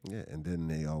 Yeah, and then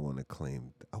they all want to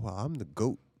claim, well, I'm the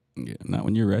GOAT. Yeah, not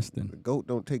when you're resting. The GOAT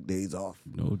don't take days off.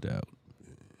 No doubt.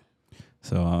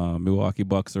 So Milwaukee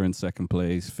Bucks are in second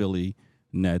place. Philly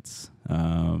Nets.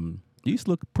 These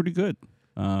look pretty good.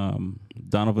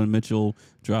 Donovan Mitchell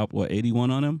dropped 81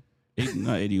 on him?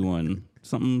 Not 81.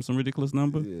 Some ridiculous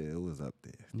number. Yeah, it was up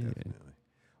there. Definitely.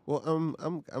 Well,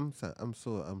 I'm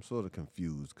sort of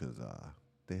confused because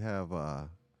they have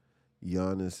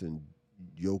Giannis and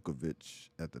Jokovic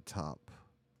at the top.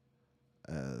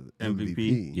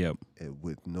 MVP. Yep.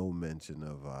 With no mention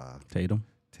of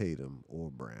Tatum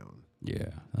or Brown. Yeah,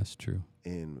 that's true.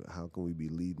 And how can we be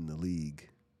leading the league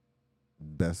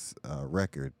best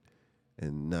record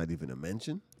and not even a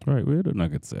mention? Right, where the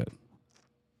Nuggets at?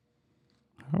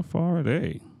 How far are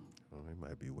they? Well, they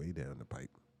might be way down the pipe.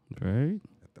 Right?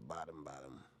 At the bottom.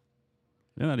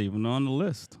 They're not even on the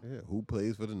list. Yeah, who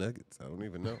plays for the Nuggets? I don't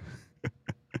even know.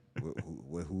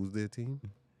 Who's their team?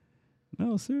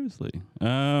 No, seriously.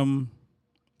 They're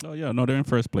in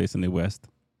first place in the West.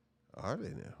 Are they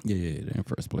now? Yeah, they're in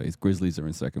first place. Grizzlies are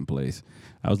in second place.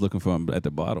 I was looking for him at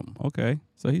the bottom. Okay,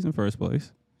 so he's in first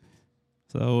place.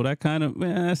 So that kind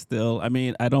of, still, I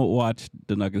mean, I don't watch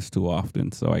the Nuggets too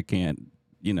often, so I can't,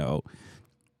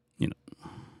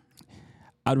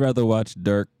 I'd rather watch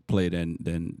Dirk play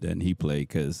than he play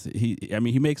because he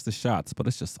makes the shots, but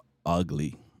it's just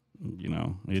ugly.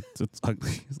 It's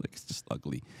ugly. It's just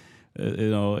ugly.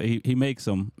 He makes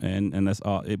them, and that's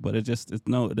all. But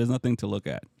there's nothing to look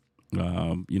at.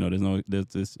 There's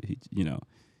this.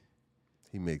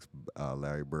 He makes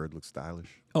Larry Bird look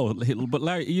stylish. Oh, but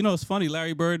Larry, it's funny.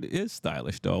 Larry Bird is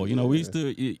stylish, though. We used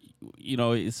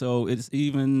to, so it's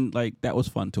even like that was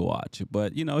fun to watch.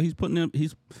 But he's putting up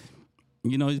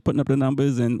the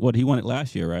numbers, and he won it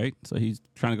last year, right? So he's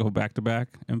trying to go back to back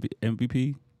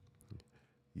MVP.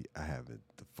 Yeah, I haven't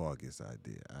the foggiest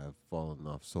idea. I've fallen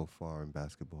off so far in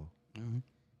basketball. Mm-hmm.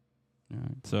 All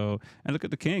right. So, and look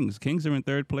at the Kings. Kings are in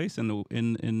third place in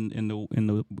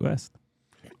the West.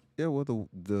 Yeah, well,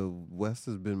 the West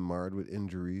has been marred with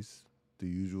injuries. The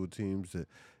usual teams that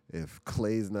if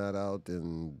Clay's not out,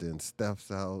 then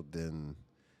Steph's out, then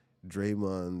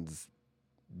Draymond's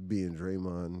being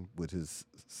Draymond with his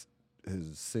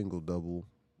single double.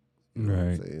 You know what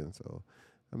I'm saying? So,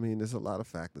 I mean, there's a lot of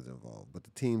factors involved. But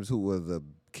the teams who were the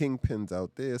kingpins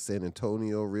out there, San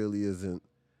Antonio really isn't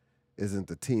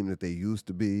the team that they used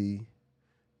to be.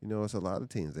 It's a lot of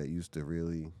teams that used to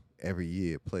really every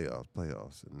year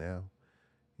playoffs, and now,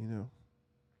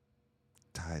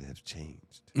 tide has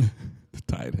changed. The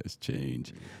tide has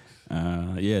changed.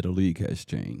 The league has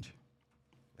changed.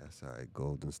 That's all right.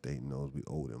 Golden State knows we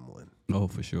owe them one. Oh,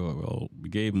 for sure. Well, we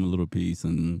gave them a little piece,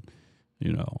 and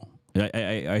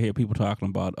I hear people talking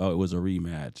about, it was a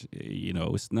rematch.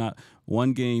 It's not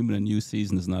one game in a new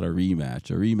season is not a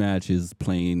rematch. A rematch is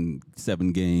playing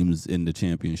 7 games in the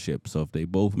championship. So if they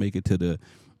both make it to the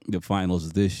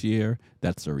finals this year,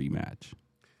 that's a rematch.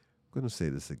 I'm going to say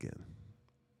this again.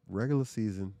 Regular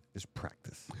season is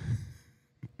practice.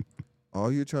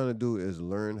 All you're trying to do is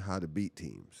learn how to beat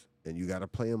teams. And you got to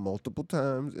play them multiple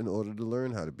times in order to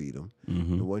learn how to beat them.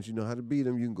 Mm-hmm. And once you know how to beat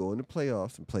them, you can go in the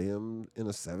playoffs and play them in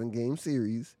a 7-game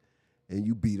series, and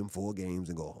you beat them 4 games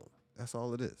and go home. That's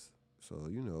all it is. So,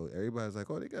 everybody's like,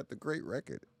 oh, they got the great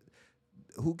record.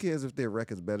 Who cares if their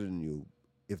record's better than you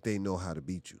if they know how to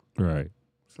beat you? Right.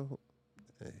 So,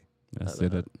 hey. That's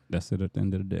it at the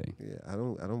end of the day. Yeah, I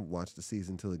don't watch the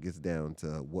season until it gets down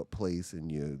to what place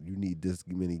and you need this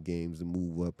many games to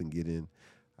move up and get in.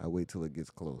 I wait till it gets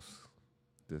close.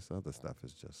 This other stuff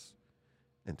is just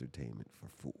entertainment for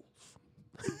fools.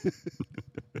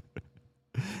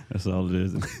 That's all it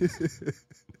is.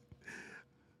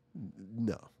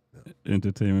 No.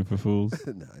 Entertainment for fools?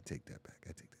 No, I take that back.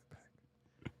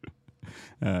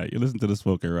 You listen to the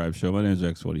Smoking Rhyme Show. My name is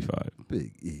X45.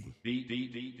 Big E.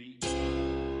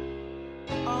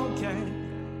 Okay.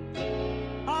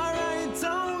 All right,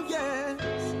 oh yes.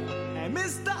 And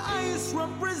Mr. Ice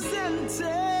representing.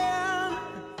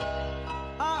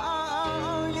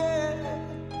 Oh yeah.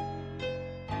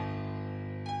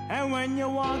 And when you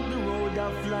walk the road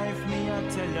of life, me I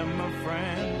tell you, my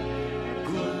friend,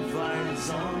 good vibes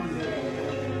only.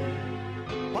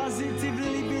 Positive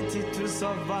liberty to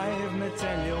survive, me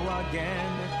tell you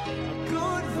again.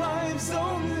 Good vibes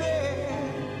only.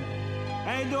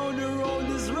 And though the road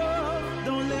is rough,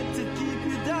 don't let it keep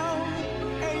you down.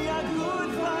 And your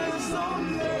good vibes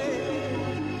only.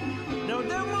 Now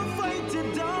them will fight you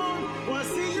down. Wanna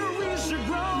see you reach the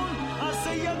ground. I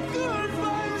say your good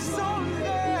vibes only.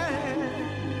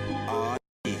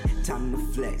 Time to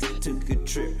flex, took a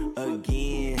trip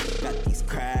again. Got these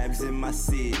crabs in my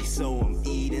city, so I'm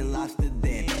eating lobster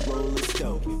then. Roll a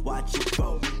stove, watch it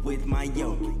boat with my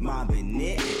yoke, mobbing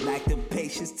it. Like the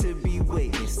patience to be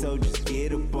waiting, so just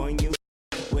get up on your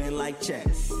win like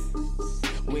chess.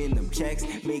 Win them checks,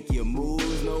 make your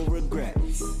moves, no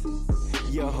regrets.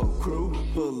 Your whole crew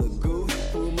full of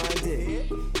goofs, pull my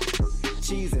dick.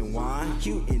 Cheese and wine,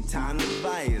 cute in time of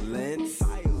violence.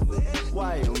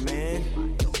 Why, oh man?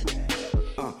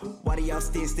 Why do y'all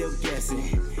still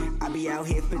guessing? I be out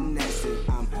here finessing.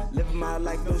 I'm living my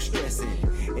life, no stressing.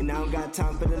 And I don't got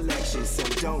time for the lectures. So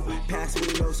don't pass me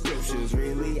no scriptures.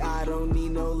 Really, I don't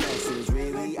need no lessons.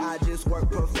 Really, I just work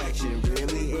perfection.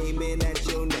 Really aiming at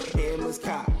your neck. Hammers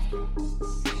cock.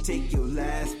 Take your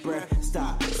last breath.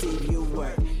 Stop. See you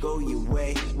work. Go your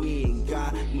way. We ain't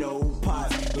got no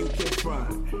pot. You can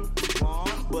front.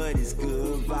 But it's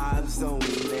good vibes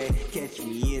only. Catch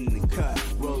me in the cut.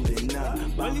 Rolling up.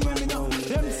 Well, you let me know.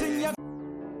 Them sing ya.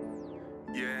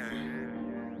 Yeah.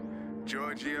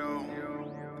 Giorgio,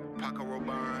 Paco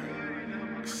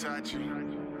Rabanne, Versace,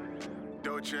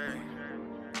 Dolce,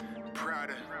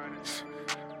 Prada.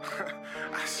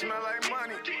 I smell like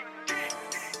money.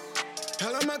 I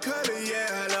love my color, yeah,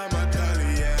 I love my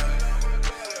color, yeah.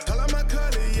 I love my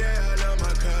color, yeah, I love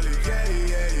my color,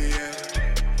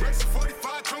 yeah. Rex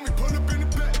 45 told me pull up in the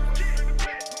back.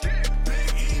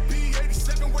 Big EP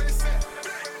 87 where it's at.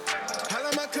 I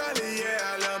love my color, yeah,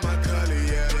 I love my color,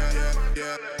 yeah.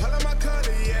 I love my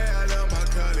color, yeah, I love my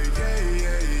color,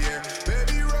 yeah.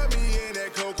 Baby, rub me in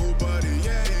that cocoa butter,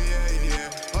 yeah.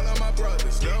 All of my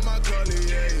brothers love my color,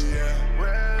 yeah.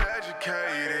 Well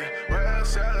educated, well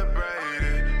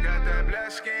celebrated. Got that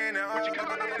black skin and all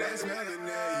that's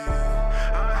melanated.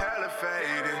 I'm hella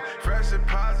faded. Fresh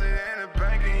deposit in the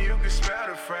bank and you can smell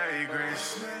the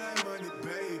fragrance.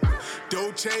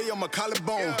 Dolce on my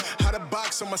collarbone, hot a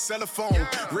box on my cell phone.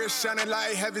 Wrist shining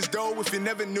like heaven's door. If you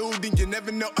never knew, then you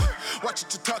never know. Watch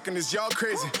what you're talking, is y'all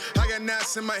crazy. I got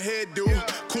knots in my head, dude.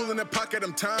 Cool in the pocket,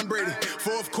 I'm Tom Brady.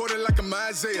 Fourth quarter like I'm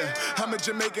Isaiah. I'm a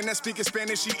Jamaican that speaking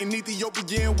Spanish, eating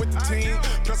Ethiopian with the team.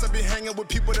 Plus I be hanging with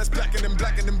people that's blacker than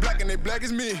black and black and they black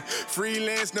as me.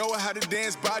 Freelance, know how to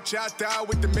dance, bachata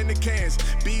with Dominicans.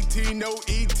 BT, no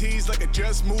ETs, like I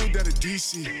just moved out of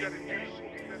DC.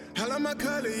 I love my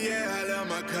color, yeah, I love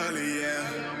my color, yeah.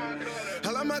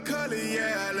 I love my color,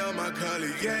 yeah, I love my color,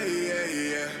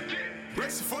 yeah.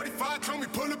 Rex 45 told me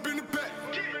pull up in the back.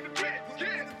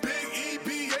 Big EP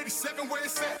 87 where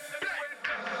it's at.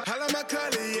 I love my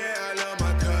color, yeah, I love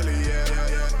my color,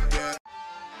 yeah.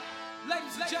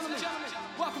 Ladies and gentlemen,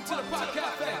 welcome to the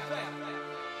podcast.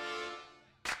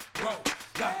 Roll,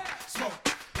 light, smoke,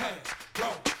 hands,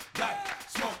 roll, light,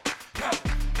 smoke, hands,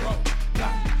 roll,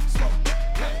 light, smoke,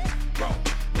 hands, roll,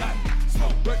 light,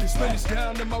 smoke. Break the Spanish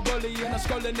down in my rollie and I'm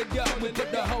scrolling it up. We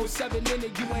put the whole 7 in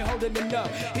it, you ain't holding it up.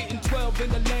 Hitting 12 in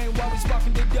the lane while we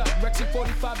sparking it up. Rexing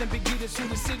 45 and Big E, soon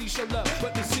the city show up.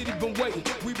 But the city been waiting,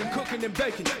 we been cooking and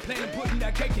baking. Planning, putting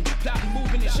that cake in, plotting,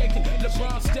 moving and shaking.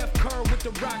 LeBron, Steph Curry with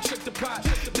the rock, shake the pot.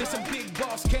 There's some big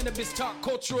boss cannabis talk,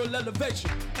 cultural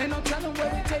elevation. Ain't no telling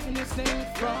where we taking this thing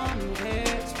from here.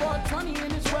 It's 420 in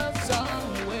this world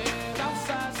somewhere.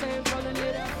 Outside, say rolling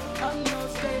it up. Up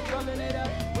north, stay rolling it up.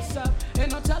 What's up?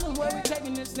 Ain't no telling where we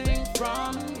taking this thing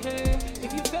from here.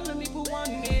 If you feeling me, put one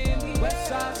in. West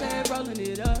side, stay rolling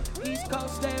it up. East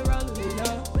coast, stay rolling it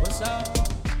up. What's up?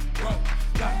 Roll,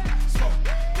 light, smoke,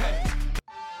 hands.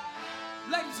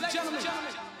 Ladies and gentlemen,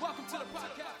 welcome to the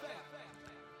podcast.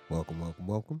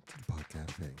 Welcome to the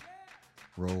podcast.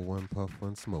 Roll one, puff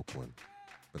one, smoke one.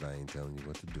 But I ain't telling you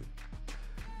what to do.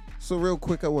 So real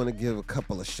quick, I want to give a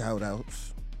couple of shout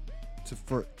outs to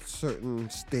certain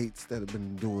states that have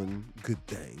been doing good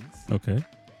things. Okay.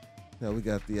 Now we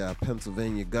got the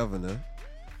Pennsylvania governor,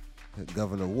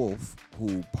 Governor Wolf,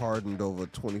 who pardoned over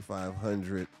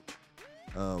 2,500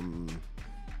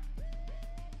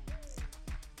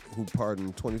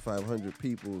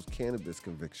 people's cannabis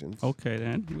convictions. Okay,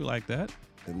 then we like that.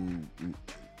 And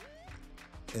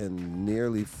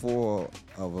nearly 4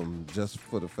 of them just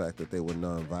for the fact that they were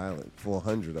nonviolent.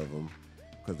 400 of them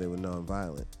because they were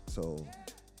nonviolent. So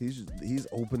he's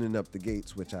opening up the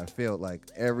gates, which I felt like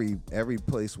every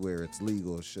place where it's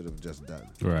legal should have just done.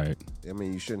 Right. I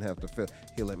mean, you shouldn't have to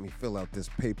let me fill out this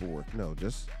paperwork. No,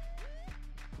 just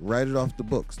write it off the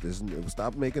books.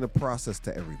 Stop making a process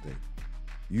to everything.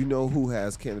 You know who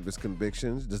has cannabis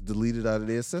convictions, just delete it out of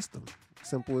their system.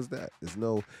 Simple as that. There's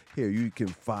no, here, you can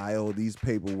file these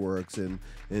paperworks and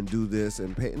do this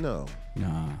and pay. No.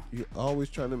 Nah. You're always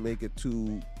trying to make it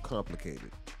too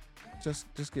complicated. Just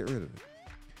get rid of it.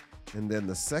 And then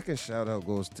the second shout out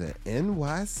goes to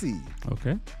NYC.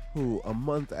 Okay. Who, a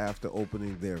month after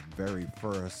opening their very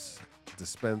first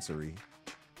dispensary,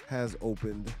 has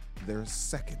opened their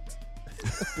second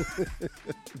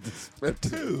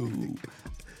dispensary.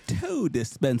 Two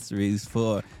dispensaries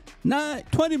for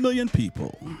 20 million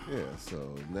people. Yeah,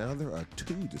 so now there are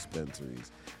 2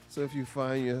 dispensaries. So if you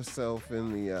find yourself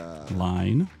in the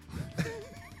line,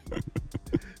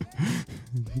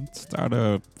 start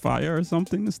a fire or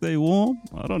something to stay warm.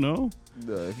 I don't know.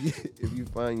 No, if you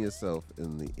find yourself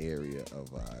in the area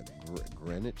of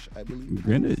Greenwich, I believe.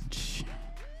 Greenwich.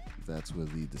 That's where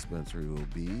the dispensary will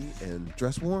be. And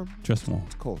dress warm. Dress warm.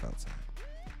 It's cold outside.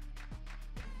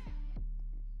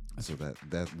 So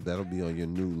that'll be on your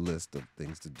new list of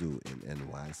things to do in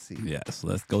NYC. Yes,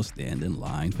 let's go stand in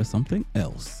line for something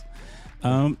else.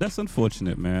 That's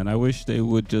unfortunate, man. I wish they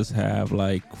would just have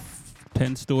like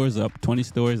 10 stores up, 20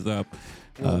 stores up.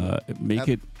 Make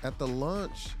it at the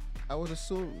launch. I would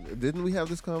assume. Didn't we have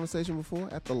this conversation before?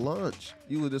 At the launch,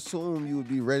 you would assume you would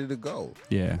be ready to go.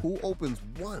 Yeah. Who opens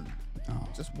one? Oh.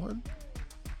 Just one?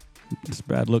 It's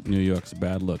bad luck, New York. It's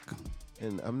bad luck.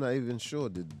 And I'm not even sure.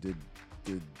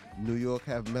 Did New York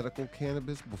have medical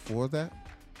cannabis before that?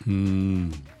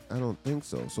 I don't think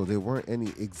so. So there weren't any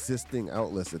existing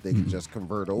outlets that they could just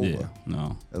convert over. Yeah,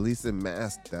 no. At least in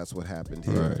Mass, that's what happened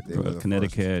here. Right. They were the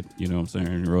Connecticut, you know what I'm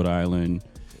saying, Rhode Island.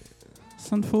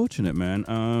 It's unfortunate, man.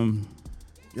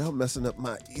 Y'all messing up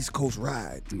my East Coast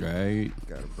ride. Right.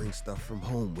 Gotta bring stuff from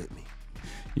home with me.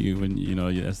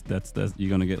 That's you're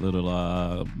gonna get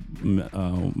little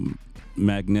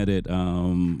magnetic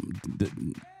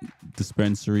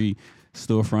dispensary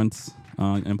storefronts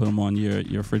and put them on your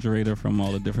refrigerator from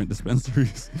all the different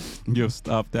dispensaries. You'll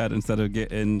stop that instead of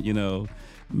getting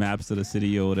maps of the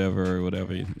city or whatever.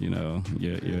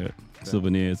 Your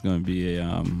souvenir is gonna be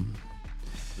a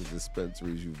the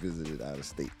dispensaries you visited out of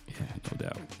state. Yeah, no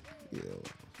doubt.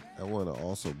 I want to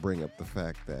also bring up the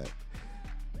fact that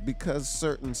because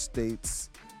certain states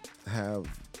have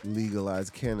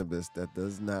legalized cannabis, that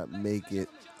does not make it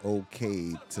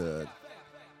okay to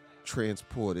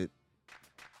transport it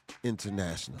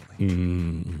internationally.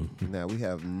 Now we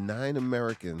have 9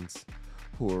 Americans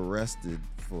who were arrested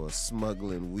for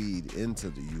smuggling weed into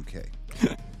the UK.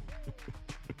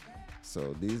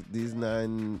 So these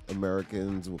 9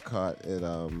 Americans were caught at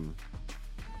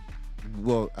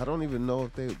well, I don't even know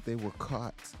if they were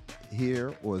caught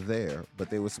here or there, but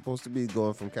they were supposed to be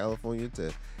going from California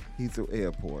to Heathrow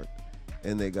Airport,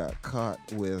 and they got caught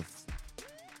with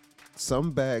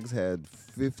some bags had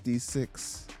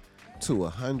 56 to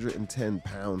 110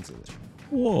 pounds in it.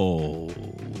 Whoa.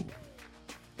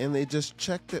 And they just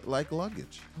checked it like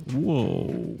luggage.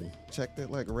 Whoa. Checked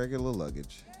it like regular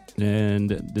luggage. And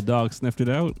the dog sniffed it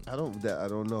out? I don't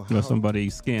know how. Or somebody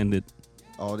scanned it.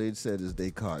 All they said is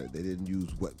they caught it. They didn't use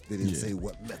they didn't say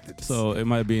what methods. So it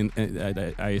might be,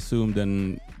 I assume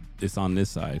then it's on this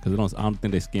side, because I don't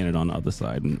think they scan it on the other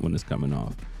side when it's coming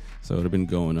off. So it would have been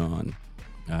going on.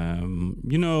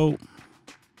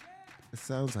 It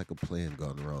sounds like a plan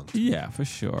gone wrong. Yeah, for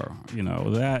sure.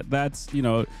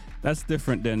 That's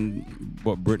different than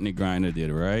what Brittany Griner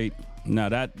did, right? Now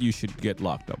that you should get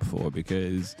locked up for,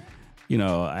 because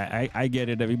I get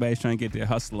it. Everybody's trying to get their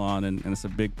hustle on, and it's a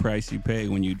big price you pay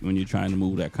when you're trying to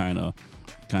move that kind of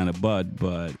bud.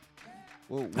 But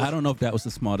I don't know if that was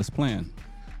the smartest plan.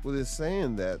 Well, they're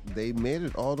saying that they made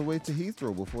it all the way to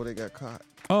Heathrow before they got caught.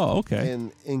 Oh, okay.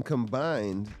 And in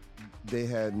combined, they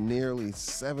had nearly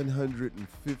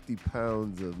 750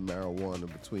 pounds of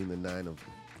marijuana between the 9 of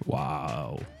them.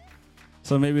 Wow.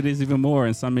 So maybe there's even more,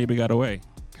 and some maybe got away.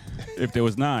 If there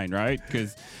was 9, right?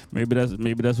 Because maybe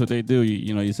that's what they do.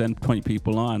 You send 20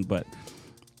 people on, but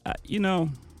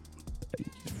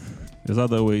there's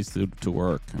other ways to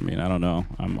work. I mean, I don't know.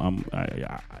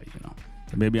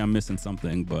 Maybe I'm missing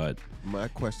something, but my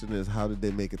question is, how did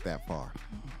they make it that far?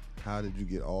 How did you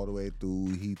get all the way through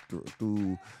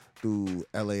Heathrow, through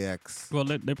LAX? Well,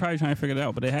 they're probably trying to figure it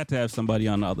out, but they had to have somebody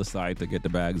on the other side to get the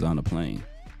bags on the plane.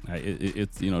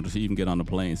 It's to even get on the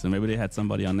plane. So maybe they had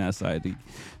somebody on that side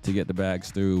to get the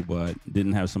bags through, but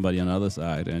didn't have somebody on the other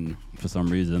side. And for some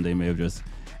reason, they may have just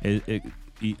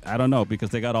I don't know, because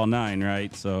they got all 9,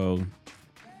 right? So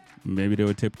maybe they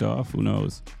were tipped off. Who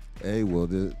knows? Hey, well,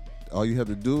 all you had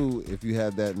to do if you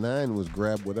had that 9 was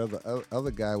grab whatever other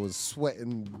guy was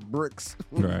sweating bricks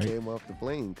when Right. he came off the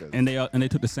plane. And they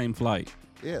took the same flight.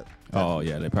 Yeah. Oh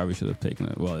yeah, they probably should have taken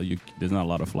it. Well, there's not a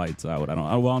lot of flights out. I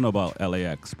don't know about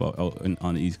LAX, but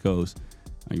on the East Coast,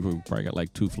 you probably got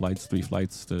like 2 flights, 3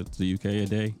 flights to the UK a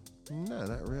day. No,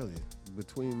 not really.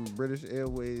 Between British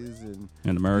Airways and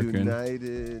American,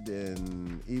 United,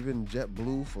 and even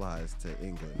JetBlue flies to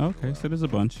England. Okay, so there's a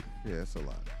bunch. Yeah, it's a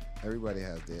lot. Everybody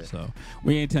has theirs. So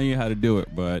we ain't telling you how to do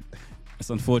it, but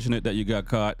it's unfortunate that you got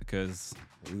caught, because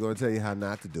we're going to tell you how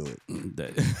not to do it.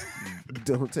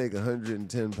 Don't take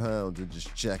 110 pounds and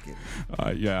just check it.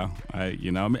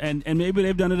 And maybe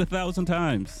they've done it 1,000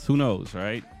 times. Who knows,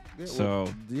 right? Yeah,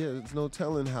 there's no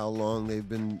telling how long they've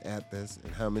been at this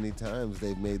and how many times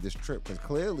they've made this trip. Because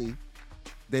clearly,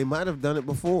 they might have done it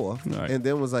before, right, and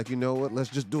then was like, you know what?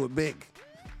 Let's just do it big.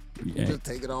 Yeah. Just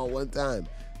take it all one time.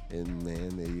 And man,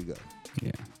 there you go.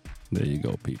 Yeah, there you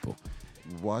go, people.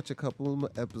 Watch a couple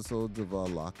of episodes of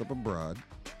Locked Up Abroad,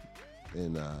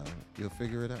 and you'll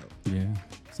figure it out. Yeah,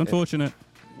 it's unfortunate.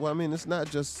 Well, I mean, it's not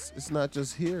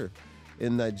just here.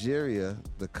 In Nigeria,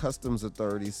 the customs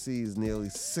authority seized nearly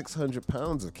 600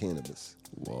 pounds of cannabis.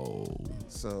 Whoa.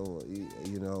 So,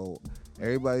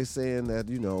 everybody's saying that,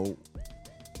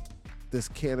 this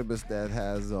cannabis that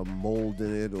has mold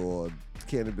in it, or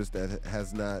cannabis that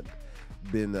has not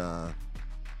been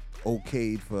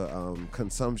okayed for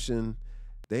consumption,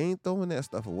 they ain't throwing that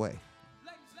stuff away.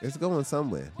 It's going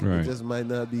somewhere. Right. It just might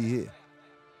not be here.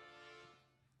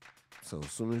 So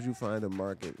as soon as you find a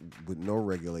market with no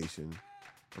regulation,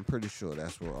 I'm pretty sure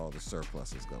that's where all the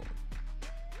surplus is going.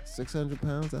 600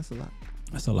 pounds, that's a lot.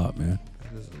 That's a lot, man.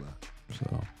 That is a lot.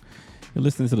 So, you're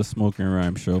listening to the Smoking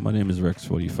Rhyme Show. My name is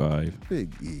Rex45.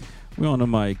 Big E. We're on the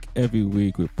mic every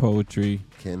week with poetry.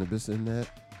 Cannabis in that.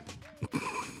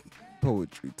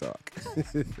 Poetry talk.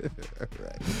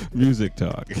 Right. Music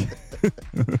talk.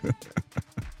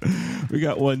 We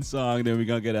got one song, then we're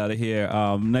going to get out of here.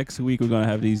 Next week, we're going to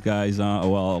have these guys on.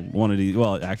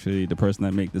 Actually, the person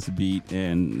that make this beat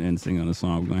and sing on the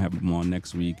song, we're going to have them on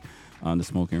next week on the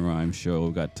Smoking Rhyme Show.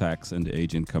 We've got Tax and the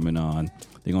Agent coming on.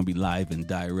 They're going to be live and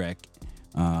direct.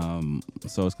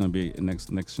 So it's going to be next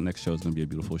show is going to be a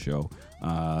beautiful show.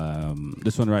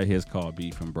 This one right here is called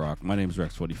Beef and Brock. My name is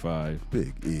Rex45.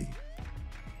 Big E.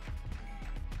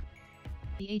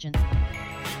 The Agent.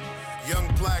 Young,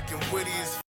 black, and witty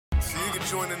as so you can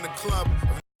join in the club.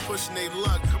 Pushing they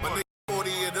luck. My niggas 40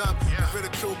 it up.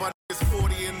 Ridiculed by niggas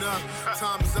 40 and up.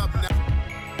 Time's up now.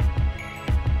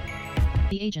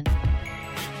 The Agent.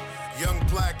 Young,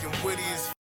 black, and witty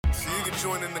as so you can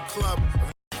join in the club.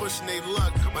 Pushing they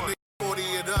luck. My niggas 40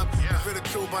 it up.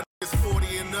 Ridiculed by niggas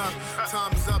 40 and up.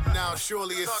 Time's up now,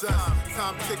 surely it's us.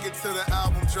 Time ticket to the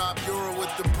album drop. Euro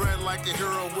with the bread like a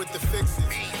hero with the fixes.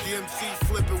 DMC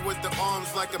flipping with the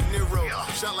arms like I'm Nero.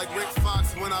 Shot like Rick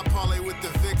Fox when I parlay with the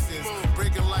Vixens.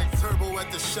 Breaking like Turbo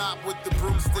at the shop with the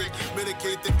broomstick.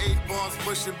 Mitigate the 8 balls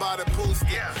pushing by the pool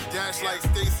stick. Dash like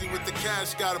Stacy with the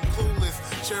cash, got him clueless.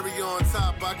 Cherry on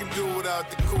top, I can do without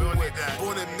the cool whip.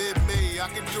 Born in mid-May, I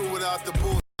can do without the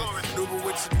bullshit. Nuba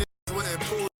with your niggas went and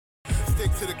pulled.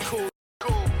 Stick to the cool.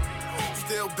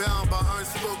 Still bound by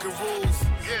unspoken rules.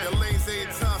 Your lanes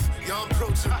ain't tough, y'all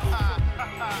approachable.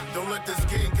 Don't let this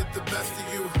game get the best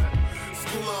of you.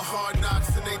 School of hard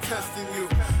knocks and they testing you.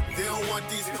 They don't want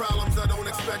these problems, I don't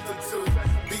expect them to.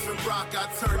 Beef and Brock,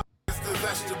 I turn to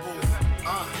vegetables.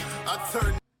 I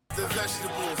turn to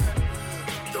vegetables.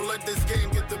 Don't let this game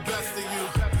get the best of you.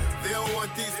 They don't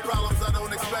want these problems, I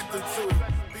don't expect them to.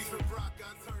 Beef and Brock,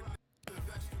 I turn to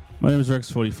vegetables. My name is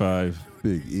Rex45.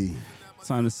 Big E.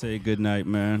 Time to say good night,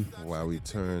 man. While we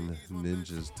turn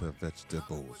ninjas to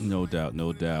vegetables. No doubt,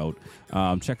 no doubt.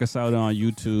 Check us out on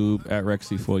YouTube at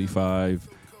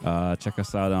Rexy45. Check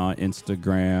us out on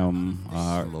Instagram.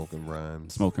 Smoking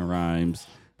Rhymes. Smoking Rhymes.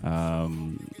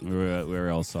 Where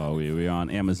else are we? We're on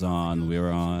Amazon.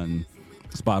 We're on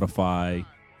Spotify.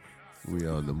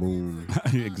 We're on the moon.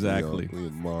 Exactly. We're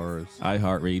on Mars.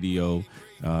 iHeartRadio.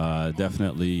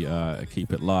 Definitely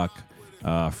keep it locked.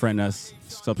 Friend us,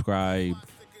 subscribe.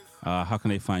 How can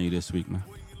they find you this week, man?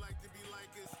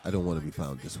 I don't want to be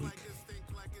found this week.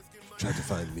 Try to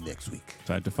find me next week.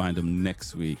 Try to find them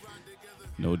next week.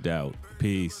 No doubt.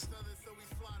 Peace.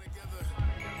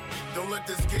 Don't let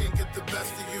this game get the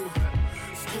best of you.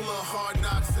 School of hard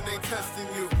knocks and they testing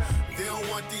you. They don't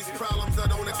want these problems, I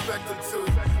don't expect them to.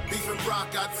 Beef and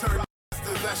Brock, I turn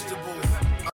to vegetables.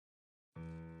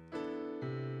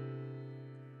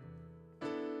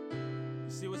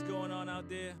 See what's going on out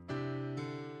there?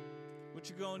 What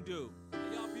you gonna do?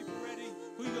 Are y'all people ready?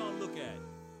 Who you gonna look at?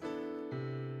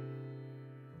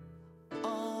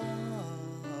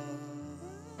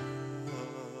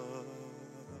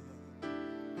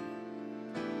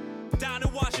 Down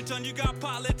in Washington, you got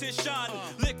politician,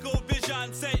 liquor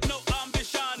vision, say no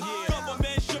ambition.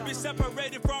 Government should be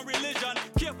separated from religion.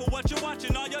 Careful what you're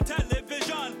watching on your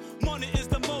television. Money is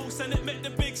the most, and it make the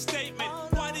big